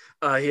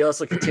 He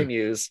also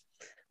continues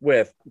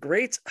with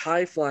great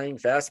high-flying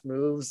fast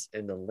moves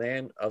in the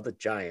land of the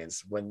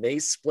Giants. When they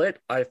split,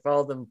 I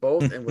followed them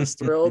both and was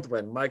thrilled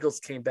when Michaels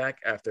came back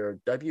after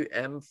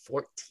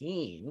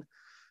WM14,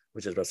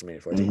 which is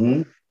WrestleMania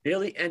 14,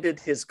 nearly ended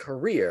his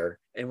career.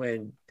 And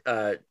when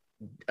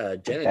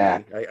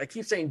Jannetty, I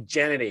keep saying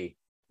Jannetty,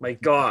 my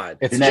God.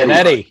 It's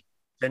Jannetty.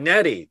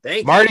 Jannetty,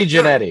 thank you. Marty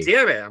Jannetty.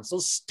 Damn it, I'm so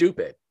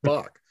stupid.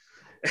 Fuck.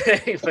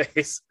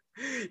 Anyways,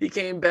 he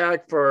came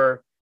back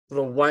for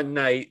the one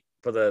night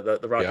for the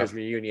Rockers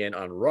reunion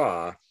on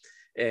Raw,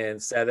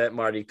 and said that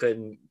Marty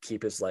couldn't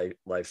keep his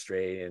life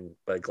straight,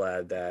 but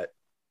glad that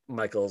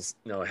Michaels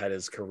had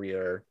his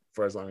career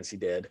for as long as he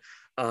did.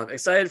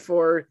 Excited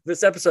for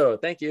this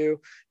episode, thank you.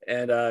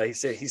 And he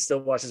said he still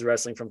watches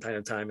wrestling from time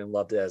to time and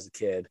loved it as a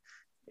kid.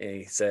 And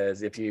he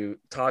says if you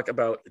talk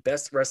about the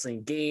best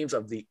wrestling games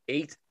of the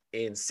 8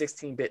 and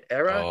 16-bit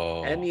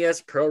era,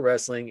 NES Pro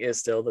Wrestling is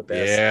still the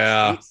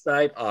best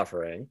side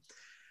offering.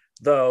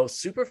 Though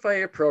Super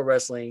Fighter Pro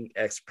Wrestling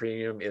X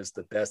Premium is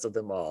the best of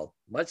them all.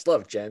 Much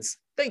love, gents.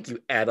 Thank you,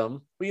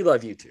 Adam. We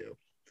love you too.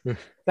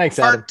 Thanks,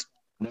 Adam.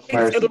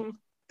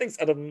 Thanks,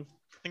 Adam.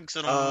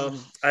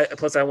 I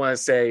want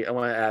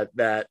to add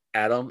that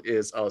Adam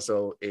is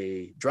also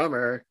a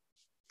drummer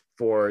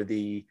for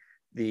the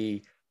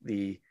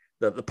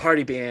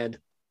party band.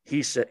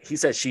 He said,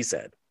 she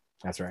said.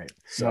 That's right.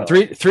 So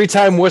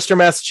three-time Worcester,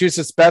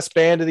 Massachusetts best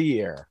band of the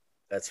year.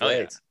 That's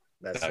right. Yeah.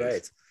 That's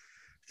right.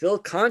 Phil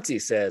Conti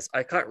says,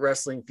 I caught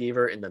wrestling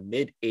fever in the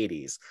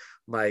mid-'80s.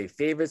 My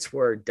favorites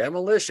were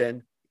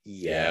Demolition.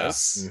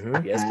 Yes. Yeah.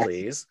 Mm-hmm. Yes,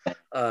 please.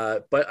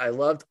 But I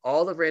loved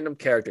all the random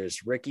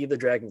characters. Ricky the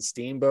Dragon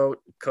Steamboat,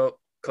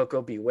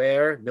 Coco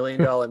Beware, $1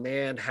 Million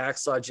Man,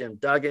 Hacksaw Jim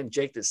Duggan,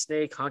 Jake the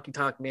Snake, Honky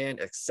Tonk Man,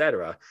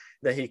 etc.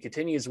 Then he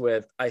continues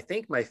with, I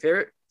think my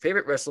favorite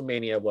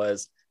WrestleMania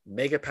was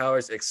Mega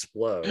Powers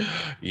Explode.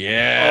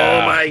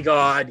 Yeah. Oh my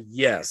God.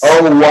 Yes.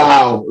 Oh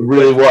wow.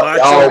 Really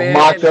was.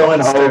 Macho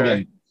and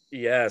Hogan.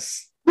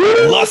 Yes.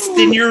 Lust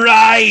in your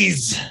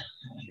eyes.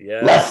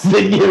 Yes. Lust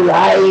in your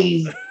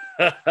eyes.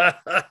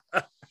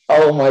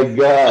 Oh my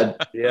God.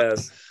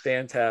 Yes,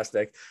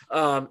 fantastic.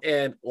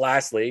 And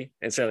lastly,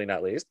 and certainly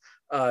not least,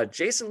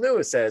 Jason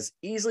Lewis says,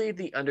 easily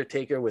The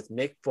Undertaker with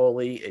Mick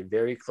Foley, a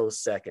very close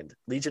second.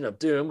 Legion of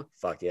Doom,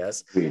 fuck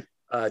yes.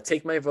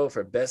 Take my vote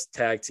for best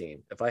tag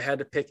team. If I had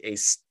to pick a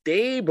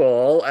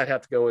stable, I'd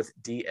have to go with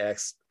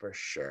DX for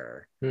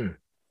sure.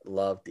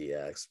 Love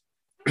DX.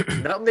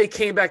 Not when they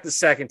came back the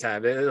second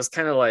time. It was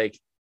kind of like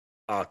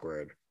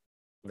awkward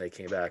when they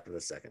came back for the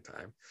second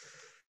time.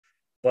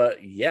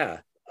 But yeah,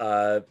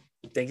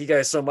 thank you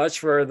guys so much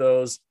for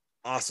those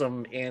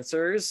awesome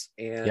answers.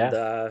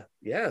 And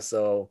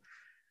so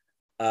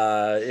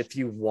if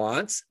you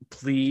want,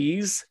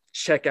 please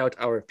check out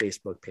our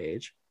Facebook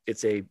page.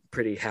 It's a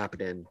pretty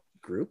happening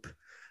group.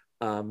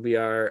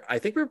 I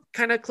think we're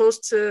kind of close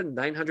to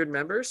 900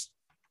 members.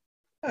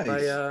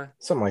 Nice.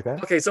 Something like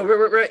that. Okay, so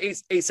we're at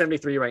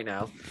 873 right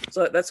now,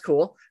 so that's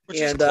cool.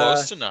 Which is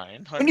close to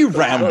 900. When you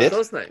round it,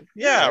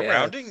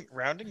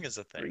 rounding is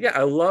a thing. Yeah,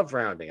 I love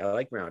rounding. I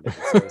like rounding.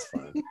 It's always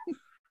fun.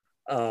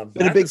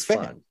 Been a big fan.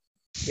 Fun.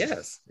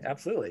 Yes,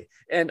 absolutely.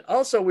 And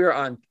also, we're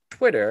on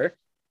Twitter,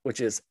 which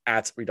is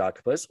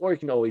 @Redoctopus, or you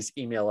can always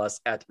email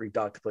us at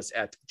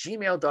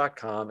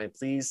redoctopus@gmail.com. And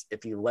please,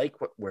 if you like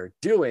what we're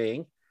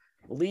doing,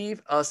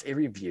 leave us a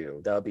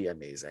review. That would be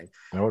amazing.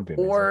 That would be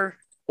amazing.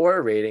 Or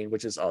a rating,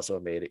 which is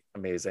also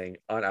amazing,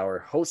 on our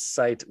host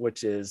site,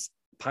 which is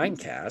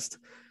Pinecast.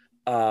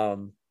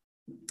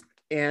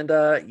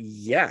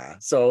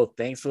 So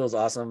thanks for those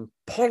awesome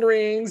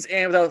ponderings.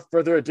 And without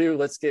further ado,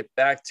 let's get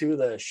back to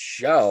the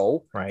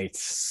show. Right.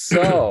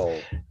 So,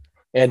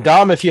 and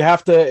Dom, if you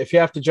have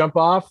to jump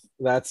off,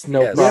 that's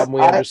no problem.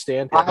 We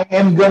understand. I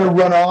am gonna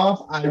run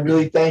off. I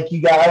really thank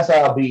you guys.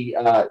 I'll be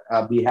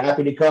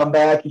happy to come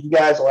back if you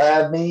guys will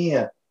have me.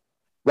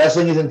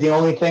 Wrestling isn't the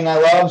only thing I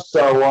love,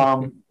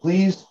 so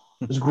please.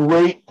 It was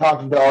great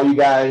talking to all you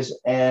guys,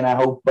 and I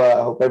hope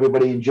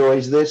everybody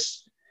enjoys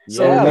this.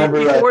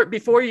 So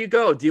before you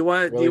go, do you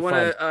want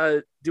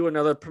to do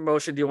another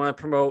promotion? Do you want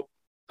to promote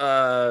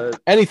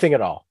anything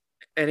at all?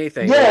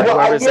 Anything? Yeah,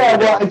 I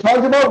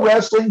talked about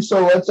wrestling,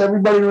 so let's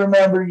everybody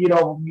remember.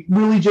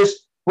 Really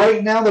just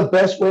right now the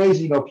best way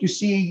is if you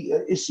see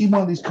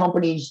one of these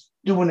companies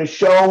doing a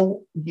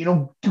show,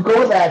 to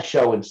go to that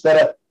show instead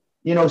of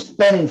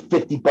spending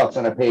 $50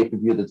 on a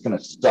pay-per-view that's going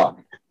to suck.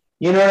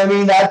 You know what I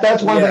mean?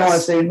 That's one thing I want to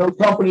say. And those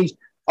companies,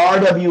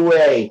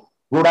 RWA,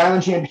 Rhode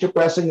Island Championship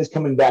Wrestling is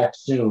coming back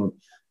soon.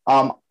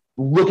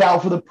 Look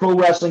out for the Pro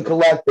Wrestling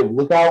Collective.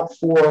 Look out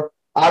for,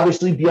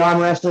 obviously,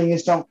 Beyond Wrestling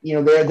is some,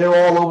 they're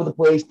all over the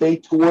place. They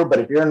tour, but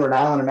if you're in Rhode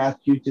Island or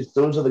Massachusetts,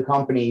 those are the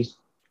companies.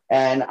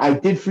 And I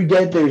did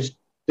forget there's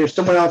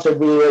someone else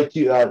I'd really like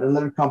to,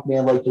 another company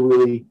I'd like to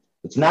really,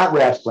 it's not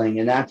wrestling,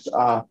 and that's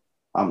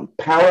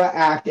Power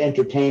Act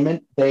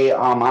Entertainment. They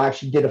I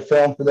actually did a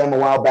film for them a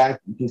while back.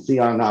 You can see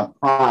on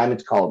Prime.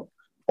 It's called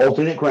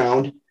Alternate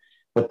Ground.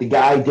 But the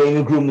guy,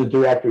 Daniel Groom, the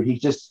director, you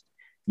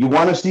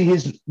want to see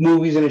his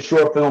movies and his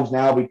short films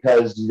now,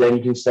 because then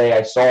you can say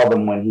I saw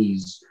them when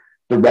he's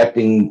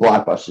directing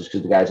blockbusters,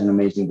 because the guy's an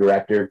amazing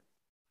director.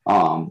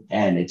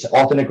 And it's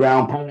Alternate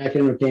Ground, Power Act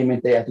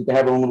Entertainment. I think they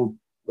have a little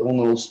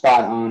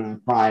spot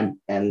on Prime,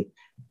 and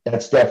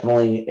that's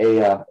definitely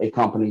a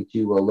company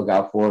to look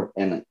out for,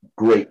 and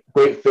great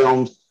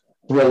films,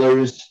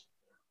 thrillers.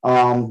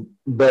 The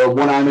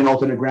one I'm in,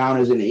 Alternate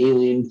Ground, is an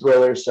alien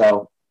thriller,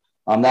 so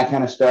that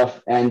kind of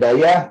stuff. And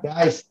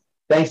guys,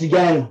 thanks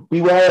again.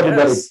 Be well,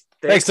 everybody. Yes.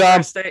 Thanks,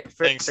 Tom.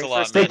 Thanks a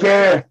lot. Take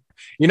care.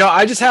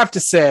 I just have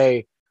to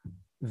say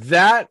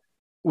that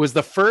was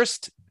the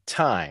first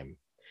time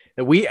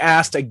that we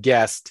asked a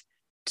guest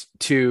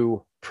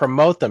to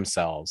promote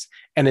themselves,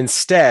 and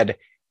instead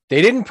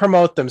they didn't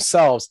promote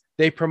themselves.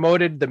 They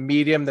promoted the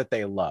medium that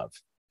they love.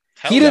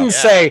 He didn't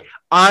say,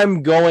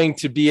 I'm going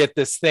to be at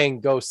this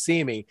thing, go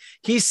see me.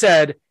 He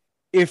said,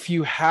 if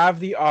you have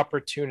the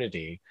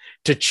opportunity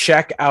to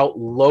check out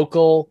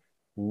local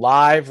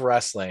live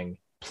wrestling,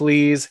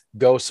 please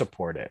go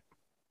support it.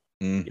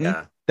 Mm-hmm.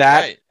 Yeah.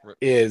 That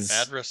is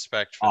Add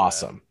respect for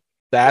awesome.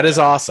 That is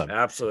awesome.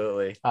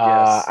 Absolutely.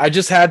 Yes.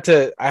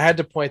 I had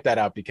to point that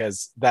out,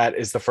 because that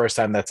is the first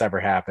time that's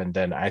ever happened.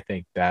 And I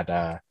think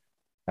that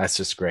that's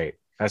just great.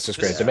 That's just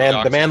great. The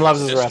man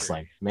loves his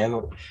wrestling.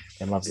 Man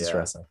loves his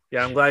wrestling.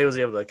 Yeah, I'm glad he was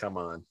able to come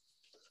on.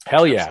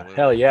 Hell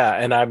yeah.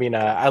 And I mean,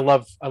 I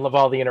love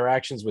all the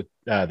interactions with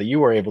that you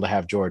were able to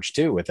have, George,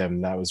 too, with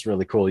him. That was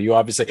really cool. You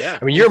obviously,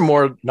 I mean, you're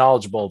more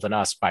knowledgeable than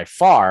us by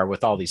far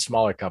with all these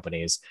smaller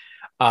companies.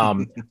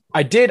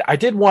 I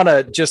did want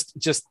to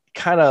just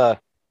kind of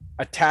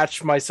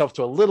attach myself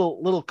to a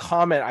little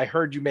comment I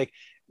heard you make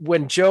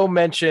when Joe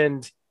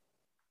mentioned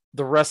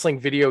the wrestling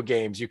video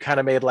games. You kind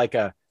of made like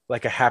a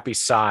happy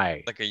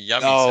sigh, like a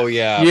yummy. Oh sound.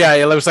 yeah,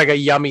 it was like a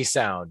yummy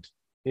sound.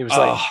 It was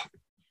like.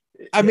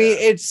 I mean,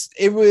 it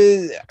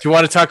was. Do you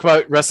want to talk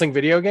about wrestling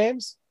video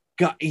games?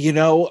 I'm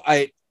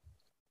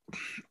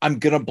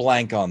gonna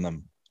blank on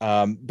them.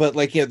 But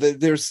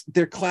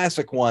they're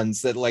classic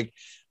ones that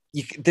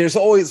there's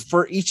always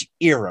for each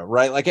era,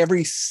 right? Like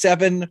every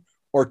 7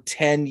 or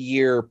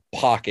 10-year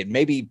pocket,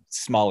 maybe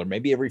smaller,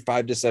 maybe every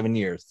 5 to 7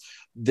 years,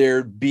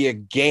 there'd be a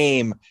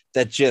game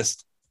that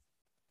just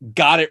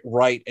got it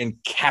right and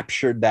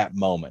captured that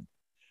moment.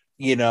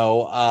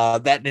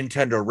 That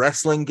Nintendo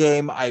wrestling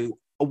game, I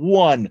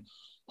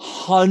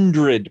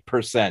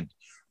 100%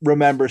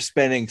 remember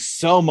spending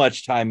so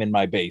much time in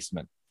my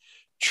basement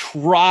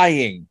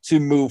trying to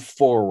move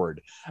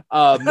forward,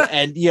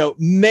 and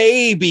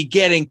maybe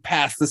getting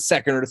past the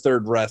second or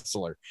third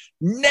wrestler,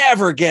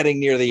 never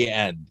getting near the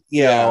end.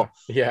 But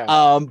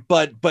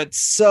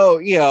so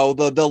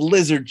the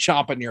lizard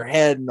chomping your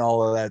head and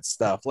all of that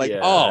stuff. I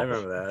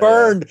remember that,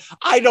 burned. Yeah.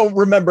 I don't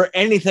remember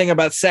anything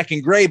about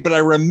second grade, but I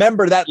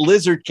remember that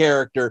lizard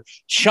character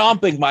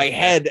chomping my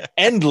head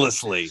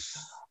endlessly.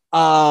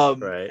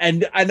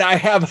 And I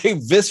have a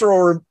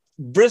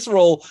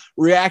visceral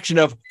reaction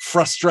of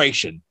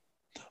frustration,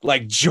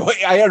 like joy.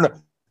 I don't know,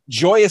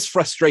 joyous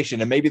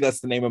frustration, and maybe that's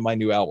the name of my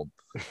new album.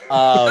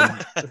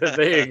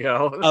 There you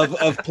go.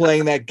 of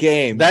playing that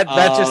game. That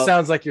just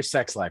sounds like your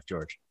sex life,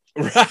 George.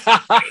 I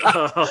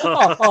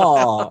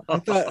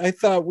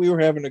thought we were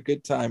having a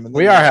good time.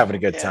 We are having a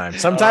good time.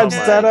 Sometimes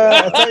it's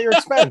at your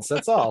expense.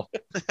 That's all.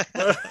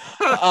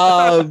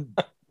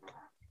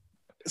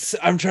 So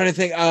I'm trying to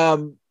think.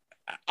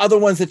 Other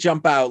ones that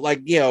jump out,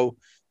 like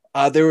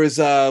there was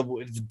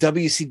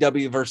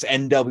WCW versus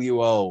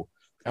NWO,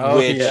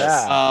 and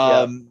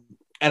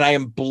I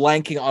am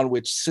blanking on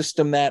which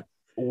system that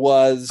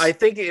was. I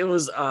think it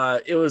was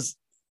on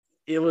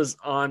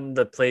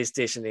the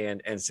PlayStation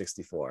and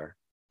N64.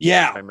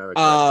 Yeah. I remember.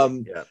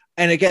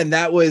 And again,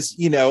 that was,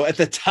 at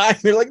the time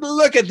you're like,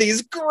 look at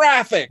these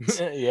graphics.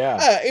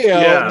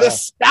 The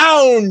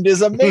sound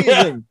is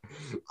amazing.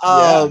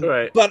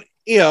 But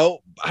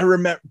I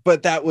remember,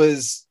 but that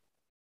was,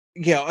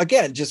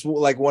 again, just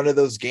like one of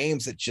those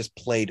games that just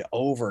played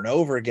over and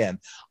over again.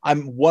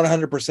 I'm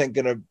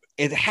 100%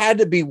 it had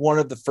to be one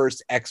of the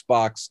first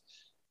Xbox,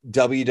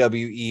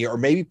 WWE, or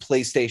maybe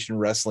PlayStation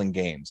wrestling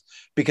games,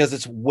 because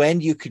it's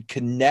when you could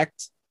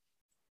connect,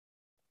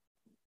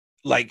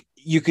 like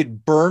you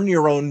could burn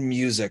your own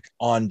music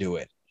onto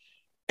it.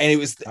 And it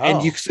was,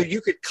 so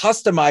you could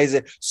customize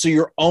it so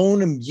your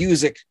own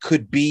music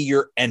could be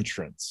your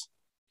entrance.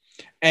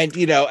 And,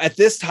 at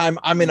this time,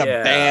 I'm in a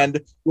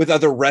band with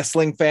other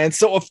wrestling fans.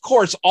 So, of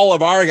course, all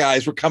of our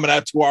guys were coming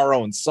out to our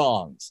own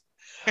songs,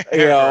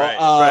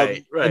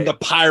 right. And the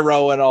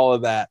pyro and all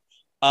of that.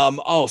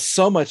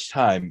 So much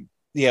time,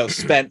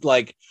 spent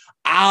like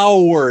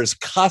hours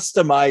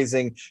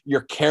customizing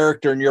your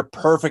character and your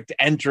perfect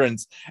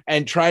entrance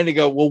and trying to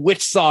go, well,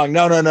 which song?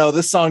 No,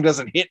 this song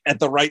doesn't hit at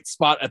the right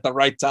spot at the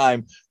right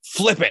time.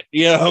 Flip it,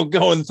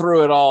 going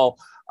through it all.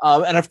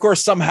 And of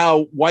course,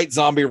 somehow White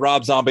Zombie,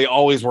 Rob Zombie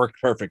always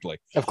worked perfectly.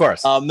 Of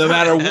course, no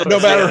matter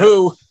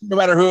who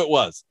it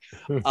was,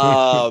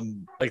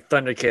 like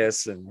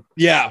Thunderkiss and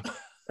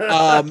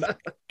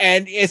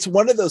and it's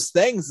one of those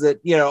things that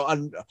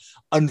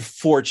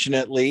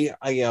unfortunately,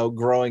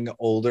 growing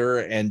older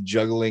and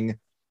juggling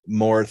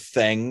more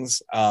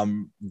things,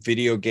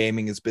 video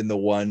gaming has been the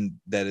one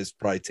that has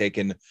probably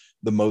taken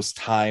the most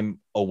time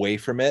away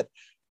from it.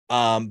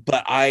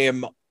 But I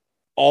am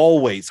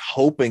always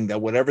hoping that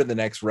whatever the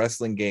next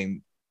wrestling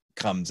game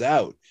comes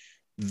out,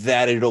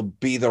 that it'll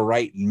be the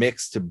right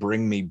mix to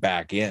bring me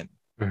back in.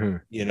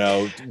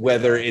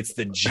 Whether it's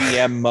the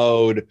GM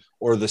mode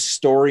or the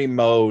story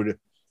mode.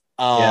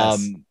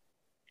 And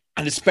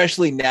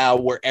especially now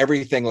where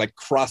everything like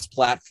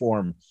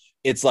cross-platform,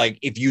 it's like,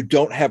 if you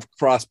don't have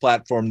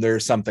cross-platform,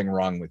 there's something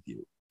wrong with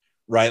you.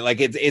 Right. Like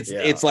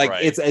it's like,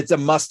 it's a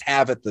must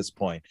have at this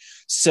point.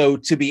 So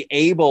to be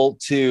able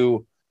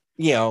to,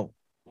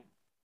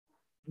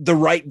 the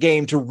right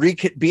game to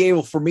be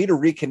able for me to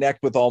reconnect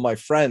with all my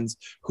friends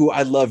who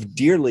I love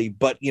dearly,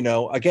 but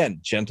again,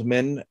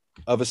 gentlemen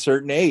of a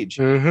certain age,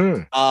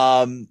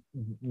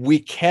 we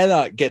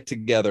cannot get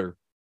together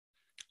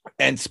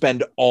and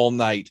spend all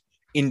night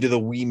into the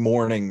wee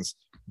mornings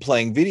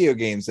playing video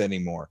games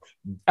anymore.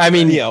 I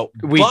mean,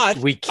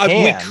 we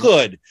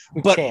could,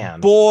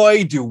 but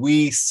boy, do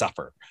we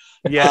suffer.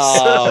 Yes.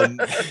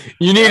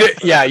 You need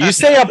it. Yeah. You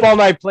stay up all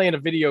night playing a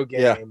video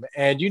game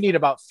and you need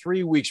about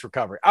 3 weeks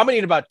recovery. I'm going to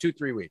need about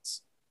 2-3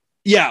 weeks.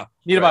 Yeah.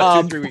 Need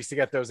about 2-3 weeks to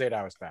get those 8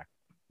 hours back.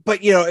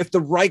 But, if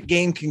the right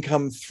game can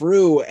come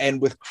through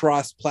and with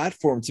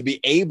cross-platform to be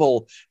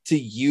able to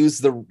use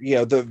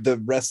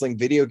the wrestling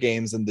video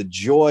games and the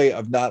joy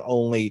of not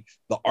only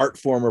the art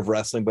form of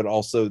wrestling, but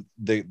also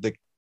the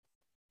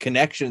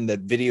connection that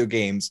video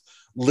games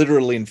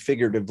literally and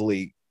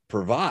figuratively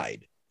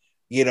provide,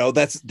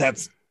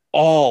 that's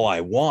all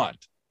I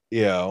want,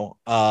 a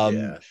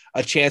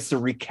chance to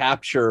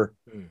recapture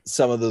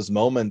some of those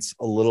moments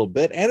a little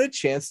bit, and a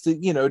chance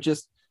to,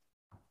 just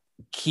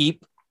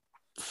keep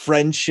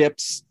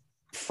friendships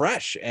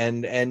fresh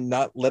and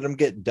not let them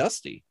get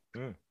dusty.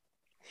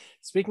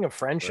 Speaking of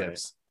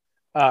friendships,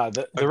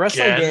 the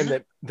wrestling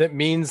game that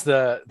means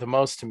the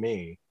most to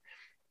me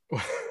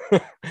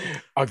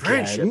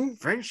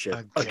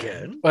friendship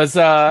again was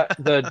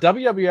the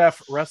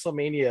WWF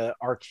WrestleMania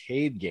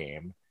arcade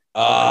game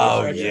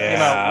Oh, It came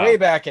out way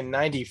back in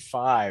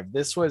 '95.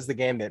 This was the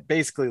game that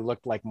basically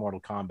looked like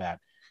Mortal Kombat,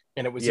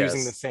 and it was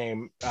using the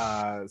same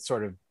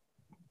sort of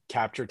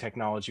capture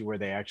technology where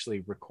they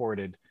actually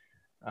recorded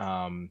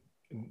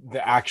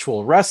the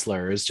actual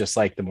wrestlers, just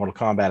like the Mortal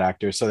Kombat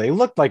actors. So they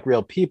looked like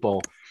real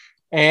people,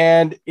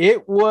 and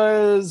it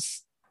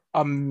was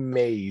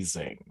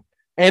amazing.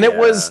 And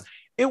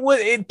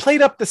it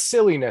played up the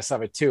silliness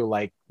of it too,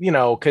 like, you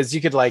know, because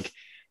you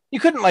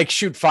couldn't like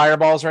shoot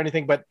fireballs or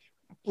anything, but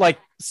like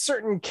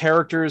certain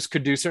characters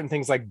could do certain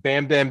things, like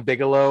Bam Bam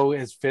Bigelow,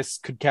 his fists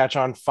could catch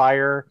on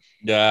fire.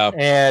 Yeah.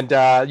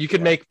 And you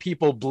could make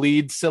people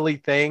bleed silly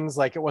things,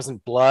 like it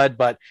wasn't blood,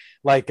 but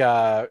like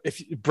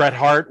if Bret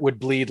Hart would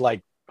bleed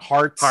like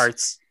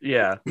hearts.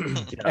 Yeah.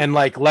 And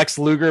like Lex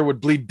Luger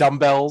would bleed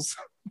dumbbells.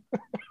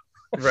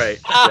 Right.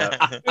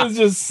 Yeah. It was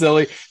just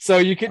silly. So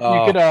you could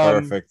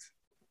perfect.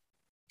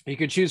 You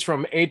could choose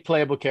from 8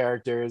 playable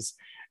characters.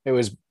 It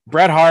was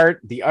Bret Hart,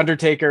 The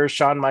Undertaker,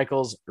 Shawn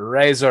Michaels,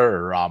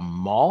 Razor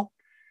Ramon,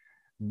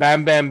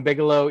 Bam Bam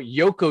Bigelow,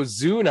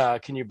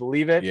 Yokozuna. Can you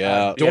believe it?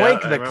 Yeah.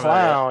 Doink the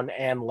Clown,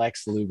 and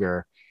Lex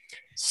Luger.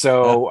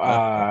 So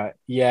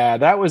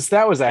that was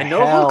a and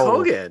no Hulk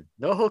Hogan.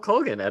 No Hulk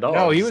Hogan at all.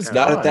 No, he was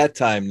not gone. at that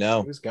time.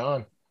 No, he was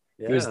gone.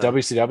 Yeah. He was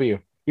WCW.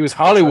 He was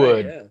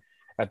Hollywood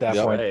at that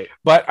point. Right.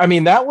 But I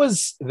mean, that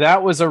was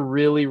a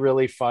really,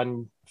 really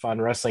fun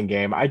wrestling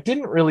game. I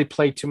didn't really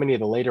play too many of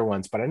the later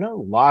ones, but I know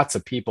lots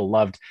of people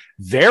loved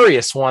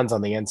various ones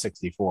on the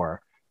N64.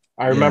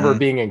 I remember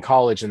being in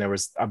college and there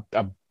was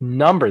a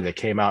number that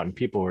came out and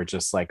people were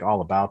just like all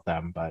about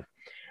them. But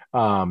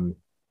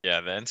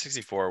yeah, the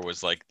N64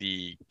 was like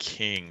the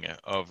king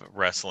of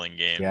wrestling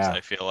games. Yeah.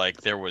 I feel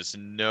like there was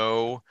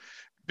no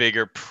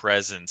bigger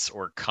presence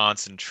or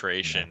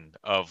concentration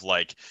of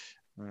like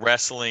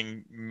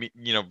wrestling,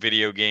 you know,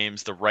 video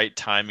games, the right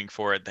timing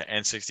for it. The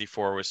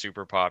N64 was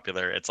super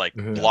popular. It's like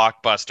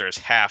Blockbusters,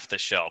 half the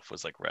shelf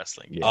was like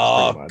wrestling games.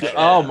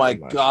 Oh my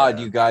God,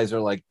 you guys are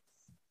like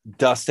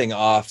dusting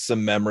off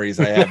some memories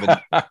I haven't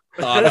thought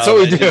That's of.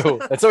 what we do.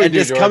 That's what we do.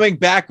 Just coming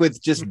back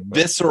with just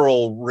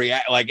visceral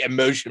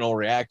emotional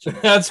reaction.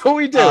 That's what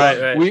we do.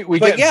 Right. We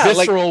get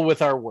visceral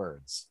with our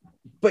words.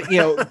 But you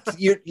know,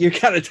 you're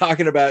kind of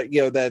talking about,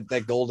 you know,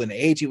 that golden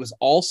age. It was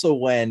also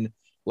when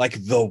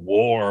like the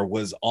war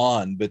was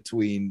on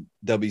between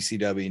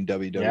WCW and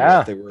WWF.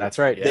 Yeah, that's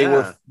right. They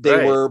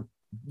were,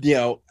 you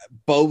know,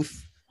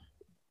 both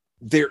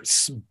they're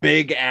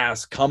big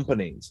ass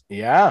companies.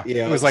 Yeah. You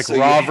know, it was like so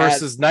Raw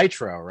versus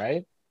Nitro,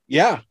 right?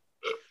 Yeah.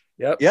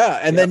 Yep. Yeah.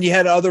 And then you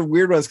had other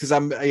weird ones because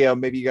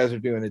maybe you guys are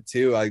doing it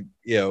too.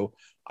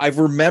 I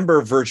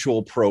remember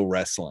Virtual Pro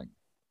Wrestling.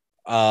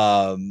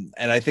 And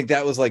I think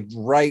that was like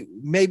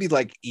maybe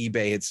like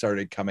eBay had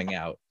started coming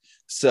out.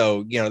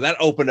 So, you know, that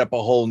opened up a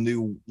whole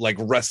new like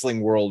wrestling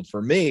world for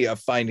me of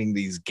finding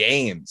these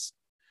games.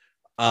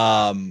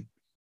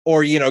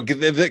 Or, you know,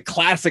 the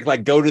classic,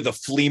 like go to the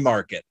flea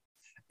market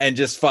and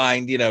just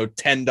find, you know,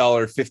 $10,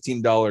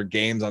 $15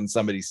 games on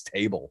somebody's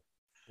table.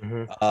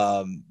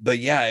 But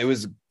yeah, it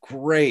was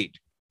great.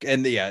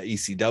 And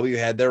ECW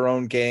had their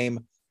own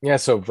game. Yeah.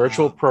 So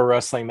Virtual Pro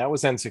Wrestling, that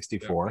was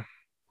N64.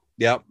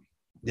 Yep.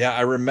 Yeah,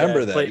 I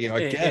remember that. You know,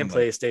 again, and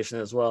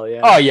PlayStation as well.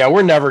 Yeah. Oh yeah,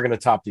 we're never gonna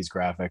top these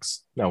graphics.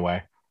 No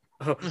way.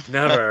 Oh,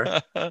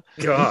 never.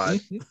 God.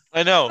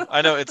 I know.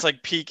 It's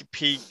like peak, you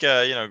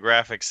know,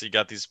 graphics. You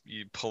got these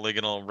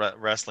polygonal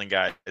wrestling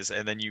guys,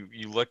 and then you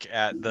look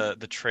at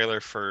the trailer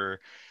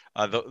for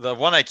the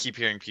one I keep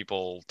hearing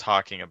people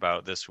talking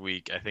about this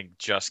week. I think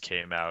just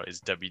came out is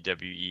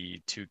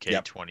WWE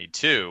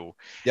 2K22.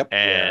 Yep.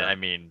 And I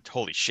mean,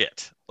 holy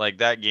shit! Like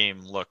that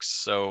game looks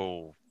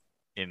so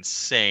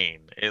insane.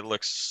 It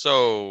looks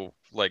so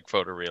like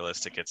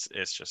photorealistic.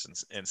 It's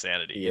just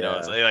insanity. You know,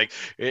 it's like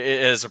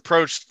it has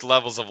approached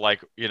levels of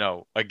like, you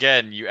know,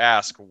 again, you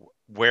ask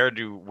where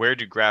do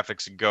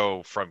graphics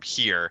go from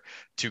here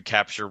to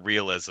capture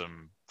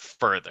realism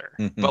further?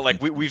 But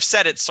like we've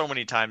said it so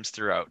many times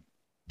throughout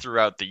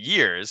the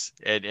years,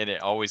 and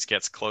it always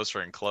gets closer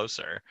and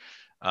closer.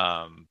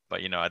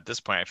 But you know, at this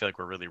point, I feel like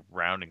we're really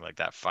rounding like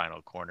that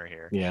final corner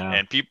here. Yeah.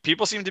 And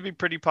people seem to be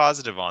pretty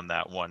positive on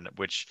that one,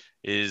 which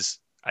is,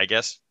 I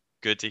guess,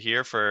 good to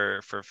hear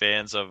for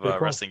fans of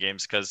wrestling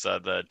games, because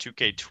the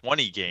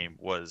 2K20 game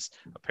was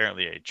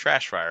apparently a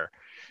trash fire.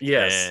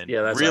 Yes. And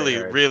That's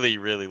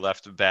really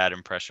left a bad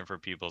impression for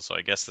people. So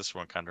I guess this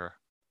one kind of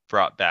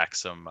brought back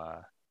some,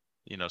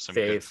 you know, some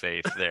good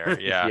faith there.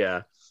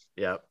 Yeah.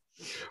 Yeah.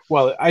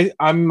 Well,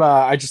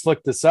 I just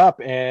looked this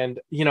up,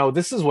 and you know,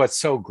 this is what's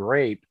so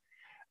great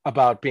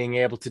about being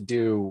able to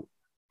do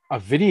a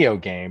video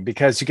game,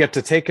 because you get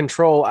to take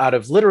control out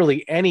of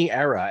literally any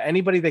era.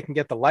 Anybody they can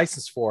get the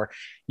license for,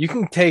 you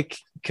can take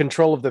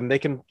control of them. They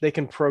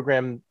can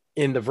program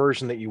in the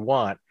version that you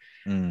want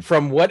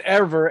from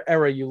whatever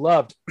era you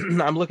loved.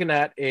 I'm looking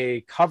at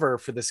a cover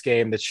for this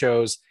game that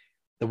shows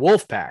the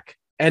Wolfpack,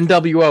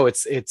 NWO.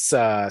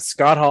 It's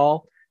Scott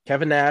Hall,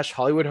 Kevin Nash,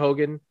 Hollywood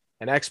Hogan,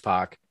 and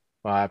X-Pac.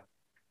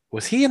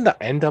 Was he in the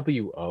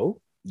NWO?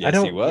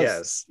 Yes, he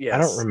was. Yes. I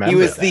don't remember.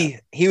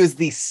 He was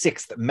the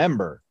 6th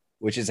member.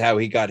 which is how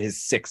he got his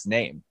 6th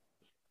name.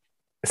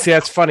 See,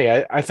 that's funny.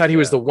 I thought he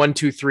was the 1,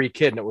 2, 3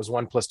 kid, and it was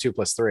 1 + 2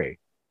 + 3.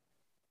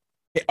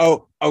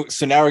 Oh,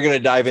 so now we're gonna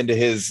dive into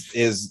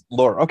his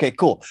lore. Okay,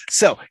 cool.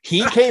 So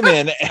he came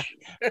in.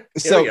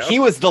 So he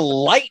was the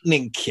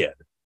Lightning Kid.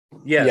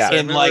 Yes,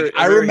 and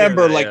I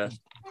remember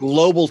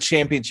Global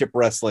Championship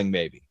Wrestling,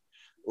 maybe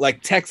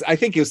like Texas. I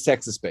think it was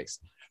Texas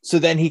based. So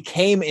then he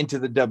came into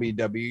the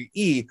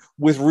WWE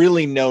with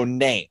really no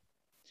name,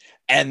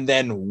 and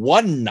then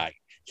one night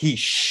he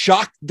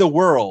shocked the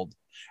world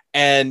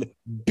and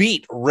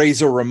beat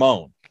Razor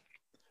Ramon.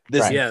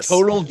 This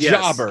total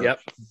jobber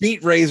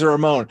beat Razor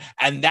Ramon,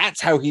 and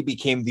that's how he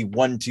became the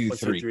 1, 2,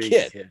 3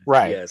 kid.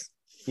 Right. Yes.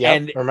 Yeah.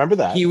 And remember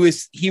that he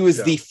was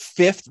the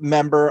 5th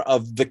member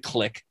of the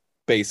Clique,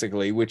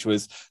 basically, which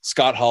was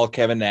Scott Hall,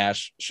 Kevin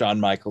Nash, Shawn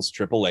Michaels,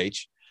 Triple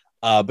H.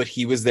 But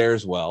he was there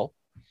as well.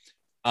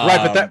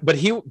 Right,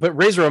 but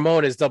Razor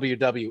Ramon is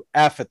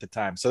WWF at the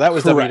time, so that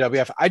was correct.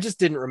 WWF. I just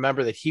didn't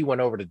remember that he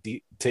went over to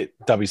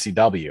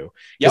WCW.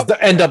 Yep. The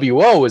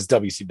NWO was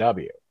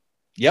WCW.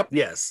 Yep.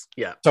 Yes.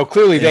 Yeah. So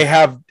clearly they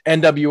have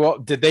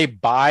NWO. Did they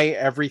buy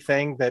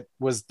everything that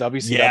was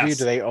WCW? Yes.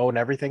 Do they own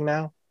everything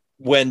now?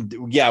 When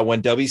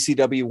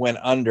WCW went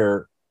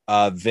under,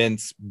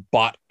 Vince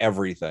bought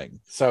everything.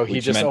 So he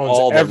just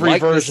owns every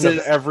version of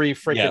every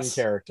freaking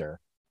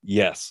character.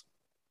 Yes.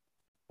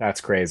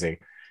 That's crazy.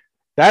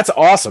 That's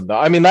awesome though.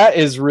 I mean, that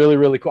is really,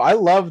 really cool. I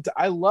loved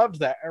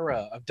that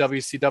era of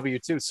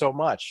WCW too so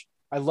much.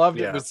 I loved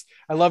it.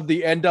 I loved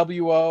the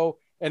NWO.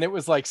 And it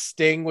was like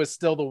Sting was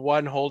still the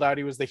one holdout.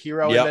 He was the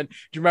hero. Yep. And then do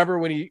you remember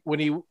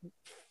when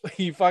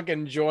he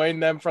fucking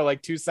joined them for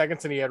like 2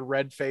 seconds and he had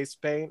red face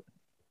paint?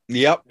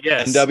 Yep.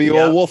 Yes.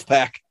 NWO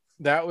Wolfpack.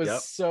 That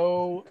was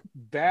so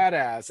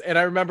badass. And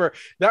I remember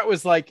that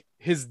was like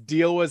his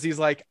deal was he's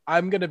like,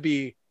 I'm going to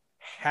be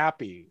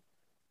happy.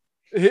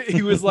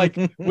 He was like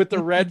with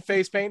the red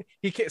face paint.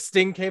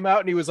 Sting came out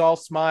and he was all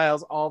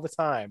smiles all the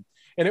time.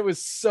 And it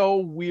was so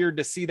weird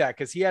to see that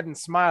because he hadn't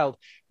smiled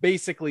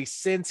basically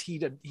since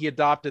he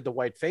adopted the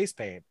white face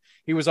paint.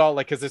 He was all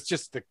like, because it's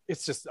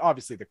just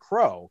obviously the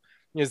Crow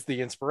is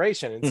the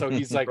inspiration, and so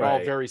he's like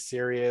all very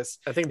serious.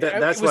 I think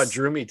that's what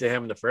drew me to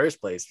him in the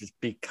first place, just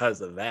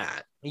because of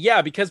that.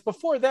 Yeah, because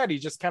before that he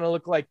just kind of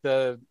looked like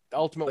the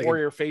Ultimate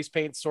Warrior face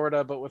paint,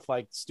 sorta, but with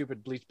like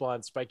stupid bleach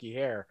blonde spiky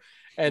hair.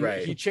 And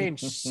he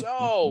changed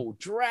so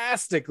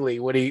drastically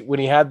when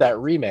he had that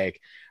remake.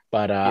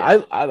 But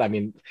I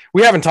mean,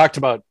 we haven't talked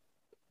about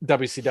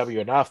WCW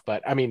enough,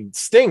 but I mean,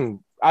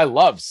 Sting, I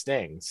love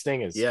Sting.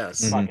 Sting is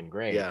fucking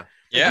great. Yeah.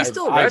 He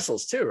still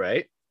wrestles too,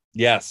 right?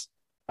 Yes.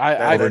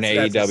 Over in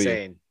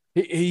AEW.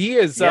 He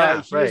is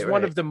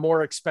one of the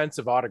more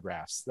expensive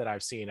autographs that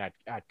I've seen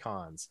at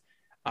cons.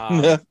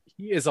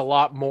 He is a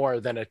lot more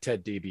than a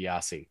Ted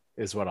DiBiase,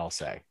 is what I'll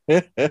say.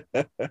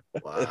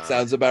 That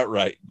sounds about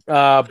right.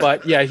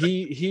 But yeah,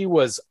 he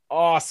was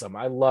awesome.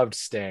 I loved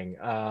Sting.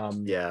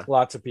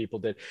 Lots of people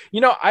did.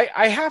 You know,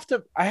 I have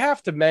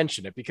to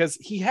mention it because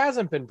he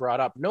hasn't been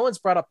brought up. No one's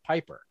brought up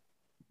Piper.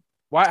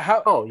 Why?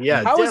 How? Oh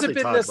yeah. How has it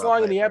been this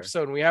long in the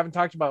episode and we haven't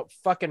talked about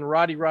fucking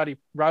Rowdy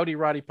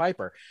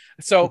Piper?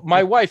 So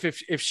my wife,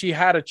 if she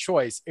had a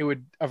choice, it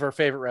would of her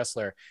favorite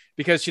wrestler,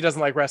 because she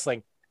doesn't like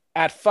wrestling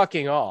at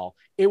fucking all,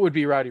 it would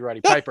be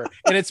Rowdy Piper.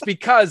 And it's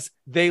because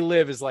They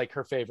Live is like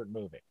her favorite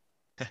movie.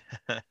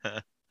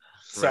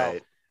 So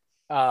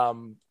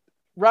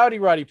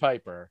Rowdy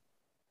Piper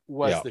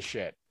was the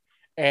shit.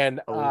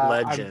 And a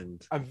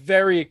legend. I'm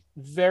very,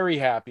 very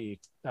happy.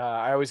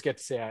 I always get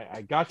to say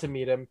I got to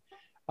meet him.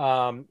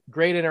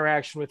 Great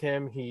interaction with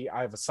him.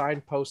 I have a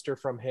signed poster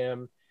from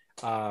him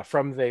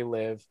from They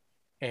Live.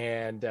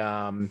 And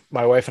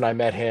my wife and I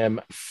met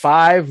him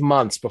 5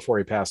 months before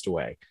he passed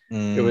away.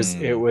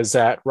 It was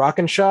at Rock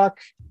and Shock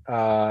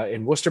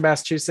in Worcester,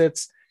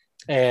 Massachusetts,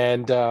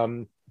 and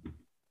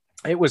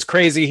it was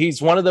crazy.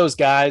 He's one of those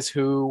guys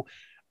who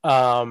he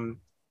was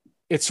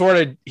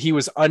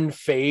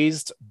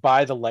unfazed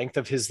by the length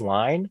of his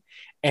line,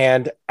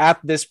 and at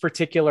this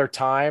particular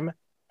time,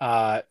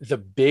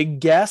 the big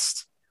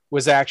guest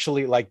was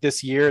actually like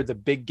this year. The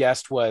big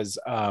guest was.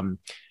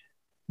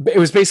 It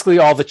was basically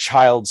all the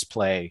Child's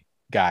Play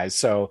guys.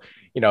 So,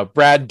 you know,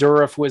 Brad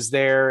Dourif was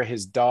there,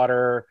 his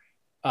daughter,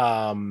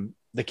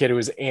 the kid who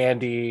was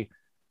Andy,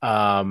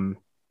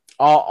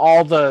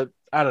 all the,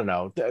 I don't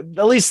know,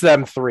 at least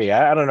them three.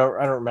 I don't know.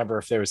 I don't remember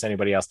if there was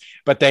anybody else,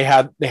 but they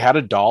had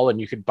a doll,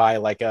 and you could buy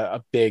like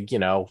a big, you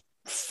know,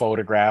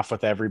 photograph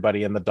with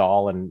everybody in the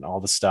doll and all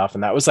the stuff.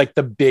 And that was like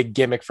the big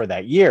gimmick for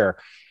that year.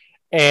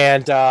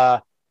 And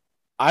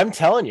I'm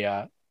telling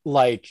you,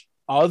 like,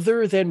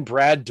 other than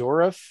Brad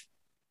Dourif,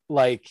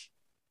 like,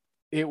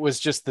 it was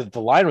just that the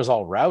line was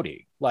all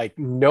Rowdy. Like,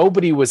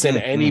 nobody was in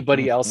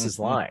anybody else's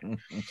line.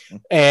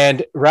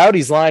 And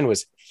Rowdy's line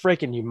was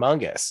freaking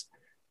humongous.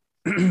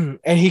 And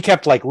he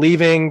kept like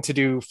leaving to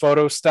do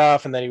photo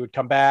stuff, and then he would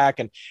come back.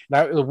 And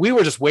we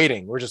were just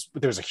waiting.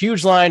 There was a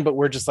huge line, but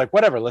we're just like,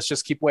 whatever, let's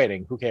just keep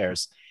waiting. Who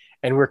cares?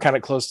 And we're kind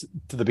of close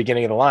to the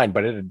beginning of the line,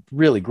 but it had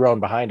really grown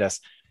behind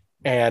us.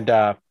 And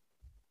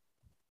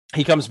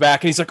he comes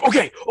back and he's like,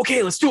 okay,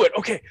 let's do it.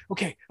 Okay.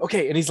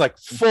 And he's like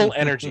full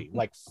energy,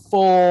 like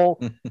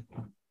full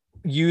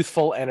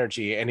youthful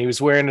energy. And he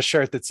was wearing a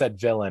shirt that said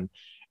villain.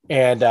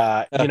 And,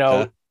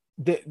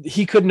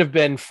 he couldn't have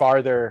been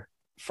farther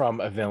from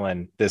a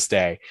villain this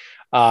day.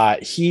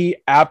 He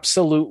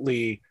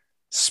absolutely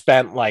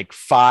spent like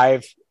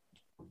 5+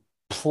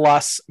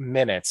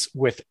 minutes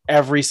with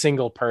every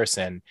single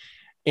person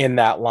in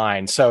that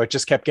line. So it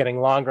just kept getting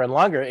longer and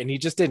longer. And he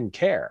just didn't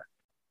care.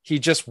 He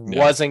just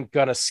wasn't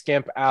going to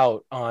skimp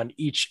out on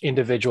each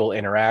individual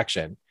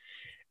interaction.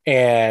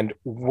 And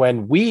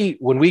when we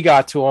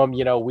got to him,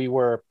 we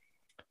were,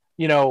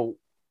 I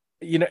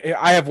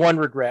have one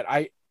regret.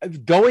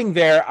 Going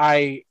there,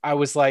 I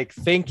was like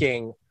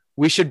thinking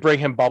we should bring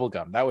him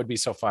bubblegum. That would be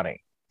so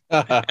funny.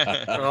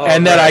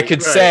 And then I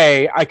could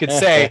say,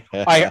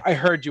 I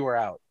heard you were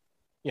out,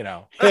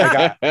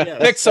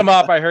 picked some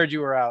up. I heard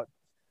you were out.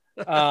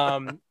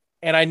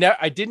 And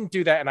I didn't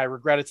do that, and I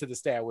regret it to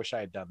this day. I wish I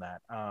had done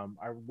that.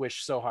 I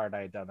wish so hard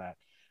I had done that.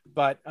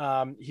 But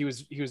he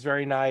was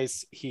very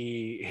nice.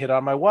 He hit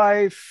on my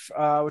wife,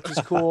 which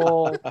was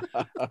cool.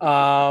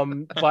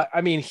 But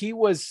I mean, he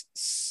was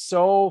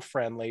so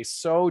friendly,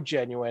 so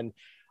genuine,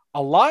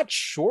 a lot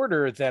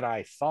shorter than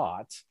I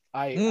thought.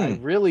 I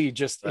really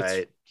just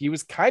he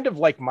was kind of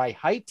like my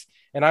height,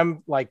 and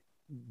I'm like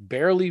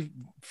barely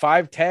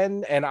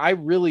 5'10", and I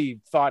really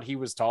thought he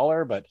was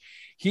taller, but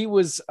he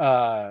was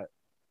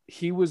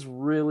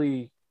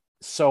really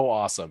so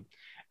awesome.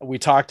 We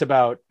talked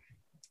about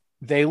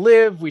They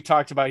Live. We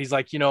talked about, he's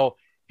like,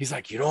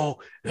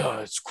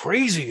 it's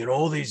crazy.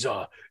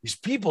 These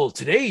people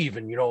today,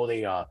 even,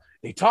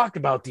 they talked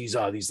about these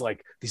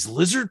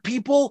lizard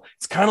people.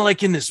 It's kind of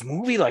like in this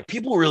movie, like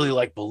people really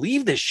like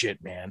believe this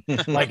shit, man.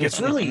 Like it's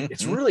really,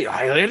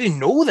 I didn't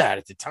know that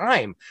at the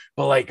time,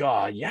 but like,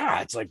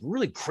 it's like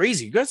really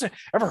crazy. You guys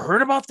ever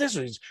heard about this?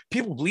 These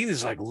people believe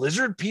there's like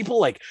lizard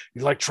people, like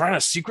trying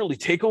to secretly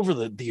take over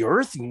the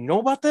earth. You know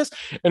about this?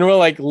 And we're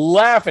like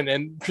laughing,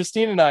 and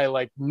Christine and I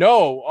like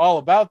know all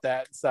about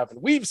that stuff.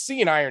 And we've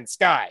seen Iron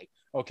Sky.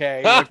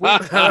 Okay. Like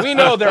we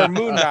know they're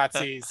moon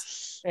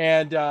Nazis,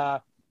 and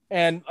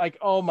like,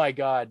 oh my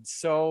God,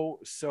 so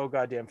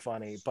goddamn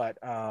funny. But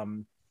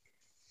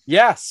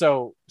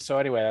so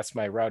anyway, that's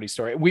my Rowdy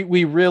story.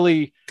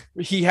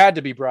 He had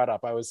to be brought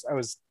up. I was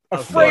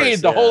afraid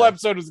the whole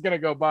episode was gonna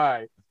go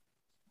by.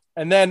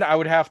 And then I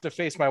would have to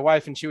face my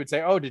wife, and she would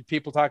say, "Oh, did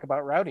people talk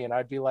about Rowdy?" And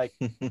I'd be like,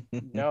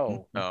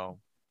 No.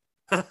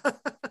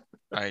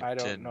 I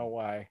don't know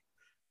why.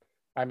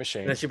 I'm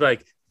ashamed. And she'd be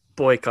like,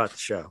 boycott the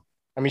show.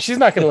 I mean, she's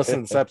not going to listen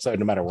to this episode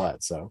no matter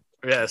what. So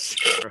yes,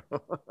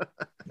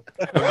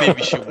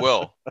 maybe she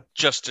will,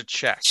 just to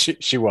check.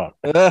 She won't.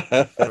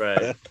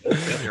 Right.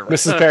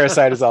 Mrs.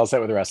 Parasite is all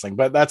set with wrestling,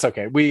 but that's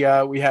okay. We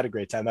had a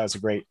great time. That was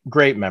a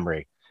great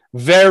memory.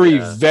 Very,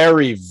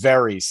 very,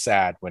 very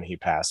sad when he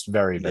passed.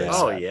 Very, very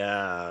sad. Oh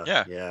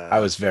yeah. I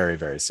was very,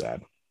 very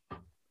sad.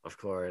 Of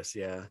course,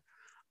 yeah.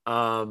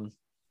 One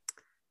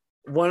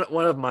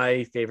of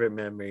my favorite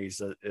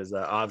memories is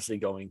obviously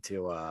going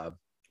to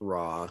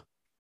Raw.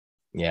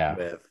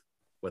 Yeah.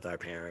 With our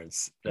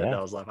parents.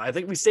 That was love. I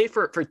think we stayed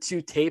for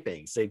 2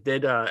 tapings. They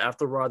did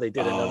after Raw. They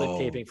did another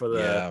taping for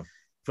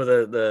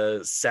the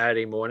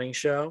Saturday morning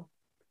show.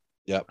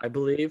 Yep, I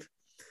believe.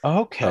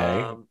 Okay,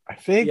 I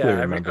vaguely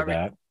remember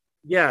that.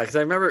 Yeah, because I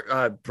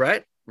remember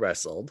Brett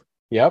wrestled.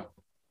 Yep,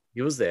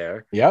 he was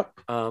there. Yep.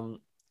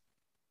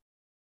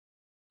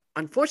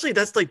 Unfortunately,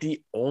 that's like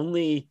the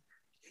only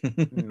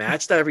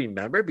match that I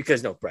remember,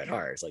 because Bret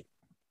Hart is like,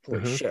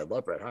 holy shit, I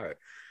love Bret Hart.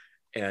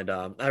 And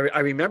I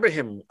remember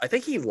him. I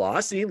think he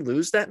lost. Did he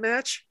lose that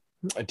match?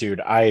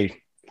 Dude, I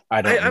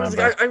don't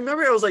remember.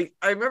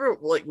 I remember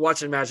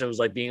watching the match. I was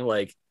like being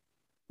like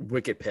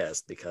wicked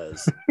pissed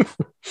because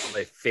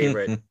my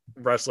favorite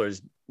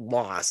wrestlers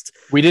lost.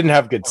 We didn't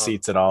have good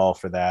seats at all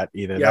for that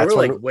either. Yeah, we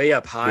were like way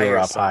up high. We were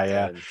up high,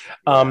 yeah.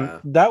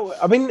 I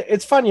mean,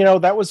 it's fun.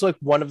 That was like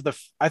one of the.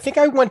 I think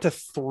I went to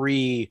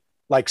 3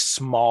 like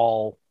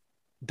small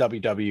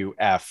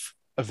WWF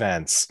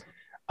events.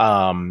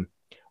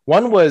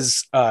 One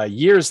was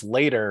years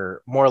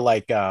later, more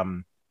like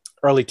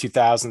early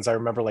 2000s. I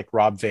remember like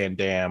Rob Van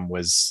Dam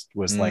was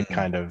like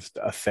kind of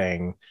a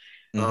thing.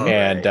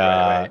 And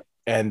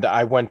and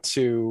I went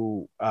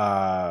to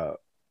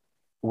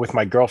with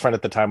my girlfriend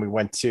at the time. We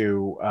went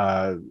to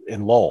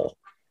in Lowell.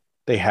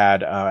 They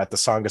had at the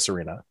Songus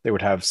Arena.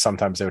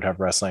 Sometimes they would have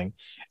wrestling.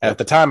 And at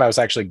the time, I was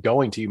actually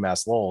going to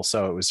UMass Lowell,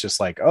 so it was just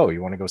like, oh,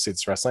 you want to go see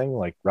this wrestling?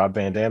 Like Rob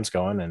Van Dam's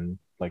going, and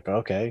like,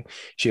 okay.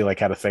 She like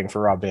had a thing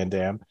for Rob Van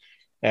Dam.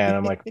 And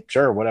I'm like,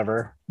 sure,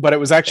 whatever. But it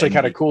was actually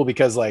kind of cool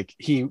because like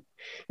he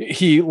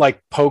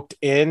like poked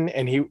in,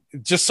 and he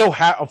just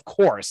of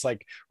course,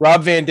 like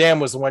Rob Van Dam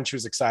was the one she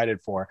was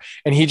excited for.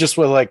 And he just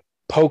was like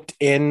poked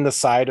in the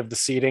side of the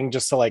seating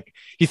just to like,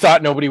 he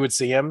thought nobody would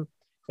see him.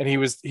 And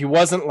he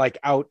wasn't like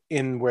out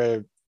in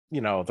where,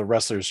 the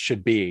wrestlers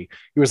should be.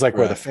 He was like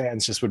where the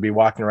fans just would be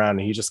walking around.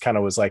 And he just kind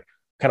of was like,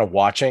 kind of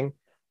watching,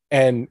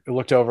 and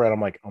looked over, and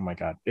I'm like, oh my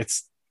God,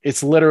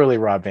 it's literally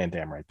Rob Van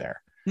Dam right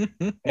there.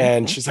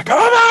 And she's like, "Oh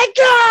my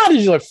god!"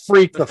 And she like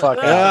freaked the fuck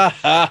out.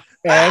 And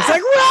it's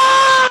like,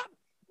 "Run!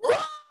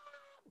 Run!"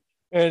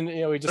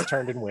 And we just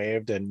turned and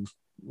waved, and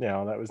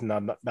that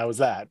was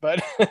that.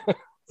 But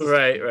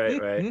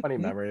right. Funny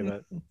memory,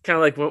 but kind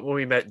of like when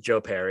we met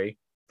Joe Perry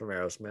from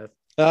Aerosmith.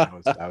 That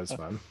was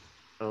fun.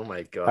 Oh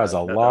my god, that was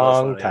a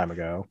long time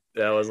ago.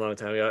 That was a long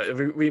time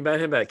ago. We met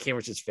him at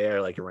Cambridge's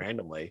fair, like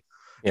randomly.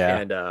 Yeah,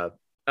 and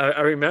I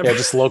remember,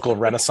 just local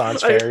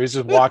Renaissance fair. He was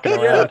just walking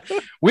around.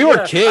 We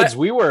were kids.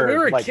 We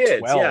were like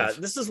kids. 12. Yeah,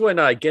 this is when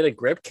Get a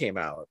Grip came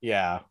out.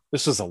 Yeah,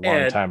 this was a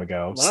long time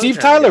ago. Steve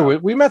Tyler.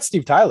 We met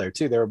Steve Tyler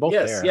too. They were both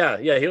there.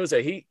 Yeah. He was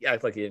there. He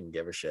acted like he didn't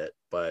give a shit,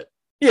 but.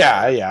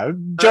 Yeah.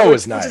 Joe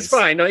was nice. Which is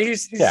fine. No,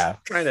 he's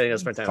trying to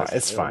spend time.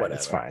 It's fine.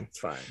 It's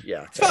fine.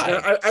 Yeah.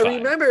 I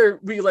remember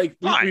we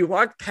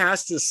walked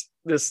past this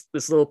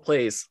little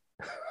place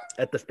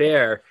at the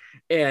fair,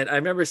 and I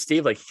remember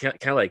Steve kind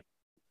of like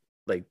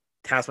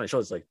tapped my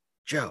shoulders like,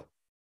 "Joe,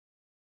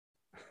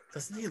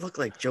 doesn't he look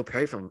like Joe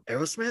Perry from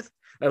Aerosmith?"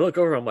 I look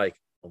over, I'm like,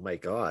 "Oh my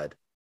god,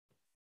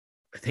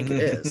 I think it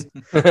is."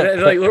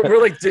 And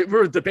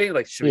we're debating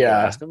like, should we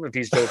ask him if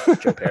he's Joe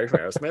Perry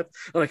from Aerosmith?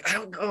 I'm like, I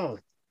don't know.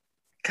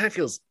 Kind of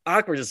feels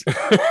awkward just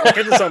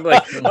looking at something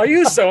like, "Are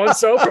you so and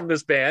so from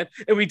this band?"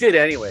 And we did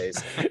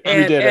anyways.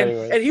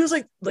 And he was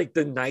like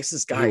the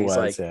nicest guy. He's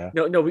like,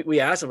 no. We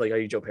asked him like, "Are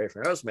you Joe Perry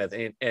from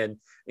Aerosmith?" And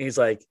he's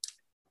like,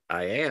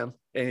 "I am."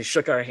 And he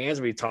shook our hands.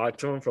 And we talked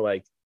to him for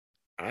like,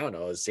 I don't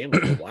know, it seemed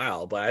like a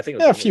while, but I think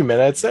it was a few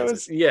minutes. That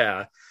was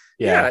yeah.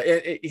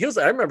 He was.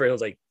 I remember it was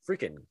like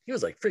freaking. He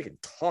was like freaking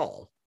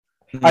tall.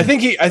 I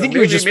think we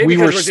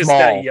were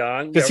small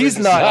because he's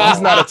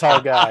not a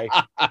tall guy.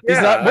 He's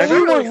not. But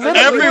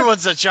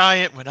everyone's a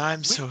giant when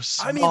I'm so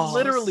small. I mean,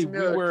 literally, we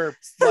were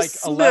like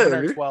 11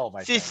 or 12.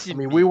 I think. I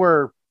mean, we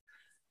were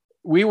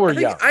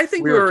young. I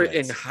think we were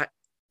in high.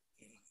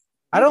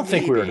 I don't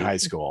think we were in high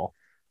school.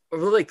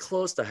 We're like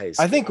close to high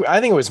school. I think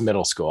it was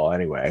middle school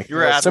anyway. You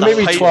were at the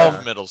maybe 12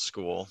 of middle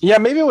school. Yeah,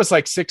 maybe it was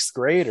like 6th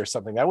grade or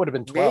something. That would have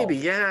been 12. Maybe,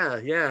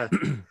 yeah.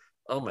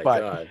 Oh my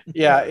god.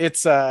 Yeah,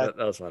 it's that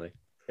was funny.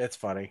 It's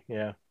funny,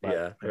 yeah.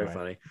 Very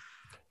funny.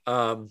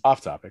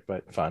 Off topic,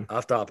 but fun.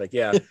 Off topic,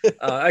 yeah.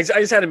 I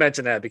just had to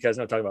mention that because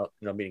I'm talking about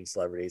meeting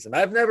celebrities, and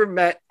I don't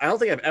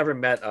think I've ever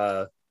met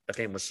a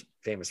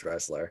famous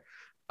wrestler.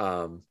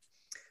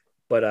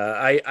 But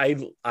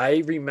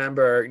I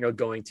remember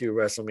going to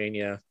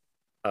WrestleMania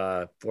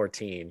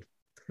 14,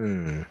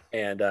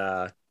 and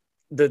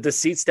the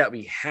seats that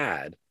we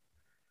had,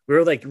 we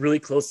were like really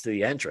close to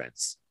the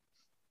entrance,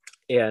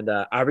 and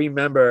I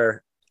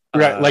remember.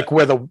 Like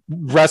where the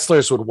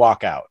wrestlers would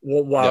walk out.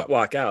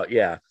 Walk out,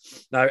 yeah.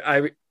 Now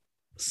I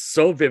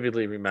so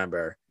vividly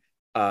remember,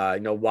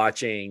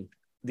 watching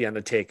The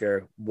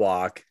Undertaker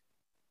walk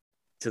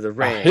to the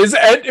ring.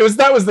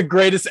 That was the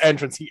greatest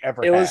entrance he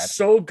ever had. It was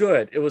so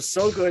good.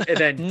 And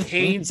then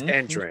Kane's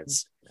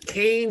entrance.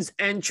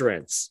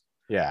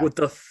 Yeah. With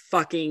the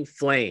fucking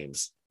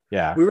flames.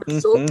 Yeah, we were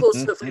so close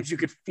to the flames, you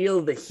could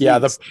feel the heat. I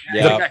felt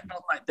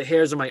like the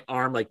hairs on my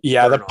arm,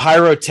 the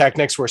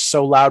pyrotechnics were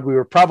so loud. We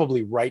were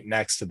probably right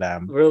next to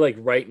them. We were like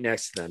right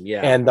next to them, yeah.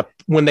 And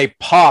when they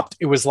popped,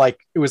 it was like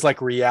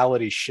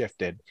reality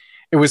shifted.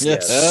 It was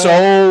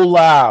so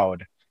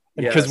loud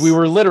because we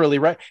were literally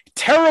right.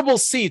 Terrible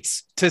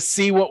seats to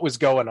see what was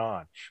going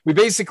on. We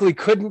basically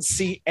couldn't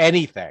see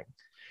anything.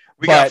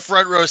 We got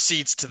front row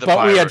seats to the.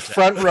 But we had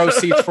front row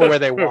seats for where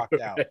they walked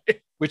out.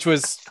 Which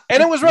was,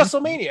 and it was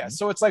WrestleMania,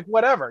 so it's like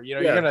whatever,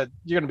 you're gonna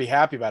be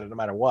happy about it no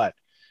matter what,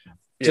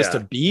 just to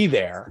be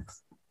there.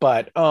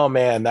 But oh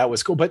man, that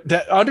was cool. But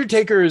the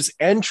Undertaker's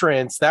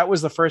entrance, that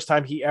was the first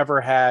time he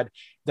ever had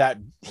that.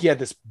 He had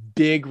this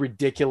big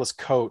ridiculous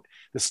coat,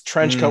 this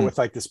trench coat with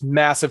like this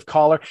massive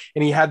collar,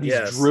 and he had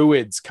these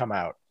druids come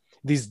out.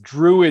 These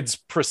druids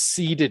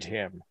preceded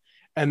him,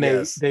 and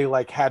they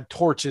like had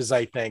torches,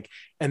 I think,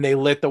 and they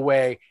lit the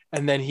way.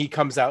 And then he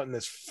comes out in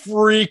this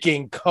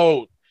freaking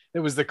coat. It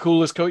was the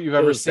coolest coat you've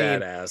ever seen.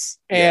 Badass.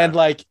 And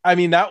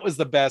that was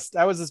the best.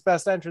 That was his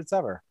best entrance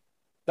ever.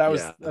 That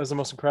was the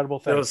most incredible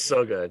thing. It was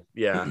so good.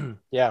 Yeah.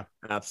 Yeah.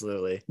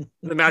 Absolutely.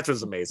 The match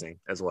was amazing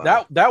as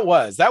well. That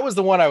was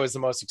the one I was the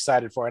most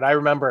excited for. And I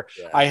remember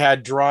I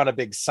had drawn a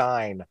big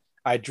sign.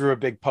 I drew a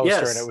big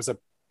poster and it was a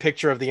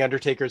picture of the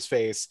Undertaker's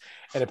face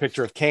and a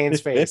picture of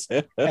Kane's face.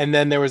 And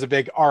then there was a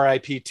big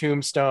RIP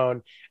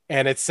tombstone.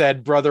 And it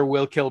said, "Brother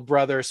will kill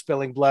brother,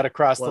 spilling blood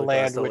across the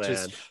land," which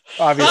is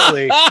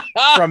obviously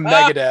from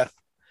Megadeth.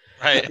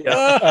 Right.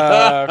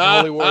 From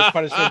Holy War's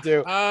Punishment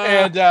 2.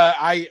 And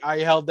I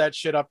held that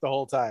shit up the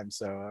whole time.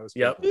 So I was.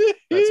 Yep.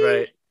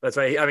 That's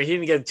right. I mean, he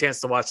didn't get a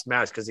chance to watch the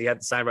match because he had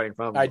the sign right in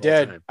front of him. I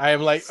did. Time.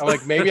 I'm like,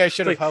 maybe I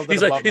should have held it.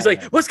 He's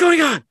like, "What's going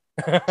on?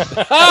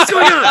 What's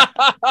going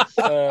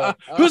on?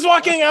 Who's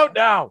walking out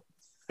now?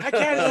 I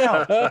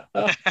can't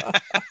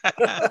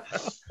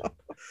help."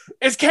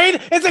 Is Kane?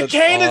 Is it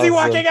Kane? Awesome. Is he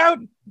walking out?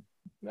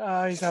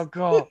 No, he's out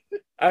cold.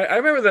 I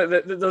remember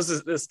that there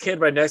was this kid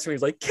right next to me.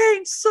 He's like,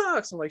 "Kane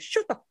sucks." I'm like,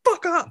 "Shut the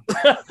fuck up!"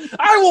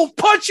 I will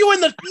punch you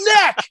in the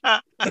neck.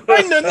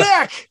 Right in the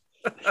neck.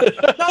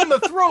 Not in the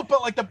throat,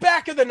 but like the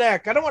back of the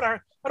neck. I don't want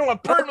to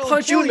permanently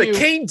punch you in the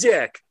cane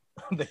dick.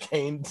 The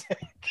cane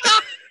dick.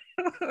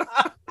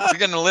 You're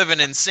gonna live in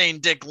Insane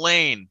Dick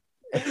Lane.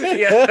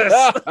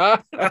 Yes.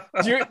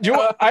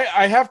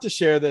 I have to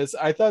share this.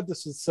 I thought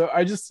this was so.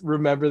 I just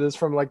remember this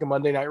from like a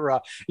Monday Night Raw.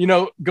 You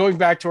know, going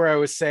back to where I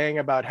was saying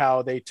about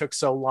how they took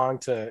so long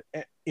to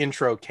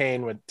intro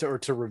Kane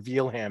to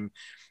reveal him.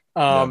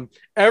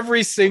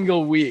 Every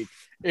single week.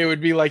 It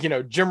would be like, you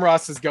know, Jim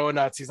Ross is going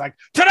nuts. He's like,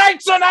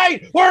 tonight's the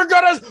night. We're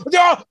going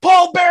to,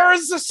 Paul Bearer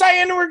is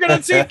saying we're going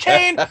to see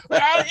Kane.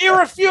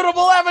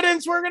 Irrefutable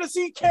evidence. We're going to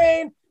see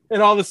Kane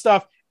and all this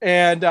stuff.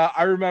 And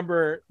I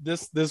remember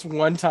this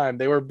one time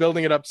they were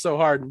building it up so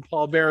hard. And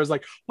Paul Bearer was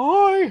like,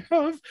 I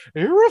have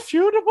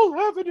irrefutable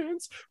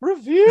evidence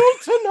revealed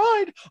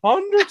tonight,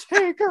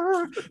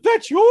 Undertaker,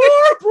 that your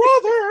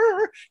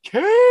brother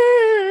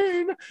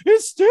Kane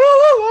is still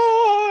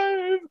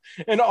alive.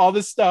 And all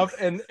this stuff.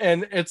 And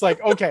it's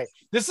like, okay,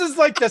 this is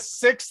like the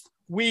 6th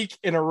week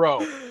in a row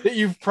that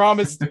you've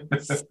promised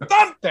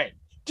something,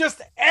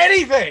 just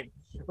anything.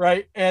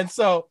 Right. And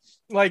so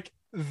like,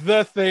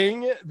 the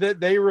thing that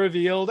they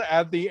revealed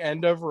at the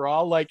end of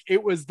Raw, like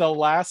it was the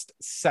last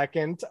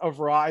second of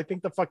Raw. I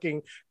think the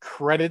fucking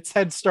credits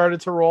had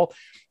started to roll.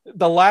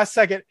 The last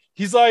second,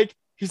 he's like,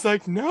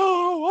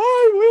 no,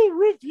 I will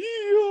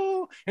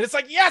reveal. And it's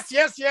like, yes.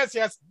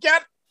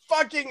 Get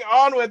fucking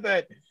on with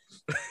it.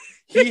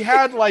 He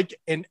had like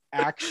an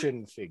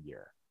action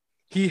figure.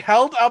 He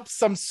held up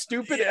some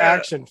stupid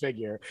action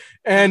figure,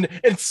 and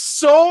it's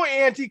so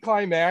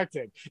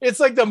anticlimactic.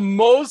 It's like the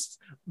most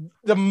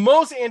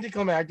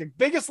anticlimactic,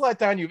 biggest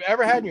letdown you've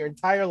ever had in your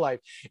entire life.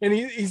 And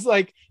he's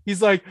like,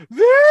 there,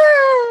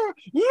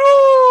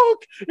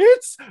 look,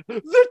 it's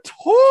the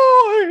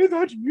toy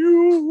that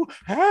you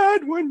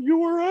had when you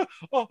were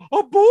a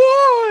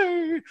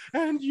boy,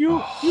 and you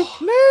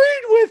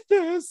played with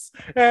this,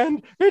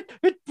 and it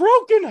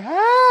broke in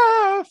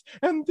half,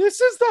 and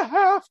this is the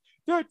half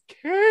that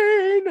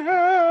Kane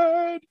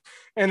had.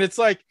 And it's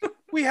like,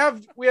 we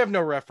have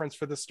no reference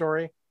for this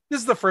story.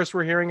 This is the first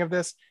we're hearing of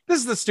this. This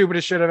is the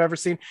stupidest shit I've ever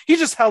seen. He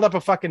just held up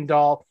a fucking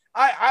doll.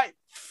 I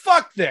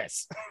fuck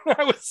this.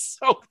 I was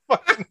so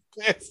fucking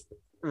pissed.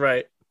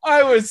 Right.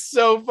 I was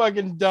so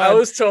fucking done. I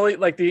was totally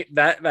like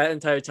that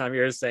entire time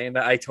you were saying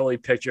that, I totally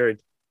pictured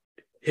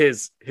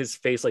his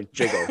face like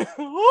jiggle.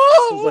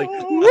 Like,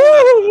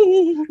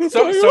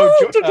 so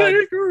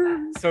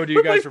do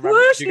you guys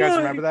remember? Do you guys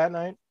remember that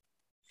night?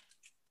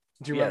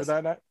 Do you remember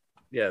that night?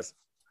 Yes.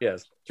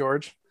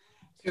 George?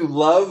 To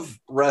love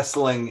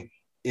wrestling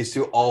is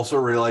to also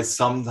realize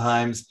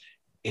sometimes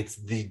it's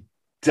the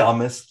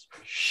dumbest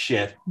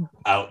shit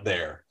out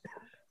there.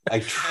 A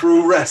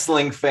true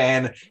wrestling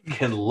fan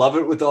can love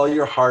it with all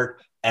your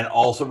heart and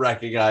also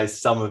recognize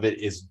some of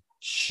it is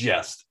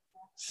just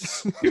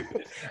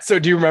stupid. So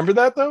do you remember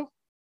that though?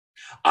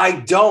 I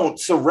don't.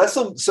 So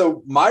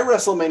my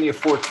WrestleMania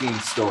 14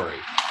 story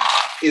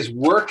is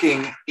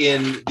working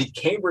in the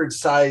Cambridge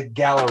Side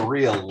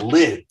Galleria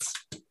Lids,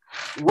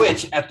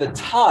 which at the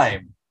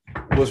time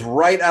was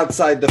right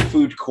outside the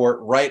food court,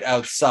 right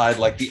outside,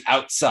 like the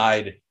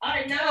outside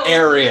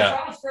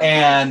area.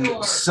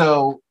 And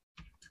so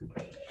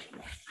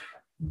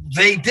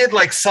they did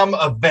like some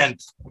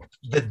event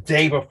the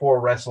day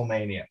before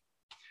WrestleMania.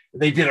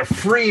 They did a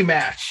free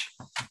match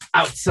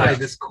outside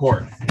this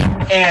court,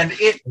 and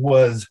it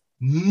was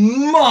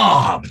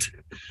mobbed.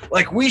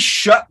 Like, we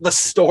shut the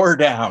store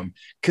down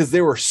because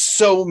there were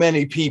so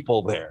many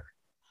people there.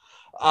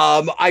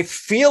 I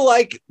feel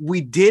like we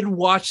did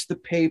watch the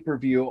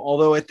pay-per-view,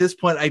 although at this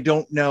point I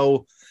don't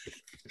know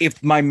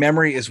if my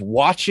memory is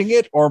watching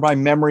it or my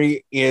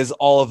memory is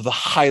all of the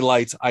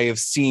highlights I have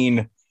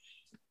seen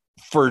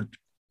for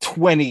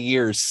 20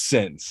 years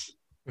since.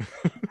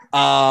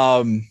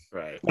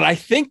 Right. But I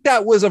think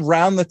that was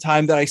around the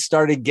time that I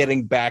started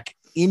getting back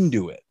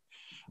into it.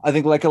 I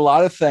think, like a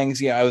lot of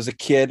things, I was a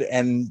kid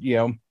and,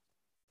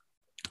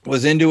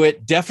 was into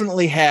it.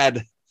 Definitely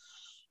had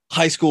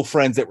high school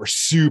friends that were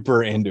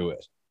super into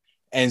it.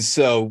 And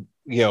so,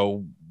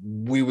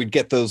 we would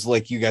get those,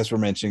 like you guys were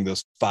mentioning,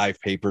 those 5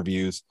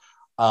 pay-per-views.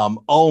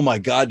 Oh my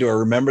God, do I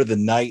remember the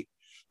night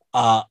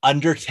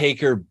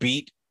Undertaker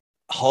beat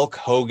Hulk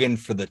Hogan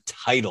for the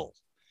title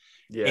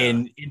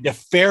in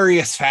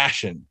nefarious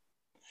fashion.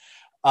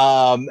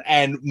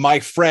 And my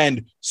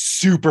friend,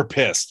 super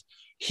pissed.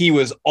 He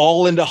was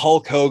all into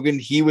Hulk Hogan.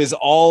 He was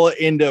all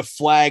into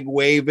flag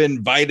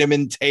waving,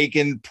 vitamin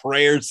taking,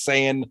 prayers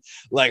saying,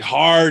 like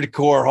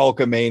hardcore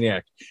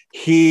Hulkamaniac.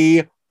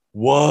 He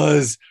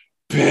was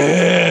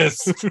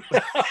pissed.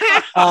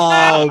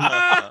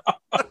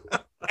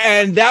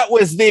 And that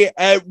was the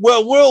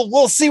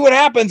we'll see what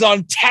happens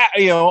on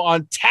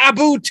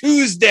Taboo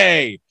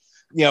Tuesday,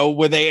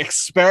 when they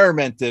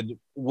experimented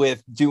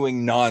with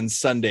doing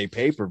non-Sunday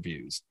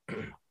pay-per-views.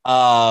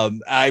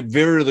 I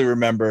vividly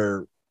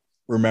remember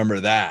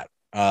that,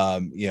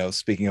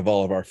 speaking of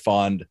all of our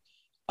fond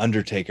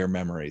Undertaker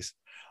memories.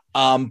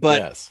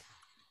 But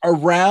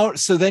around,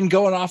 so then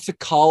going off to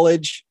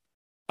college,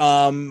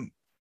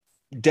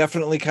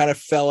 definitely kind of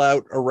fell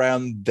out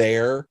around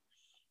there.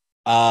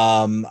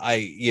 And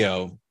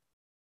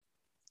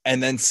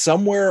then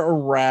somewhere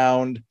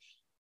around,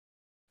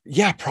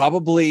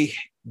 probably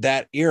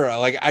that era.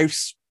 Like I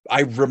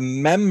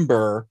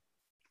remember,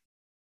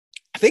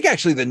 I think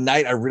actually the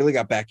night I really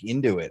got back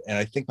into it, and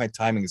I think my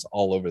timing is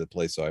all over the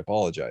place, so I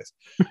apologize.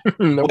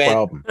 No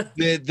problem.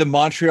 The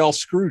Montreal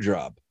screw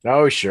job.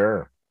 Oh,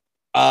 sure.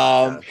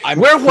 Where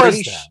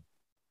was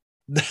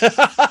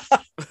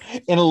that?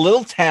 In a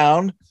little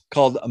town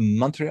called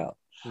Montreal.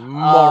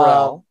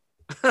 Montreal.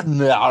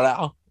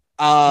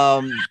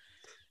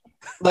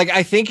 Like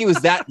I think it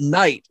was that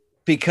night,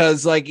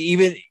 because like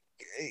even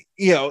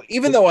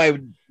though I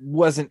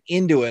wasn't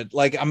into it,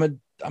 like I'm a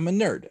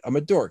nerd, I'm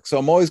a dork, so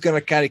I'm always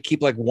gonna kind of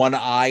keep like one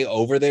eye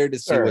over there to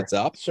see what's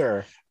up.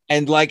 Sure.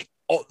 And like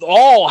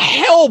all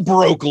hell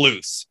broke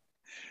loose,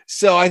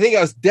 so I think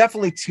I was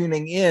definitely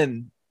tuning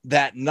in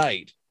that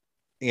night,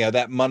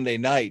 that Monday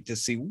night, to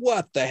see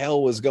what the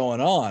hell was going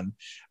on.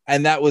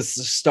 And that was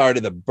the start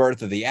of the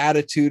birth of the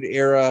Attitude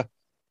Era.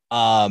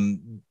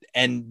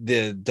 And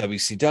the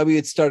WCW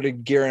had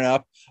started gearing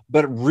up,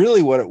 but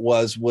really what it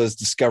was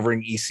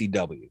discovering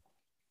ECW.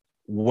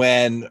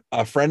 When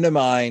a friend of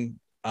mine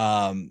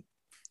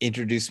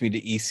introduced me to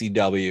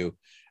ECW,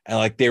 and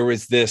like there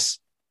was this,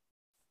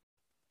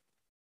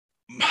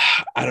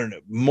 I don't know,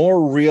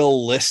 more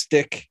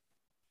realistic,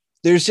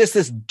 there's just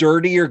this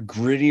dirtier,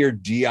 grittier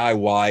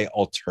DIY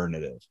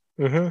alternative.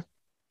 Mm-hmm.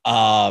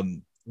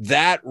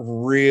 That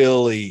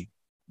really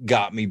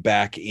got me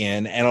back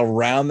in. And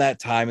around that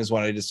time is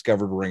when I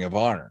discovered Ring of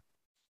Honor.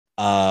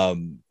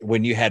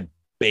 When you had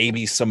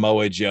baby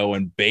Samoa Joe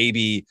and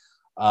baby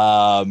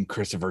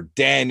Christopher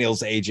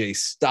Daniels, AJ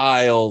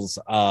Styles,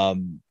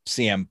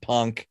 CM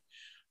Punk,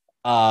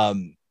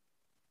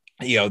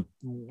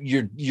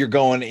 you're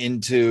going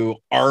into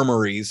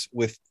armories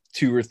with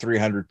 200 or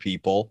 300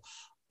 people.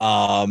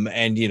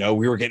 And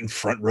we were getting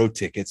front row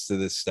tickets to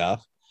this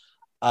stuff.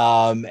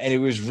 And it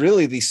was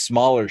really these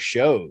smaller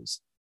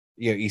shows,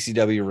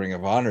 ECW, Ring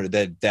of Honor,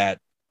 that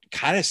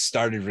kind of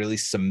started really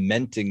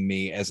cementing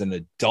me as an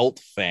adult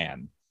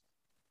fan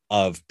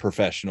of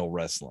professional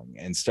wrestling,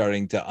 and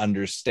starting to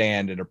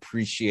understand and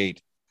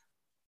appreciate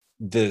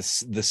the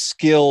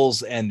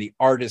skills and the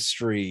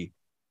artistry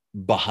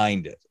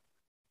behind it.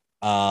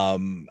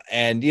 And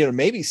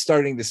maybe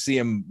starting to see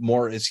them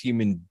more as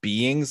human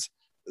beings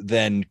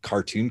than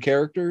cartoon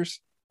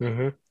characters.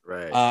 Mm-hmm.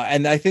 Right.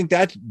 And I think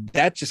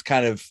that just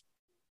kind of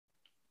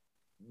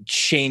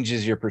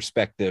changes your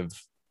perspective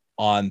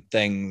on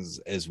things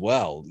as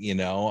well.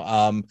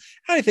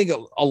 I think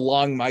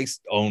along my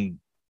own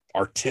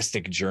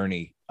artistic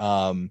journey,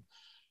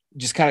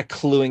 just kind of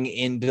cluing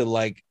into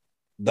like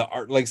the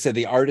art, like I said,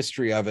 the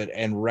artistry of it,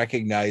 and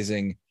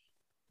recognizing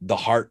the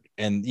heart.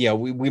 And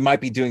we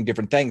might be doing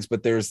different things,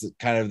 but there's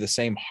kind of the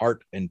same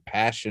heart and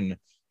passion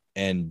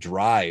and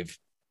drive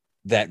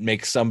that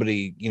makes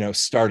somebody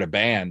start a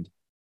band,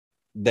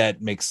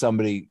 that makes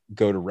somebody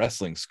go to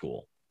wrestling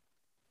school,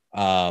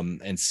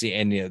 and see,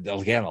 and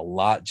again, a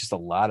lot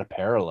of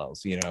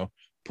parallels,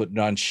 putting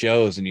on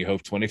shows and you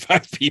hope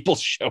 25 people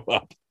show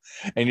up,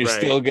 and you're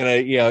still gonna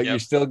you're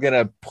still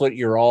gonna put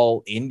your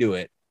all into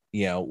it,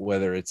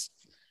 whether it's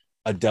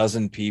a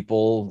dozen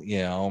people,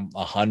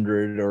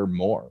 100 or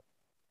more,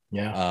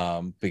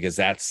 because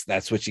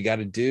that's what you got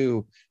to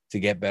do to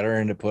get better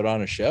and to put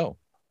on a show.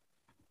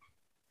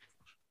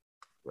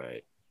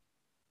 Right.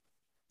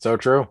 So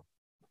true.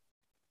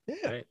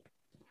 Yeah. Right.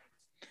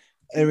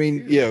 I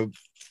mean,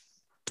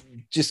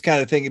 just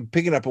kind of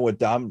picking up on what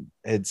Dom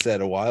had said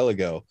a while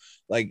ago,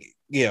 like,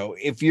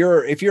 if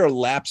you're a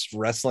lapsed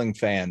wrestling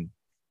fan,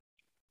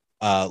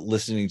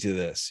 listening to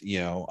this,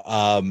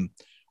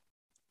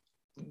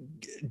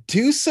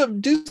 do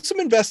some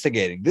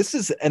investigating. This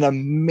is an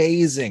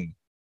amazing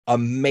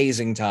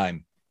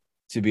time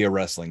to be a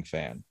wrestling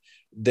fan.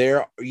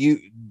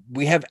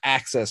 We have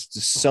access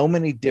to so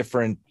many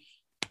different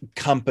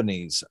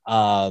companies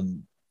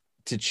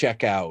to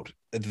check out,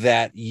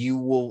 that you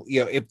will,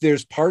 if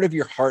there's part of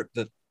your heart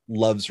that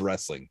loves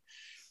wrestling,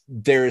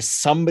 there is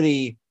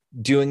somebody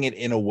doing it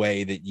in a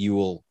way that you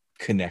will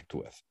connect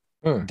with.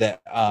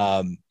 That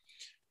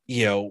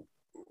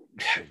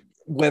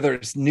whether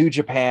it's New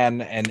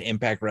Japan and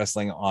Impact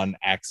Wrestling on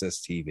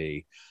Access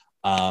TV,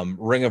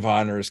 Ring of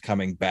Honor is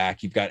coming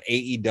back. You've got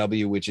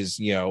AEW, which is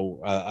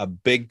a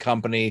big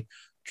company,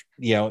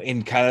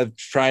 in kind of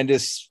trying to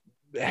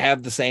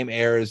have the same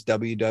air as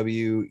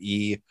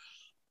WWE.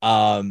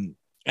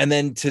 And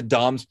then to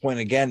Dom's point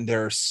again,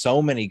 there are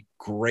so many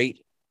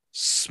great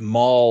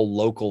small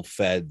local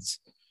feds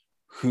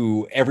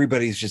who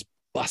everybody's just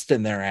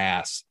busting their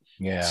ass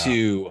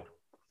to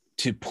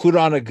put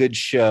on a good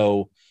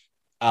show,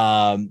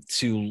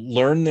 to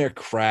learn their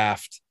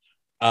craft,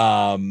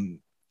 and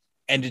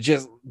to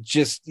just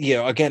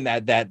again,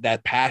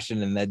 that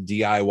passion and that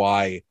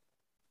DIY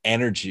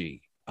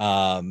energy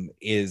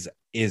is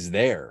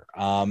there.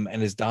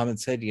 And as Dom had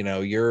said,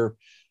 your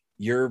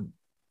 $10,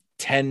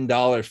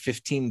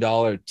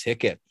 $15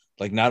 ticket,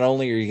 like, not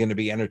only are you going to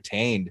be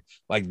entertained,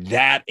 like,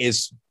 that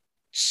is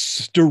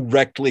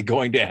directly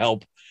going to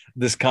help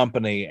this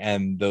company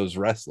and those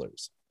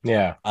wrestlers.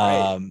 Yeah.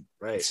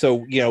 Right.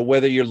 So,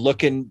 whether you're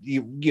looking,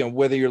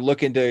 whether you're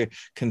looking to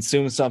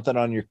consume something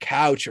on your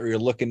couch, or you're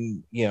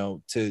looking,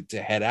 to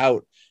head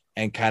out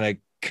and kind of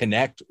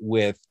connect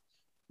with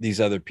these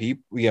other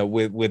people,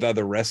 with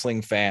other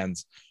wrestling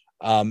fans.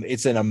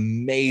 It's an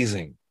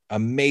amazing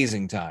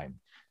time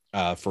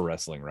for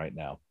wrestling right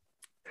now.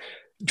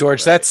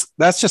 George, that's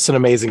just an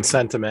amazing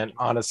sentiment,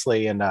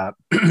 honestly. And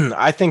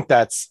I think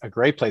that's a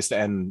great place to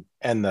end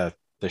the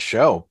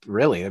show,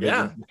 really. I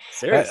mean,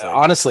 seriously.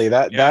 Honestly,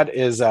 that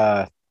is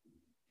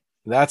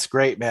that's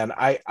great, man.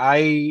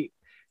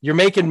 You're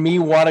making me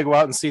want to go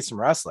out and see some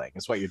wrestling.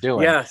 Is what you're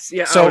doing. Yes.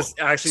 Yeah. So, I was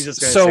actually just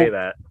going to say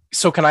that.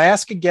 So can I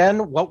ask again,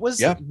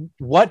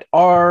 what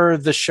are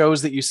the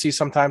shows that you see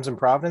sometimes in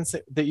Providence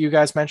that you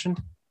guys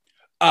mentioned?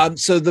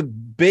 So the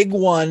big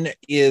one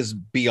is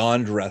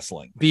Beyond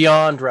Wrestling.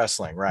 Beyond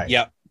Wrestling, right?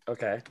 Yep.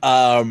 Okay.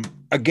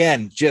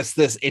 Again, just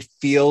this, it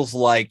feels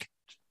like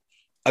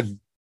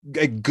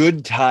a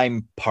good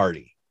time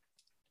party.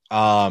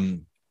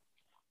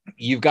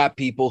 You've got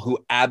people who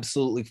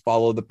absolutely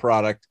follow the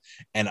product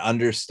and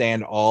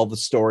understand all the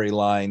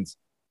storylines,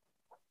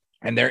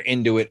 and they're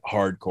into it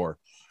hardcore.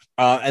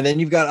 And then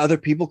you've got other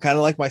people kind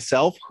of like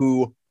myself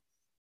who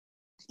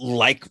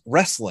like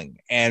wrestling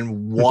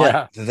and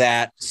want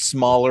that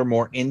smaller,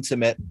 more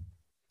intimate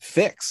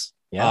fix.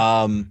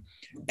 Yeah.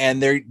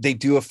 And they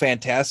do a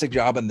fantastic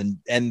job. And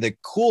the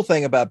cool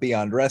thing about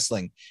Beyond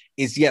Wrestling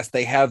is, yes,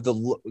 they have the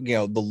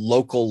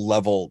local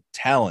level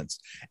talents.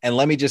 And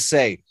let me just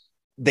say,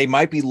 they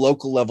might be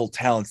local level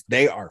talents.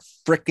 They are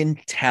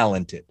freaking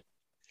talented.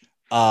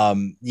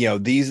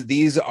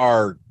 These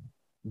are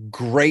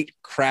great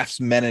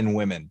craftsmen and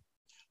women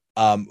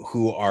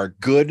who are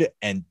good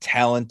and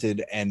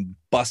talented and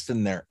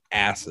busting their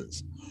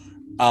asses.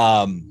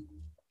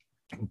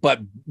 But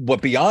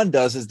what Beyond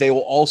does is they will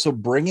also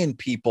bring in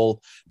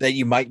people that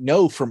you might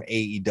know from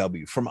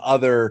AEW, from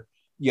other,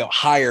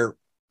 higher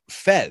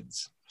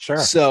feds. Sure.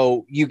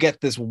 So you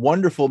get this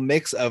wonderful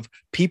mix of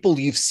people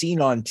you've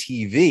seen on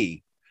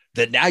TV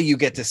that now you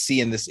get to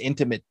see in this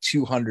intimate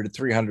 200,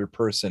 300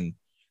 person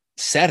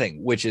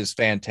setting, which is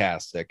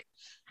fantastic,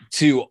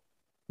 to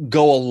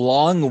go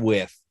along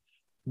with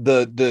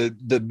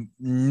the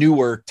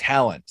newer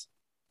talent.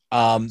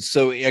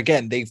 So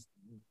again,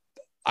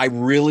 I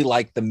really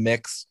like the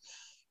mix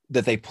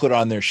that they put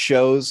on their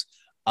shows.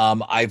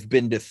 I've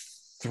been to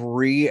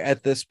 3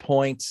 at this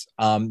point.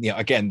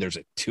 Again, there's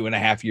a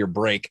 2.5 year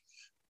break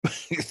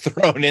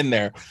thrown in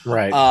there.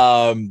 Right.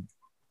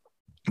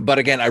 But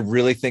again, I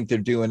really think they're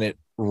doing it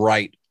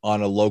right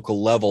on a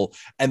local level.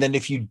 And then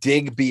if you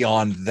dig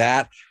beyond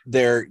that,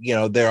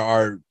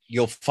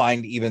 you'll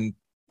find even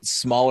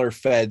smaller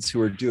feds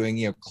who are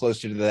doing,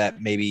 closer to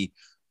that, maybe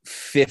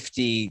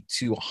 50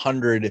 to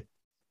 100.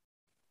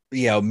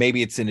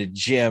 Maybe it's in a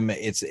gym,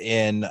 it's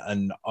in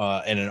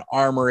an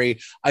armory.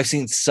 I've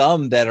seen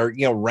some that are,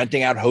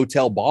 renting out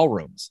hotel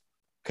ballrooms,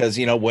 because,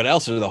 what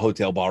else are the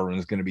hotel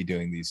ballrooms going to be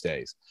doing these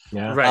days?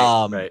 Yeah.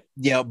 Right.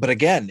 But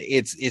again,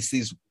 it's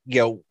these,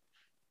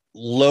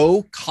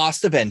 low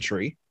cost of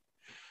entry.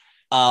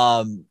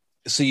 So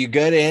you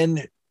get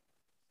in,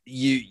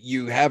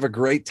 you have a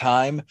great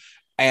time.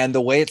 And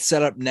the way it's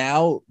set up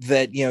now,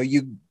 that,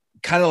 you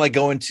kind of like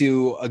going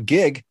to a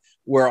gig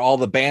where all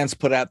the bands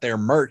put out their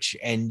merch,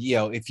 and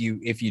if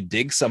you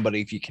dig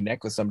somebody, if you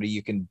connect with somebody,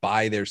 you can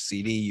buy their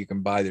CD, you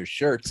can buy their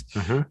shirts.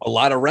 Mm-hmm. A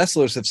lot of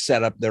wrestlers have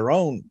set up their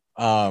own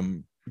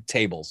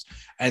tables,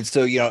 and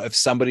so if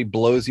somebody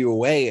blows you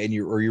away and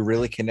you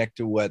really connect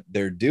to what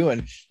they're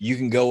doing, you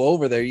can go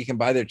over there, you can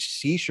buy their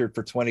t-shirt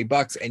for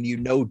 $20,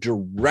 and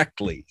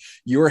directly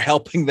you're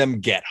helping them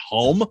get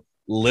home.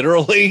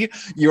 Literally,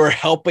 you're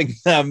helping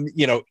them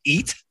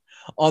eat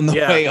on the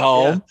way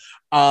home.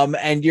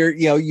 And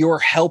you're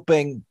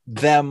helping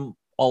them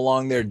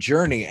along their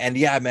journey. And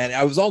yeah, man,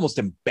 I was almost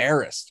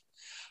embarrassed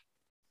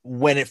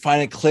when it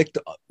finally clicked,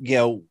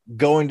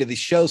 going to these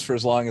shows for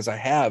as long as I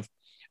have,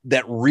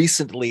 that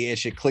recently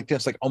it clicked.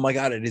 It's like, oh my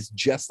God, it is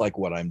just like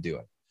what I'm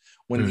doing.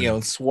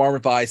 When, Swarm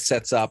of Eyes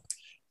sets up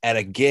at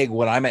a gig,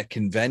 when I'm at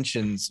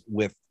conventions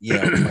with,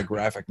 my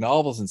graphic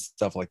novels and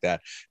stuff like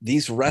that,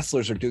 these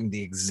wrestlers are doing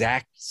the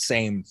exact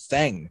same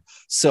thing.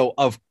 So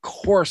of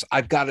course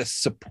I've got to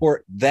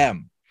support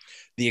them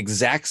the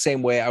exact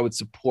same way I would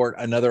support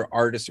another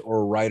artist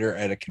or writer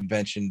at a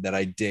convention that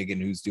I dig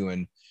and who's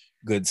doing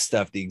good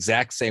stuff, the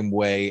exact same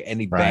way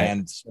any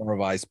band Swarm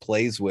of Eyes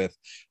plays with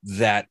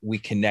that we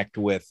connect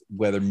with,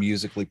 whether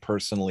musically,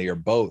 personally, or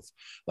both.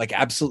 Like,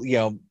 absolutely,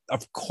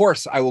 of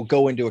course I will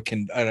go into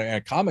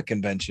a comic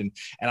convention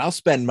and I'll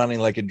spend money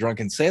like a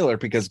drunken sailor,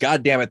 because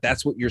God damn it,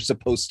 that's what you're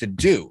supposed to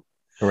do.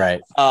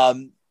 Right.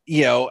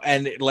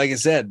 And like I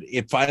said,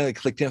 it finally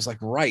clicked in. It's like,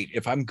 right,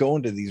 if I'm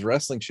going to these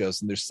wrestling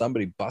shows and there's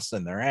somebody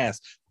busting their ass,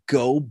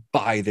 go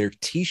buy their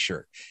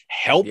t-shirt,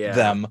 help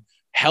them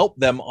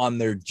on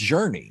their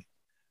journey,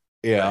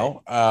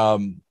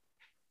 and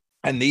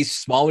these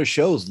smaller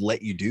shows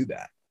let you do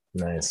that.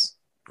 Nice.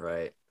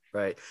 Right.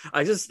 Right.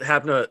 I just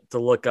happened to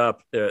look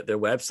up their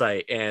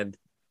website, and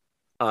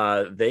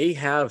they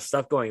have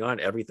stuff going on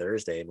every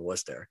Thursday in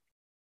Worcester.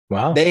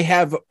 Wow. They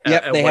have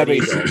they have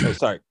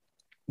a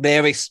They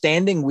have a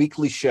standing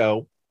weekly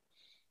show.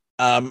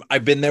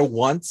 I've been there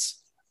once.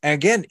 And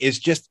again, it's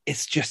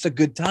just a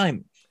good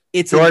time.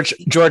 It's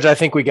George, I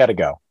think we got to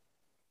go.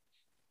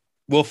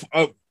 Well,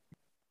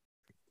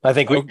 I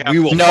think we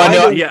will.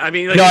 Yeah, I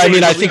mean,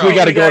 I think we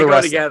got to go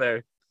to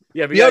together.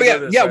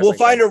 Yeah, we'll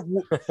find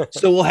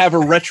so we'll have a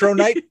retro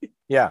night.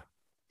 Yeah,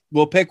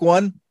 we'll pick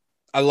one.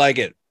 I like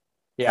it.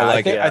 Yeah,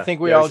 I think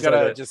we all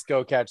gotta just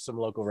go catch some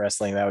local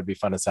wrestling. That would be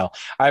fun as hell.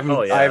 I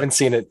haven't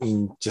seen it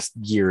in just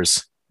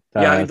years.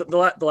 Yeah, I mean,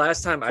 the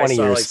last time I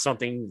saw years. like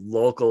something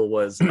local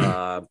was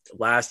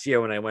last year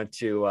when I went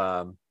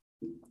to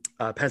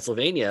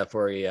Pennsylvania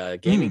for a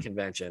gaming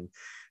convention.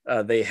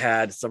 They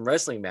had some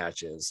wrestling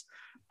matches.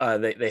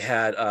 They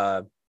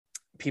had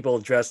people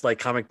dressed like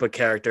comic book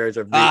characters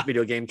or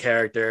video game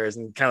characters,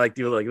 and kind of like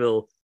do like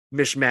little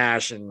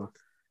mishmash, and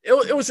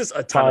it was just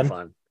a ton of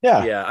fun.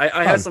 Yeah,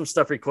 I had some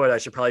stuff recorded. I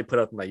should probably put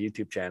up on my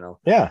YouTube channel.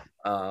 Yeah,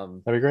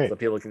 that'd be great so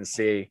people can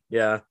see.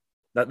 Yeah,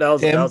 that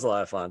was a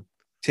lot of fun.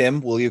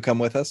 Tim, will you come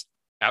with us?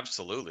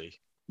 Absolutely.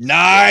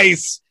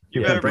 Nice.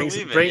 You better bring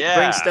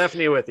bring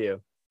Stephanie with you.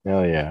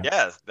 Oh yeah.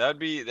 Yeah, that'd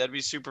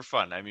be super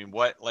fun. I mean,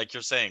 what, like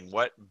you're saying,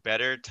 what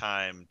better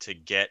time to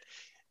get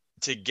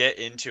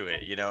into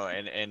it, you know,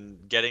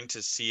 and getting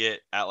to see it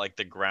at like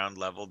the ground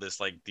level,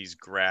 these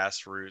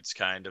grassroots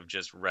kind of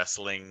just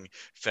wrestling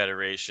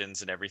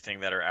federations and everything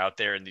that are out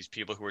there, and these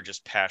people who are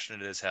just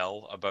passionate as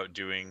hell about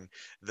doing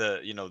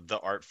the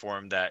art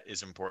form that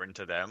is important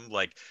to them.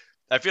 Like,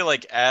 I feel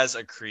like as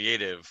a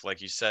creative,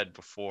 like you said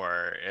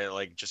before,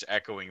 like just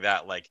echoing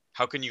that, like,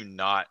 how can you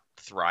not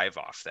thrive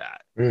off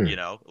that? You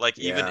know, like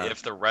even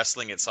if the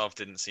wrestling itself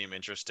didn't seem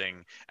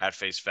interesting at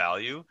face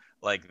value,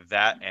 like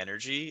that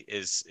energy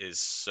is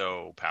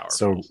so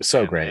powerful.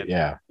 So great.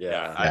 Yeah.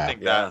 I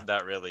think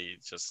that really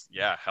just,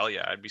 hell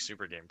yeah. I'd be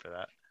super game for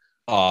that.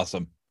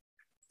 Awesome.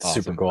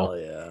 Super cool. Hell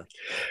yeah.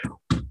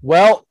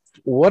 Well,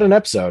 what an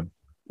episode.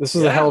 This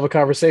was a hell of a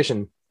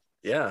conversation.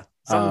 Yeah.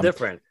 Something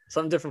different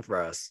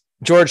for us.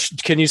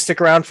 George, can you stick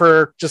around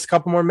for just a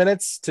couple more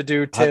minutes to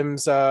do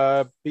Tim's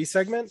B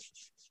segment?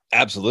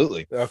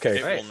 Absolutely.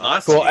 Okay. Right.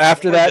 Cool.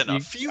 After that,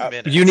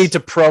 you need to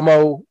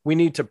promo. We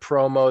need to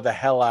promo the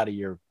hell out of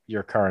your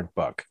current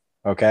book.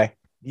 Okay.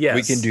 Yes.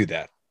 We can do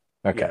that.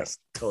 Okay. Yes,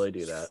 totally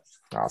do that.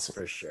 Awesome.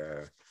 For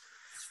sure.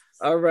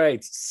 All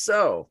right.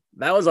 So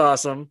that was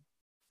awesome.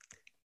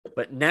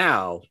 But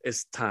now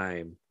it's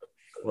time.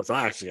 Well, it's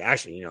actually,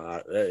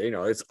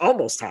 it's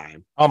almost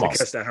time to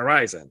catch that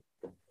horizon.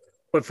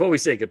 But before we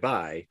say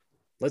goodbye,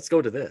 let's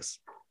go to this.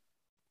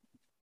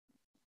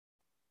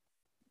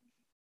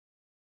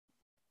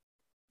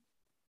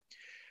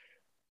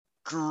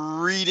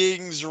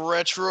 Greetings,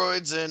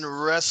 Retroids and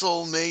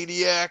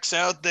WrestleManiacs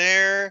out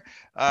there.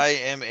 I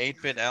am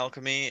 8-Bit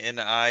Alchemy, and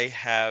I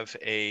have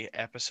a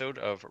episode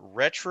of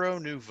Retro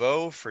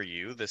Nouveau for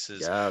you. This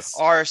is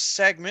our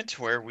segment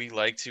where we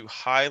like to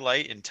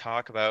highlight and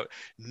talk about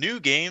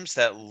new games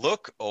that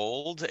look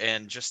old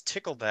and just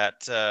tickle that,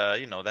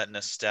 that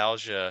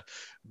nostalgia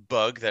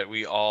bug that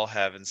we all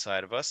have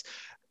inside of us.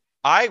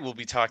 I will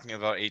be talking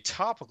about a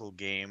topical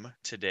game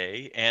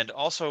today, and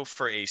also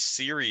for a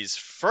series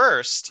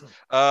first,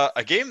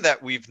 a game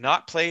that we've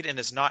not played and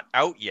is not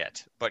out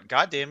yet. But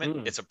goddamn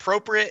it, it's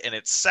appropriate and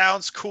it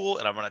sounds cool,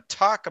 and I'm going to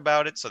talk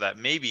about it so that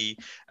maybe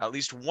at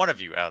least one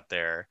of you out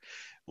there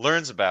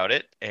learns about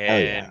it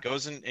and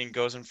goes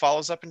and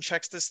follows up and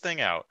checks this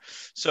thing out.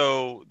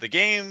 So the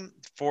game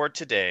for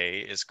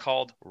today is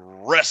called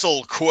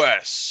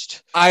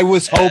WrestleQuest. I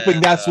was hoping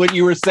that's what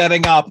you were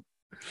setting up.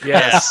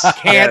 Yes,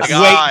 can't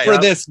wait for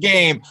this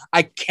game.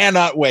 I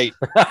cannot wait.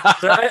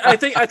 So I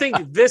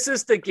think this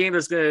is the game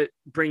that's going to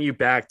bring you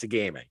back to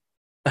gaming.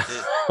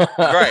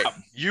 Right,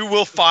 you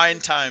will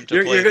find time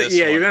to play this.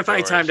 Yeah, you're going to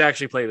find time to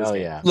actually play this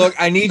game. Yeah. Look,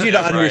 I need you to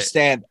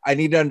understand. I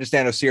need to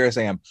understand how serious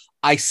I am.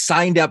 I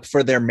signed up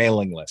for their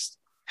mailing list.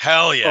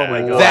 Hell yeah! Oh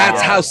my God.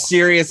 That's how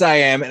serious I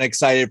am and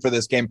excited for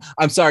this game.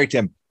 I'm sorry,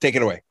 Tim. Take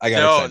it away.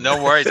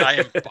 No worries.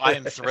 I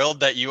am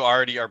thrilled that you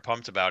already are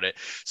pumped about it.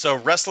 So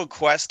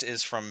WrestleQuest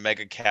is from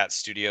Mega Cat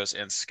Studios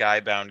and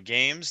Skybound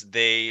Games.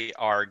 They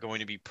are going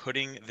to be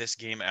putting this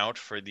game out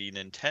for the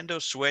Nintendo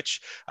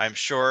Switch. I'm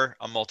sure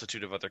a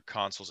multitude of other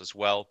consoles as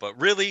well. But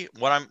really,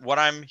 what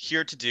I'm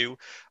here to do,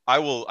 I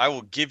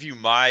will give you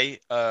my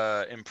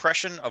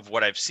impression of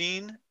what I've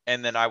seen,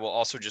 and then I will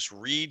also just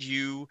read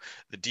you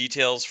the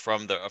details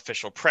from the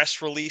official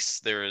press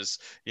release. There is,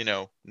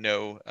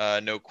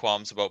 no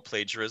qualms about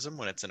plagiarism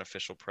when it's an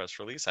official press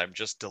release. I'm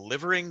just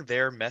delivering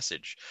their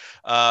message.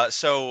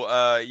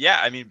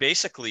 I mean,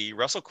 basically,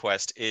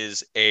 WrestleQuest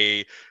is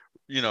a,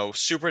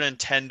 Super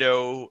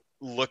Nintendo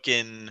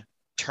looking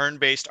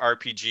turn-based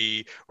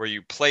RPG where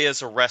you play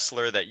as a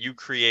wrestler that you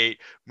create,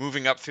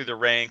 moving up through the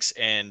ranks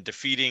and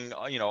defeating,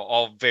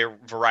 all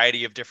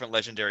variety of different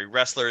legendary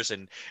wrestlers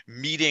and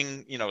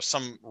meeting,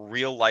 some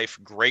real life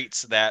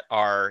greats that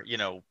are,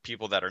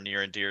 people that are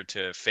near and dear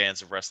to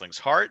fans of wrestling's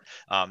heart.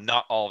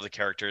 Not all of the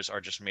characters are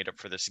just made up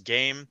for this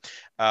game.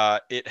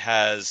 It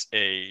has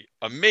a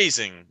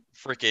amazing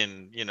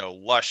freaking,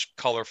 lush,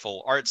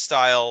 colorful art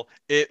style.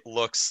 It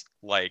looks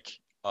like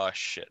a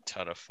shit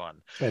ton of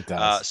fun. It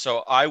does.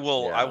 So I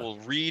will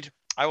read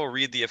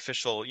the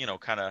official,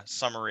 kind of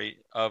summary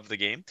of the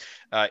game.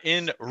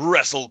 In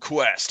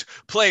WrestleQuest,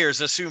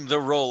 players assume the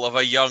role of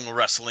a young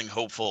wrestling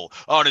hopeful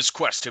on his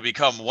quest to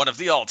become one of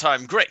the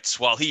all-time greats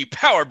while he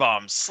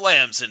powerbombs,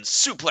 slams, and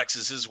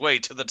suplexes his way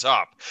to the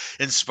top.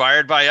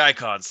 Inspired by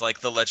icons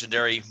like the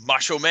legendary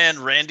Macho Man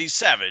Randy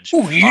Savage,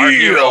 our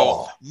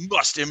hero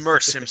must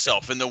immerse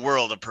himself in the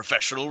world of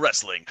professional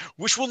wrestling,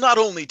 which will not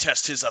only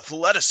test his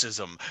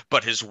athleticism,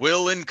 but his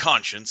will and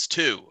conscience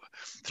too.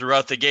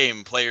 Throughout the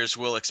game, players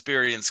will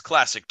experience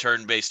classic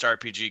turn-based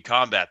RPG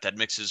combat that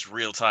mixes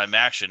real-time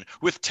action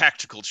with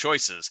tactical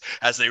choices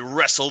as they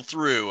wrestle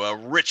through a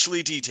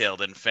richly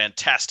detailed and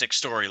fantastic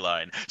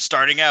storyline,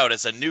 starting out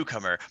as a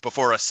newcomer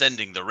before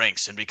ascending the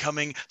ranks and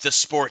becoming the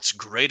sport's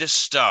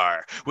greatest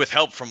star, with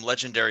help from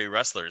legendary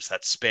wrestlers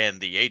that span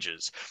the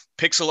ages.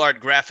 Pixel art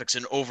graphics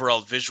and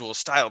overall visual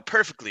style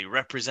perfectly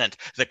represent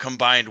the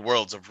combined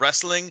worlds of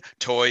wrestling,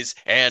 toys,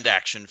 and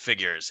action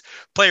figures.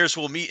 Players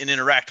will meet and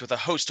interact with a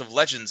host of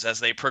legends as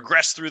they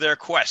progress through their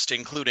quest,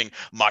 including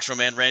Macho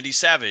Man Randy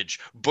Savage,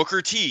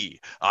 Booker T,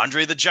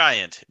 Andre the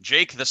Giant,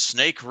 Jake the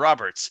Snake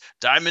Roberts,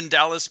 Diamond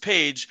Dallas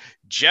Page,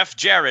 Jeff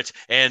Jarrett,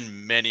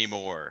 and many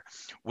more.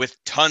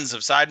 With tons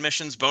of side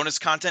missions, bonus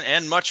content,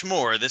 and much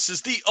more, this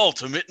is the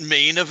ultimate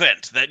main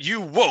event that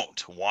you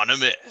won't want to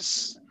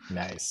miss.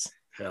 Nice.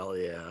 Hell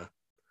yeah.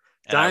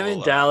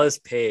 Diamond Dallas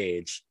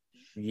Page.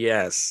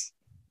 Yes.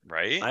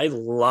 Right? I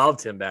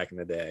loved him back in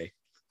the day.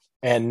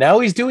 And now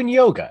he's doing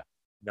yoga.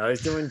 Now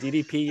he's doing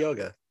DDP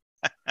yoga.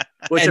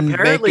 Which and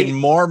apparently making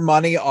more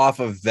money off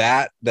of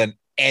that than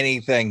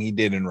anything he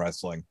did in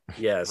wrestling.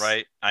 Yes.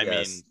 Right? I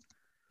mean,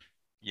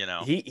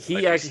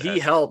 he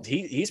helped.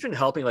 He's been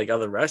helping like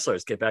other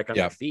wrestlers get back on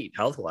their feet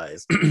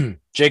health-wise.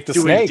 Jake the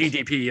doing Snake.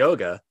 DDP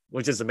yoga,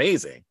 which is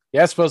amazing.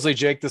 Yeah, supposedly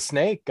Jake the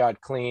Snake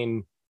got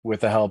clean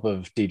with the help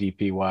of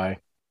DDPY.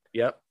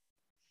 Yep.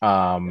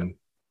 And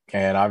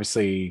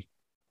obviously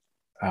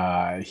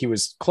he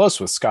was close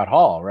with Scott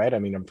Hall, right? I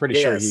mean, I'm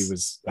pretty sure he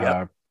was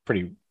I'm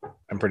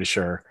pretty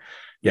sure.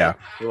 Yeah,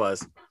 he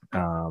was.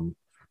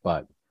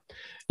 But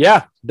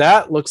yeah,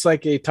 that looks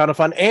like a ton of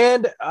fun.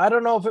 And I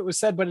don't know if it was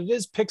said, but it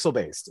is pixel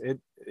based.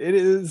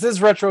 This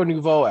is Retro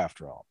Nouveau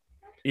after all.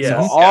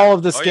 Yeah. So all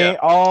of this game,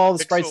 all the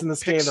sprites in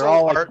this game, they're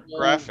all like art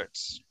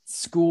graphics.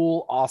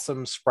 School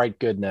awesome sprite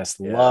goodness.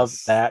 Love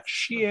that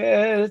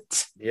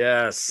shit.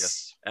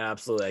 Yes,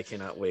 absolutely. I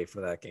cannot wait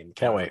for that game.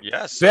 Can't wait.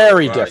 Yes,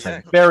 very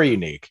different, very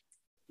unique.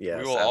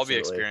 Yes, we will all be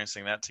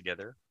experiencing that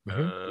together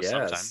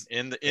sometime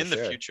in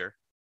the future.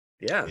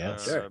 Yeah,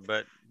 sure.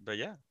 But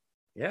yeah,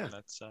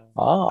 that's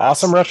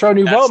awesome retro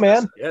nouveau,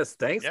 man. Yes,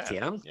 thanks,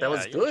 Tim. That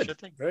was good.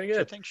 Very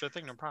good. Sure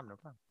thing. No problem.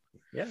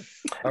 Yeah.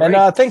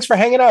 And thanks for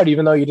hanging out,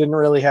 even though you didn't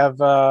really have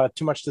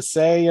too much to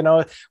say.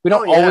 We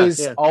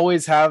don't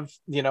always have,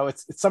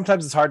 it's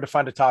sometimes it's hard to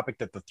find a topic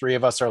that the three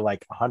of us are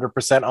like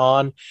 100%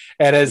 on.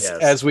 And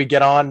as we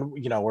get on,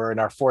 we're in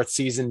our fourth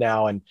season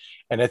now, and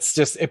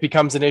it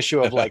becomes an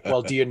issue of like,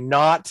 well, do you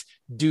not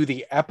do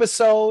the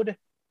episode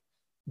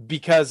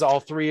because all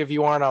three of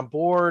you aren't on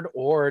board,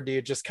 or do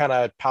you just kind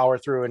of power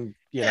through and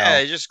you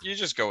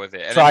just go with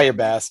it, try your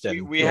best?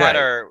 And we had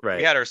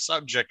our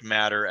subject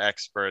matter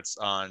experts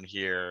on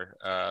here,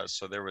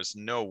 so there was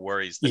no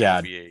worries that it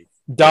would be a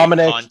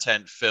Dominic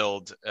content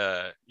filled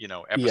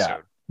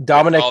episode.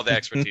 Dominic, all the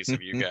expertise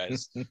of you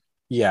guys.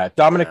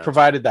 Dominic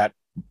provided that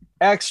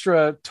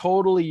extra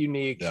totally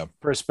unique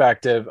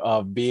perspective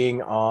of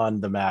being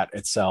on the mat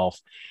itself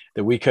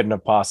that we couldn't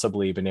have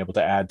possibly been able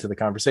to add to the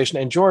conversation.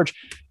 And George,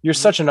 you're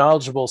such a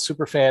knowledgeable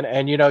super fan,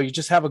 and you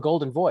just have a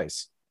golden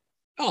voice.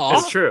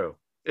 It's true.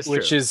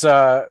 Which is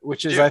I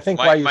think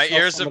why my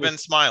ears have been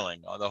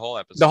smiling the whole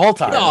episode. The whole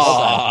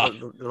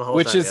time.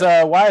 Which is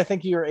why I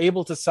think you're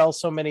able to sell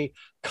so many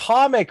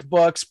comic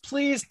books.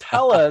 Please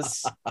tell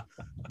us.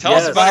 Tell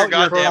us about your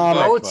goddamn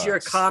book. Promote your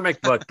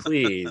comic book,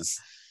 please.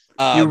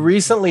 You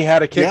recently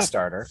had a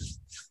Kickstarter.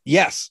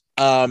 Yes.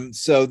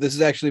 So this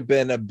has actually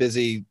been a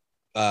busy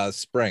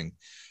spring.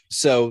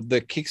 So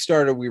the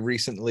Kickstarter we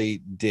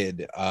recently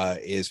did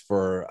is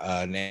for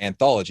an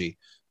anthology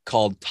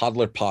called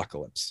Toddler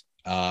Apocalypse.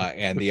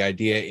 And the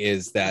idea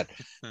is that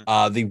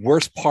the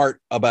worst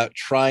part about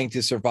trying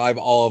to survive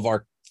all of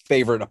our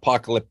favorite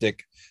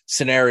apocalyptic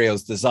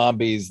scenarios, the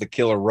zombies, the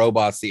killer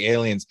robots, the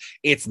aliens,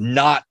 it's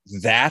not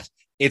that.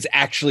 It's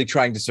actually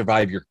trying to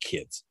survive your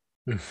kids.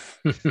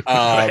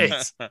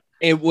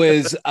 It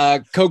was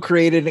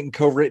co-created and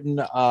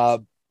co-written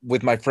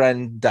with my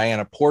friend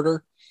Diana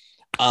Porter.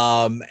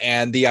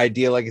 And the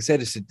idea, like I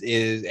said,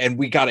 is and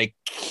we got a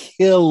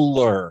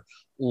killer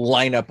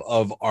lineup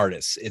of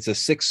artists. It's a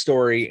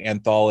 6-story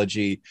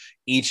anthology.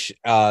 Each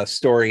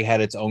story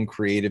had its own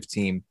creative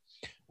team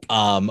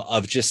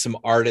of just some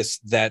artists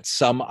that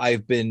some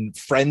I've been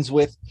friends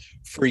with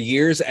for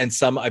years and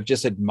some I've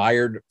just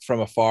admired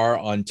from afar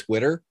on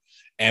Twitter.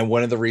 And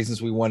one of the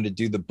reasons we wanted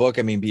to do the book,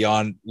 I mean,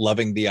 beyond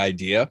loving the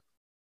idea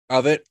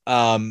of it,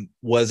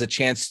 was a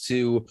chance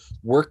to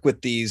work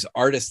with these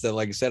artists that,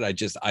 like I said,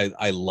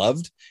 I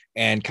loved,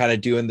 and kind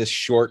of doing this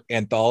short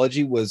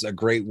anthology was a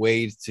great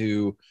way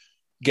to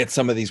get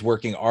some of these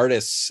working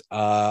artists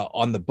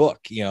on the book.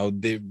 You know,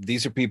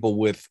 these are people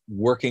with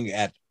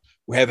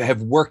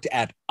have worked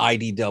at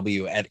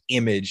IDW, at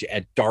Image,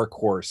 at Dark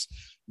Horse,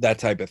 that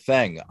type of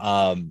thing.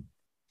 And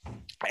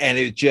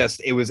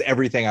it was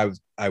everything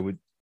I would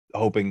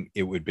hoping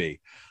it would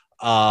be.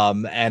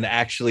 And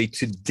actually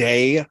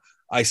today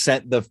I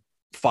sent the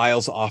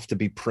files off to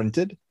be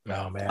printed.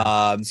 Oh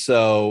man.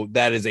 So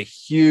that is a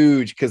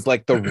huge, because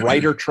like the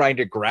writer trying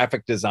to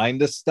graphic design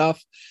this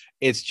stuff,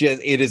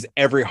 it is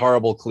every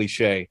horrible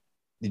cliche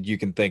that you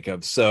can think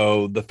of.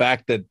 So the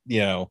fact that,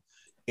 you know,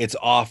 it's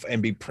off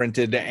and be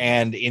printed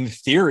and in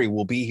theory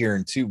will be here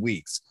in 2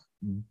 weeks,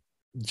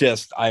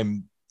 just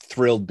I'm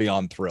thrilled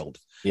beyond thrilled.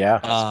 Yeah.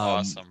 That's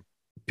awesome.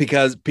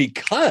 Because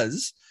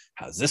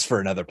how's this for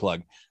another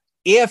plug?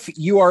 If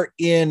you are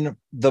in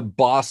the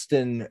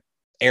Boston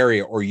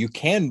area, or you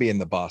can be in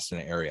the Boston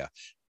area,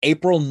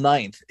 April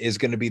 9th is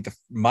going to be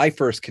my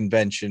first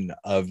convention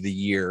of the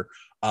year,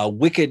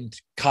 Wicked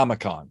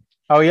Comic-Con.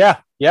 Oh yeah.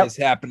 Yep. It's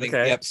happening.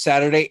 Okay. Yep.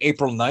 Saturday,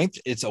 April 9th.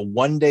 It's a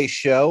 1-day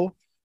show.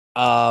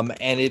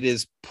 And it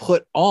is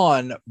put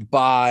on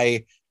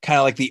by kind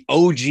of like the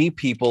OG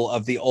people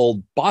of the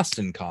old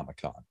Boston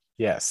Comic-Con.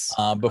 Yes.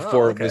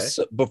 Before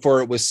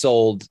it was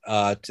sold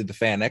to the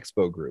Fan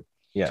Expo group.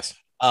 Yes.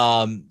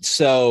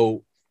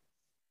 So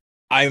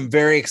I'm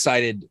very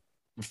excited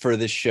for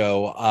this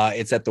show.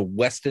 It's at the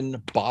Westin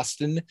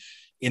Boston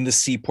in the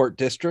Seaport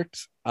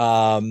District.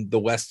 The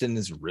Westin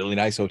is a really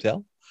nice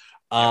hotel.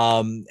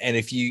 And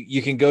if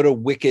you can go to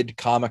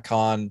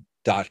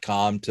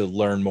wickedcomiccon.com to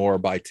learn more,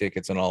 buy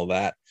tickets and all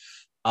that.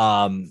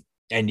 And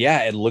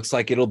yeah, it looks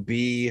like it'll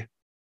be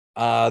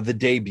the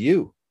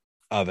debut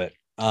of it.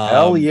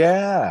 Hell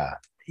yeah.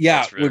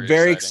 Yeah, we're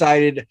very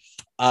exciting. excited.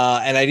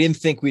 And I didn't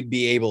think we'd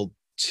be able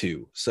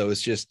to. So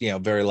it's just, you know,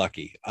 very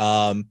lucky.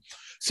 So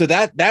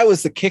that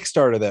was the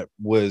Kickstarter that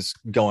was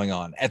going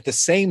on. At the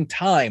same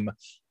time,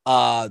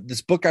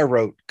 this book I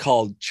wrote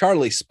called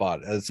Charlie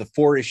Spot, it's a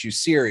 4-issue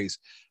series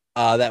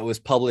that was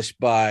published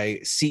by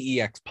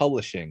CEX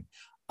Publishing.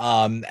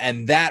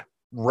 And that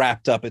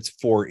wrapped up its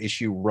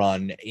 4-issue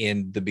run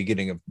in the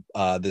beginning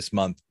of this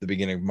month, the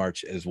beginning of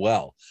March as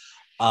well.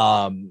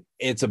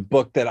 It's a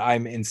book that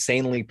I'm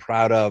insanely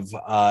proud of.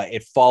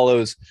 It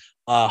follows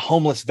a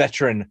homeless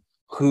veteran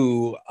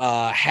who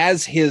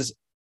has his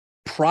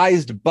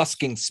prized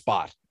busking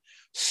spot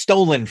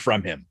stolen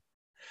from him.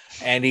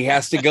 And he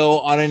has to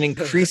go on an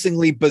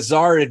increasingly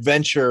bizarre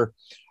adventure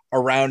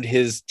around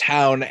his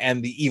town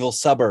and the evil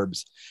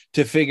suburbs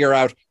to figure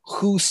out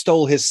who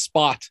stole his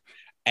spot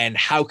and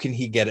how can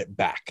he get it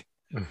back.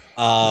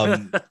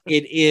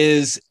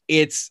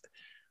 It's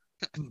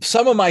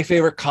some of my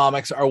favorite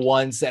comics are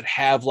ones that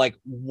have like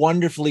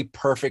wonderfully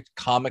perfect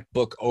comic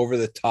book over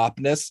the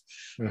topness.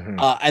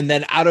 And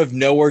then out of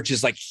nowhere,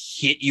 just like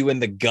hit you in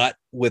the gut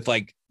with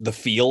like the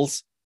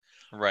feels.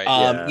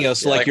 Right. You know,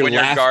 so like when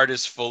your guard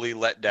is fully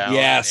let down.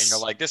 Yes. And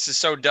you're like, this is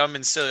so dumb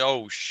and silly.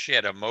 Oh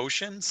shit,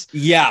 emotions.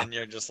 Yeah. And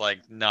you're just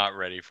like not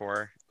ready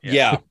for.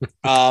 Yeah.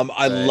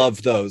 I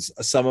love those.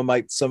 Some of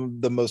my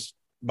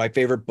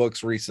favorite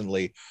books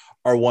recently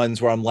are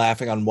ones where I'm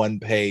laughing on one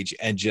page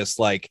and just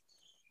like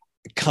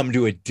come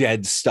to a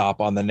dead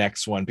stop on the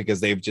next one because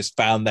they've just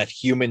found that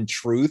human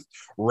truth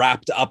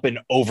wrapped up in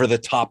over the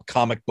top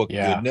comic book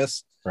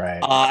goodness.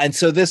 Right. And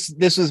so this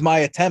was my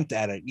attempt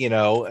at it. You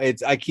know,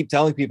 I keep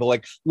telling people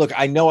like, look,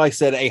 I know I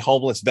said a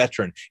homeless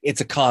veteran. It's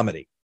a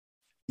comedy.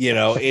 You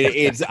know,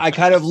 it's I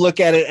kind of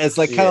look at it as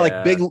like kind of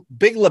like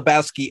Big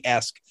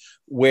Lebowski-esque,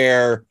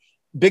 where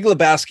Big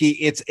Lebowski,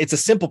 it's a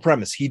simple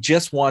premise. He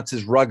just wants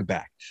his rug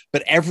back.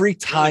 But every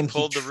time he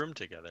pulled the room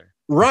together.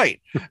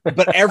 Right.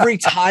 But every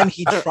time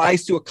he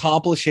tries to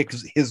accomplish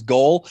his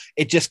goal,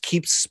 it just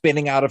keeps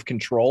spinning out of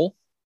control.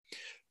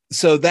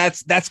 So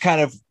that's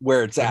kind of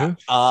where it's at.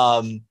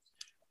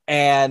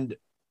 And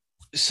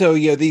so,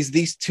 you know,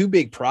 these two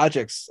big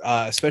projects,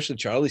 especially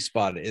Charlie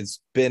Spot,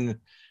 it's been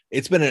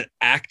an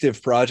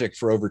active project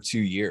for over 2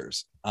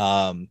 years.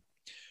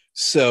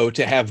 So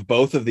to have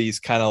both of these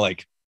kind of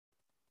like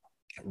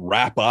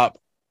wrap up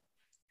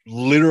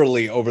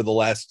literally over the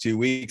last 2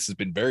 weeks has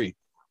been very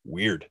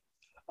weird.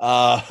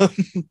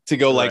 To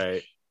go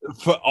like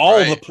for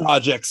all the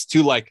projects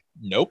to like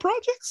no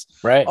projects,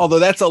 right? Although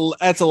that's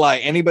a lie.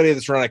 Anybody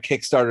that's run a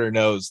Kickstarter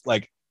knows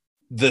like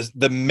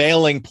the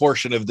mailing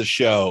portion of the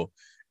show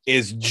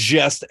is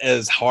just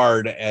as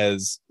hard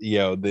as, you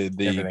know, the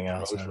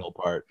emotional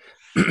part.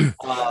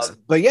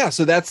 But yeah,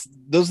 so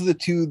those are the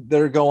two that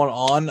are going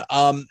on.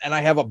 And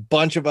I have a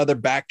bunch of other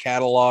back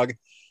catalog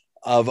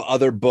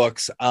other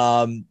books.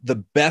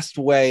 The best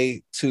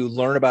way to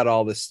learn about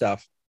all this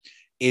stuff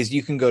is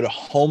you can go to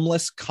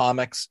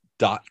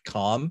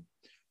homelesscomics.com,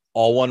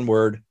 all one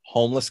word,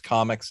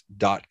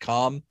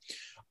 homelesscomics.com.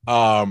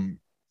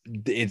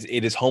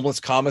 It is Homeless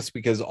Comics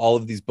because all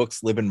of these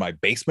books live in my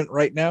basement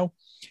right now,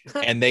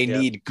 and they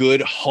need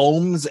good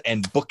homes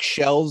and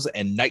bookshelves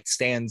and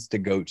nightstands to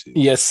go to.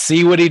 You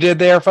see what he did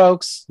there,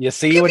 folks? You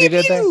see what he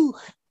did there?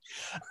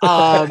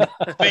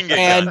 Finger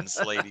guns,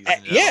 ladies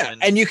and gentlemen.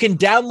 And you can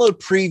download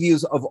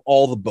previews of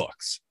all the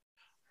books.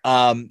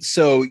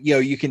 So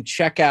you can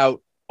check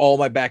out all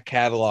my back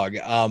catalog.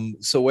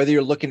 So whether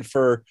you're looking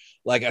for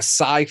like a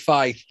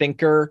sci-fi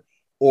thinker,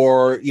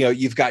 or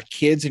you've got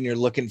kids and you're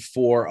looking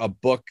for a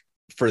book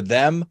for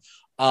them,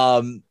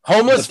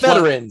 homeless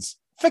veterans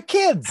for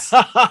kids, for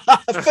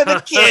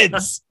the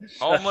kids,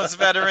 homeless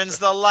veterans,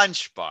 the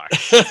lunchbox.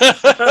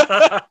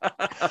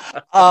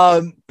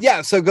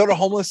 So go to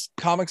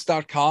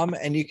homelesscomics.com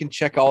and you can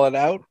check all it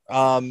out.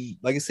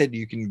 Like I said,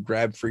 you can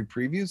grab free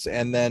previews,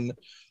 and then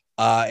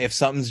if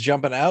something's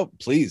jumping out,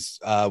 please,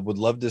 would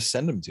love to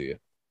send them to you.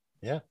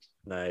 Yeah,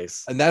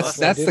 nice. And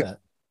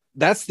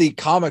that's the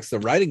comics, the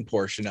writing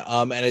portion.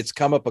 And it's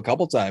come up a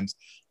couple times.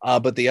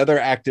 But the other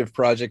active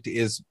project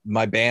is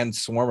my band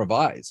Swarm of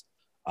Eyes.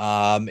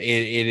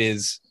 It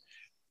is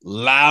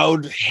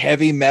loud,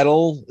 heavy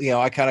metal.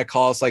 I kind of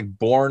call us like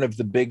Born of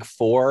the Big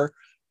Four,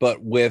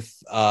 but with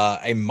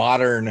a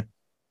modern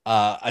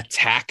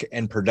attack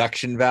and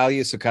production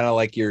value. So kind of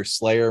like your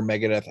Slayer,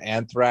 Megadeth,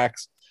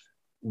 Anthrax,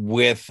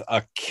 with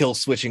a Kill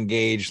Switch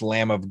Engage,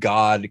 Lamb of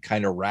God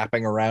kind of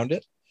wrapping around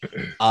it.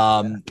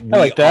 I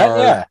like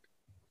that.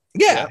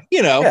 Those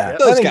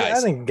guys. I think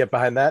I can get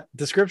behind that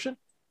description.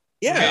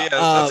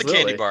 That's a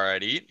candy bar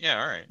I'd eat.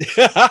 Yeah, all right.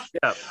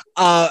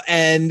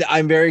 And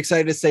I'm very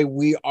excited to say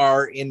we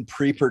are in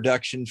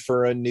pre-production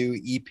for a new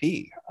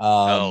EP.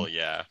 Oh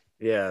yeah,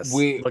 yes.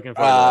 Looking forward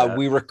to that.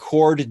 We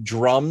record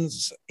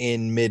drums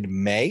in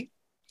mid-May,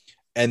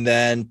 and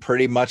then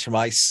pretty much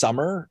my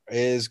summer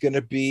is going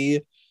to be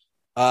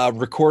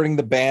recording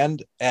the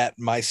band at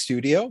my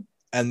studio,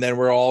 and then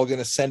we're all going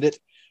to send it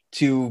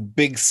to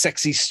Big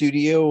Sexy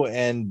Studio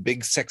and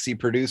Big Sexy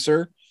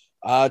Producer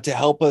to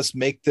help us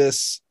make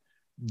this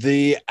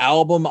the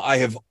album I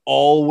have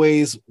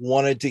always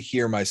wanted to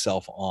hear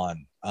myself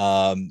on.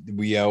 Our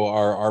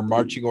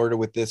marching order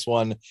with this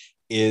one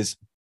is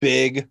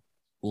big,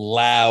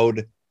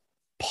 loud,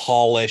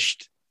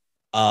 polished,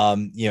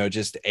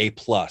 just A+.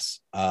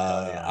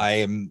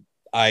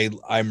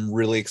 I'm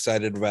really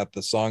excited about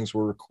the songs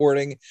we're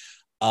recording.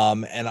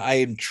 And I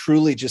am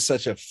truly just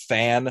such a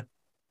fan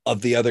of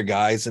the other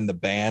guys in the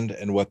band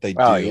and what they do.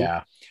 Oh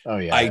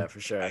yeah, for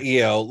sure.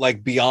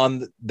 Like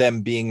beyond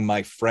them being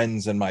my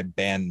friends and my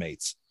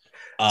bandmates.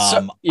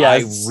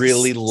 I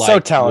really like so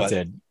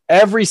talented.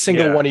 Every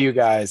single one of you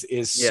guys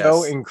is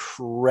so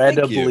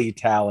incredibly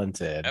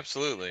talented.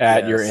 Absolutely.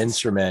 At your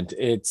instrument.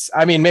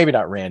 Maybe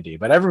not Randy,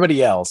 but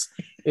everybody else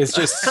is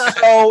just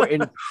so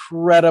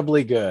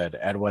incredibly good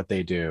at what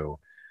they do.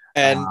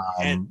 And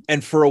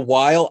for a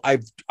while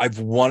I've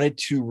wanted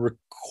to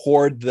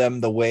record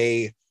them the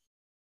way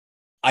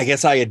I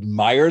guess I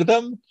admire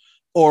them,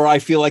 or I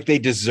feel like they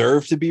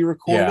deserve to be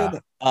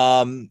recorded.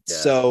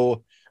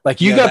 So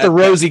like you got the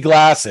rosy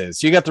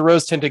glasses, you got the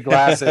rose tinted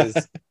glasses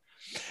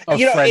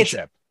of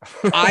friendship.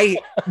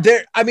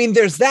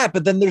 There's that,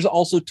 but then there's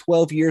also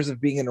 12 years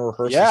of being in a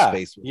rehearsal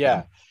space with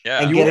them.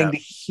 And getting to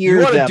hear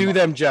you want them. to do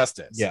them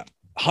justice.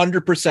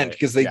 100%,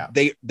 because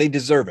they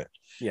deserve it.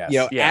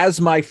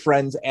 As my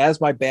friends, as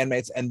my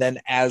bandmates, and then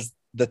as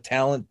the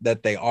talent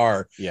that they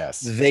are,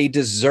 they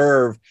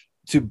deserve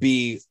to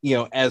be,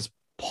 as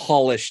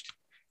polished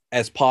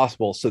as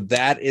possible. So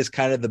that is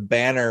kind of the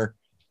banner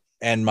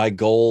and my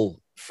goal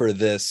for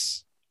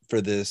this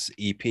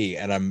EP.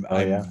 And I'm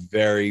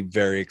very,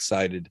 very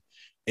excited.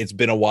 It's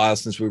been a while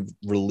since we've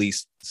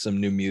released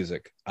some new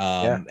music.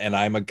 And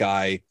I'm a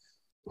guy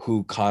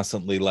who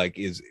constantly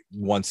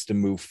wants to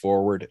move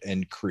forward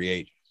and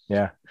create.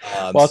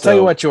 I'll tell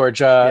you what,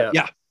 George,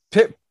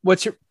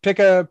 pick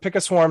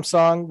a Swarm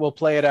song. We'll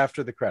play it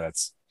after the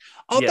credits.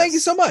 Thank you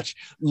so much.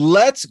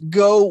 Let's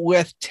go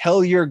with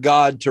Tell Your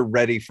God to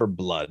Ready for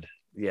Blood.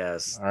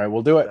 Yes. All right,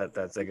 we'll do it.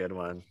 That's a good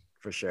one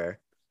for sure.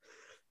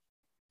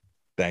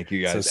 Thank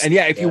you guys.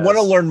 If you want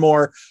to learn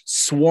more,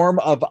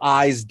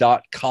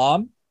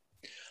 swarmofeyes.com.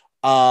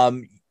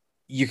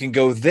 You can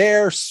go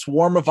there,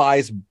 Swarm of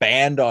Eyes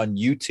Band on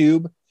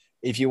YouTube,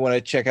 if you want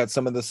to check out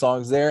some of the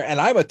songs there.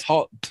 And I'm a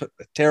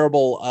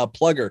terrible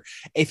plugger.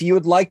 If you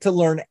would like to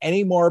learn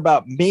any more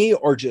about me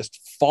or just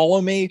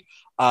follow me,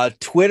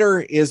 Twitter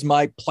is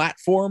my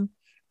platform,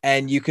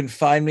 and you can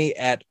find me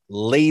at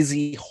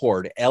Lazy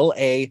Horde,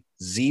 LAZYHORDE.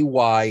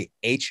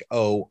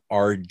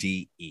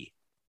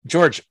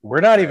 George,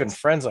 we're not even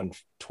friends on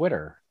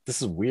Twitter.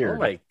 This is weird. Oh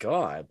my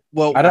god!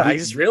 Well, I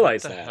just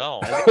realized that.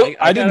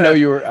 I didn't know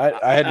you were.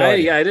 I had no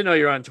idea. Yeah, I didn't know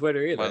you were on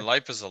Twitter either. My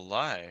life is a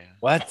lie.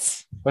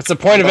 What's the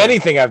point of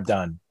anything I've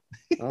done?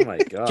 Oh my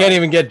god! Can't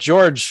even get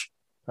George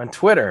on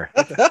Twitter.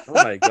 Oh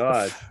my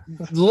god!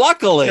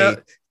 Luckily,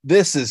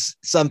 this is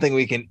something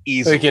we can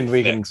easily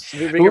we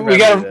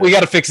got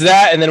to fix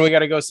that, and then we got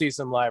to go see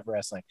some live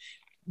wrestling.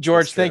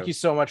 George, thank you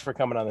so much for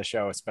coming on the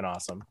show. It's been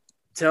awesome.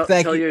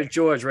 Tell your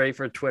George ready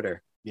for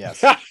Twitter.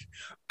 Yes.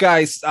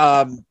 Guys,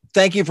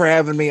 thank you for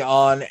having me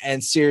on,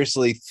 and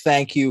seriously,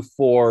 thank you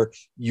for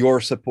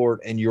your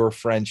support and your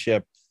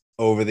friendship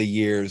over the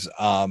years.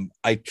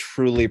 I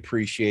truly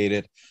appreciate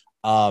it.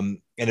 And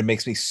it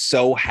makes me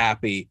so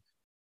happy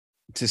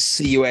to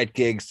see you at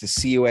gigs, to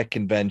see you at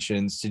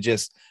conventions, to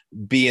just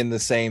be in the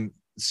same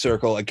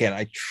circle. Again,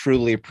 I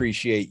truly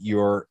appreciate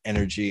your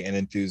energy and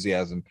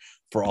enthusiasm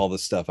for all the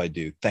stuff I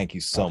do. Thank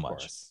you so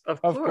much.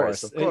 Of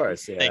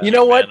course. Yeah. You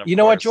know what? You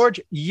know what,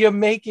 George? You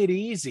make it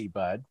easy,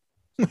 bud.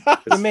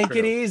 You make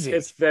it easy.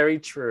 It's very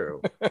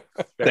true.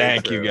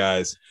 Thank you,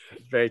 guys.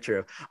 Very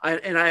true.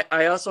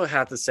 I also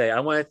have to say, I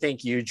want to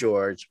thank you,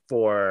 George,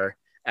 for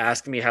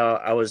asking me how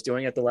I was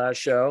doing at the last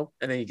show,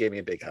 and then you gave me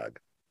a big hug.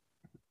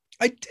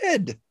 I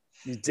did.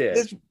 You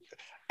did.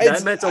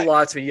 That meant a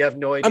lot to me. You have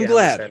no idea how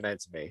much that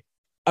meant to me.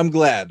 I'm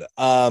glad.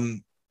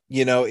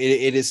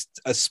 It is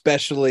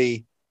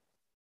especially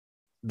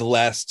the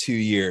last 2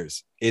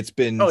 years. It's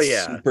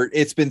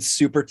been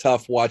super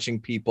tough watching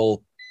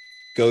people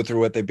go through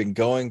what they've been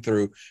going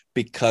through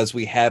because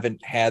we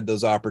haven't had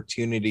those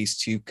opportunities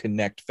to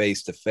connect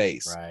face to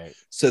face. Right.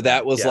 So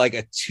that was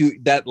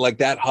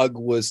that hug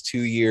was 2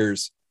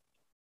 years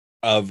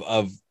of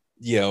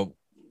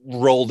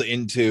rolled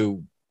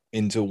into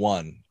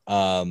one.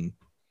 So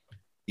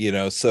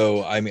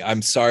I mean,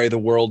 I'm sorry the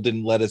world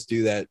didn't let us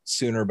do that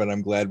sooner, but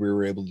I'm glad we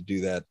were able to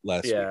do that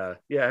last week.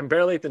 Yeah, and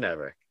better late than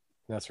never.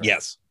 That's right.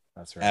 Yes,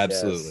 that's right.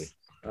 Absolutely. Yes.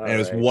 And it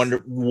was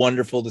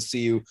wonderful to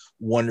see you.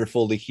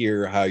 Wonderful to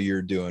hear how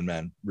you're doing,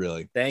 man.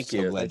 Really. Thank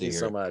you. Thank you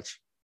so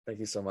much. Thank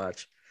you so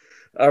much.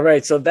 All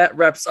right. So that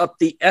wraps up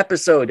the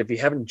episode. If you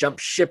haven't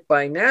jumped ship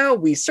by now,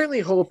 we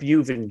certainly hope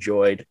you've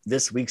enjoyed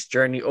this week's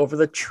journey over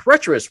the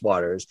treacherous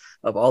waters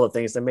of all the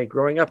things that make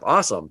growing up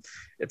awesome.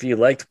 If you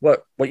liked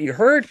what you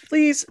heard,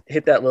 please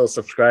hit that little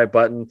subscribe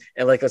button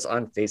and like us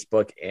on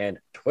Facebook and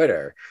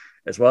Twitter.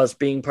 As well as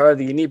being part of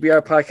the Unique BR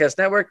Podcast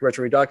Network,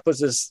 Retro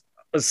Octopus is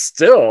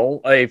still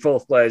a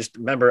full-fledged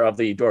member of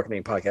the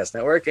Dorkening Podcast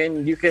Network,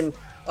 and you can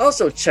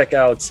also check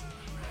out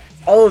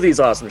all of these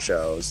awesome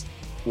shows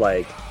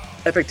like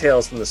Epic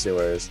Tales from the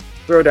Sewers,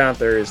 Throwdown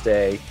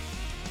Thursday,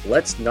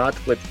 Let's Not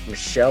with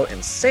Michelle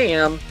and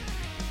Sam,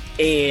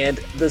 and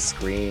the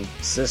Scream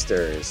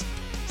Sisters.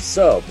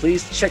 So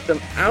please check them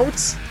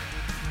out.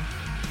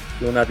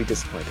 You will not be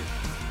disappointed.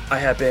 I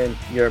have been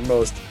your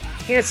most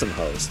handsome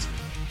host,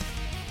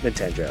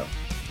 Nintendo.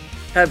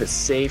 Have a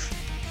safe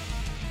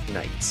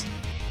night.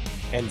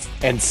 And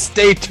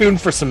stay tuned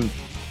for some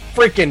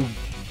freaking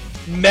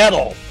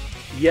metal.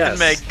 Yes. And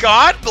may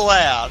God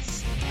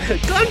bless.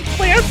 God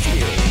bless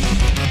you.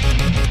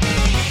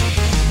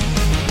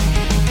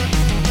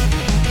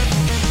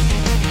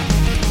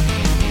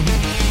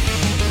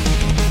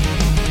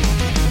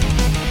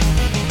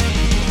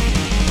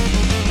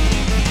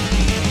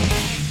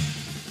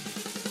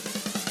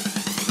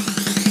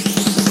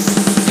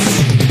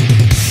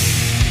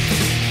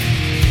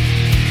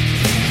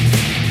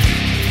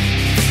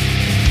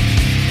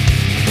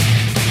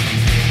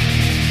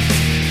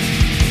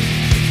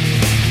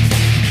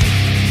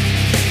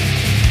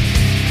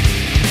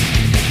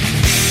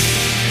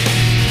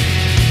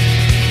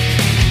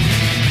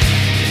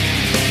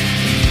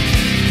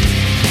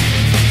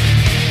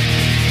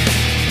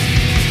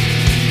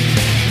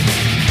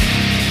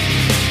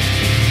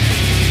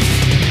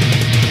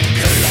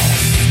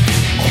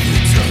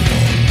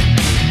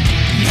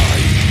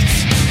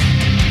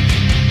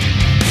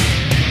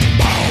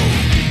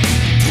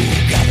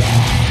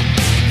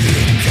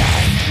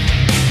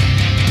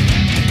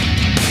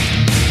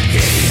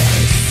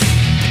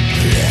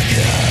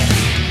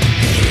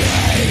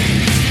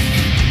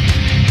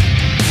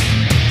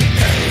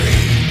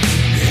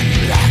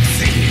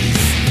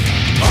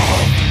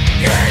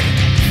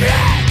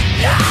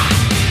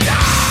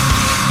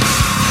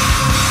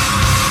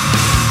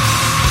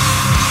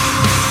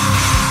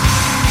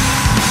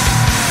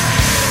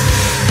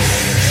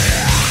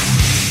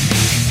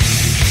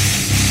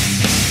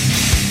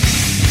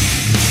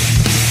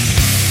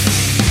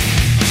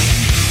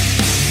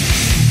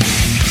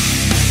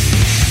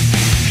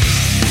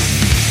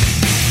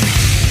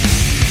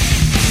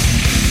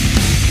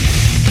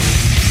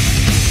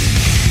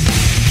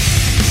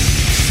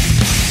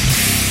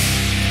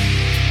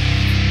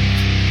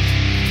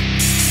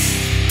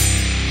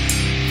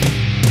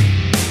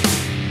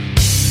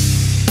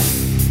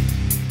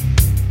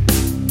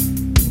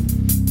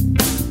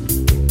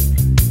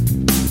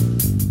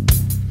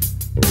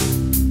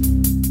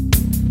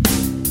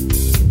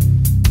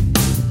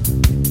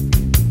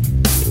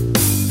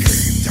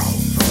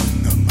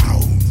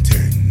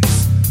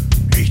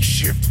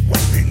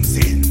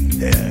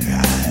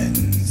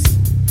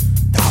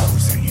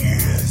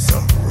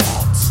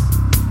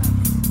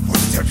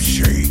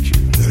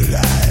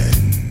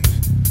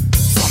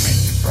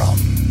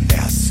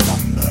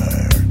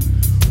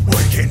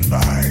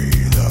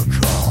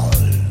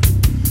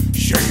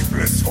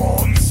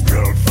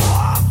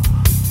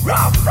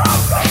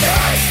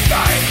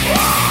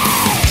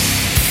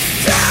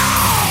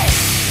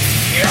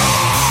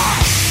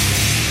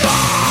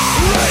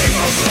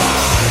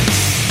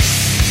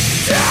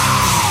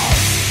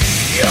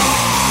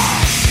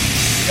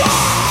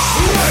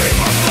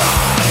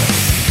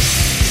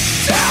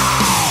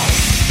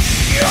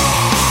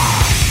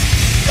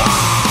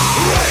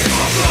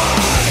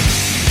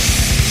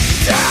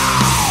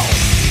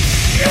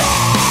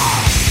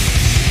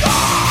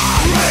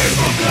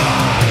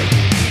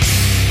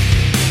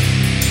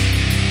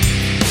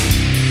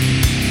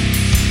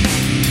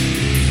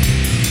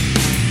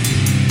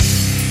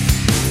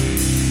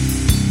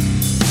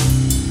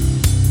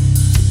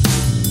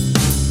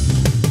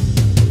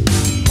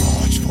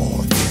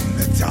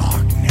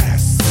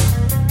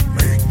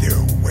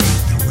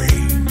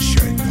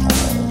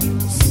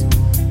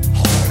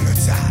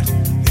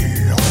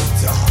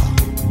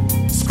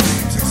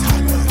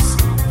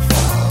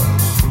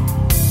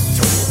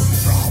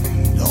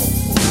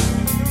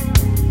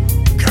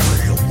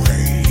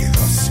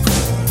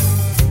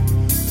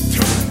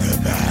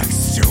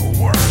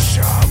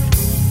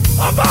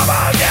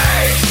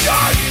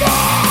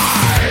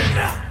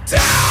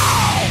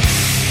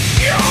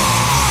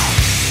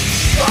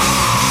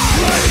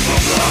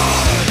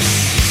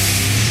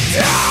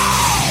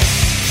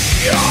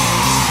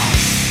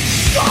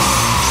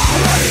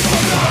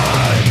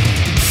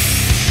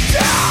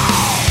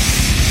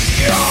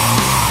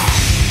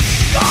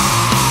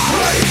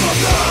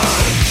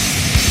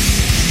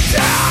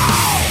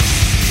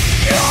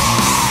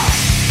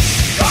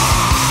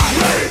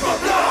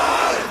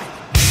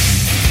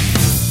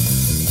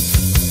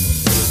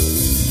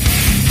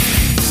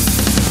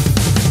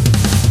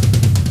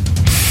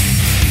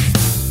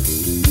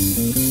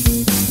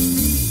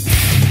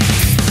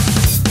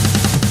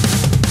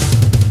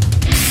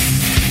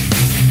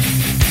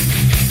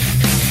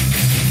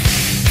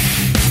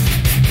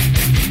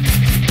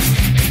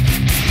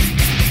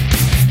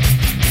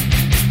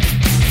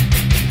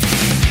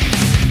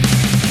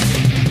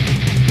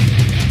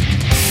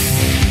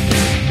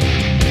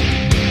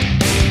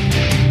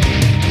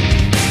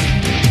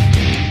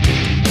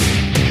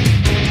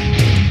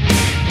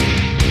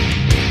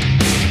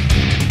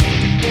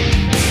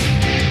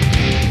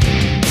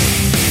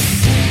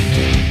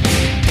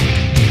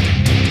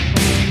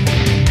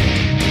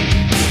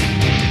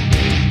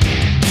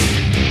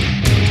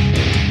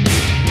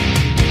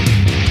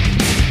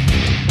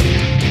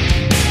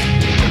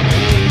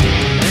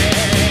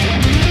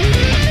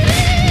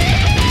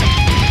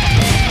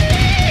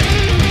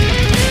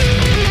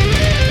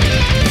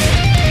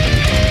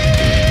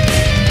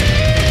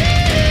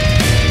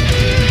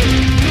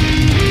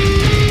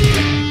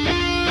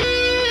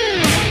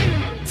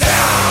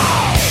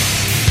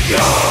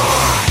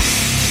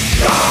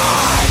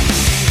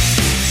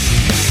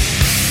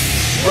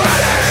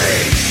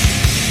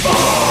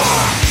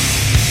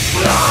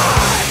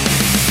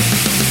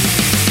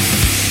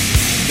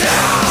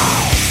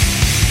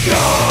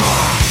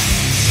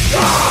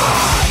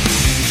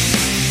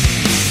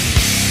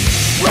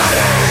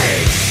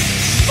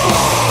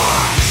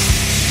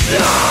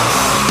 Die!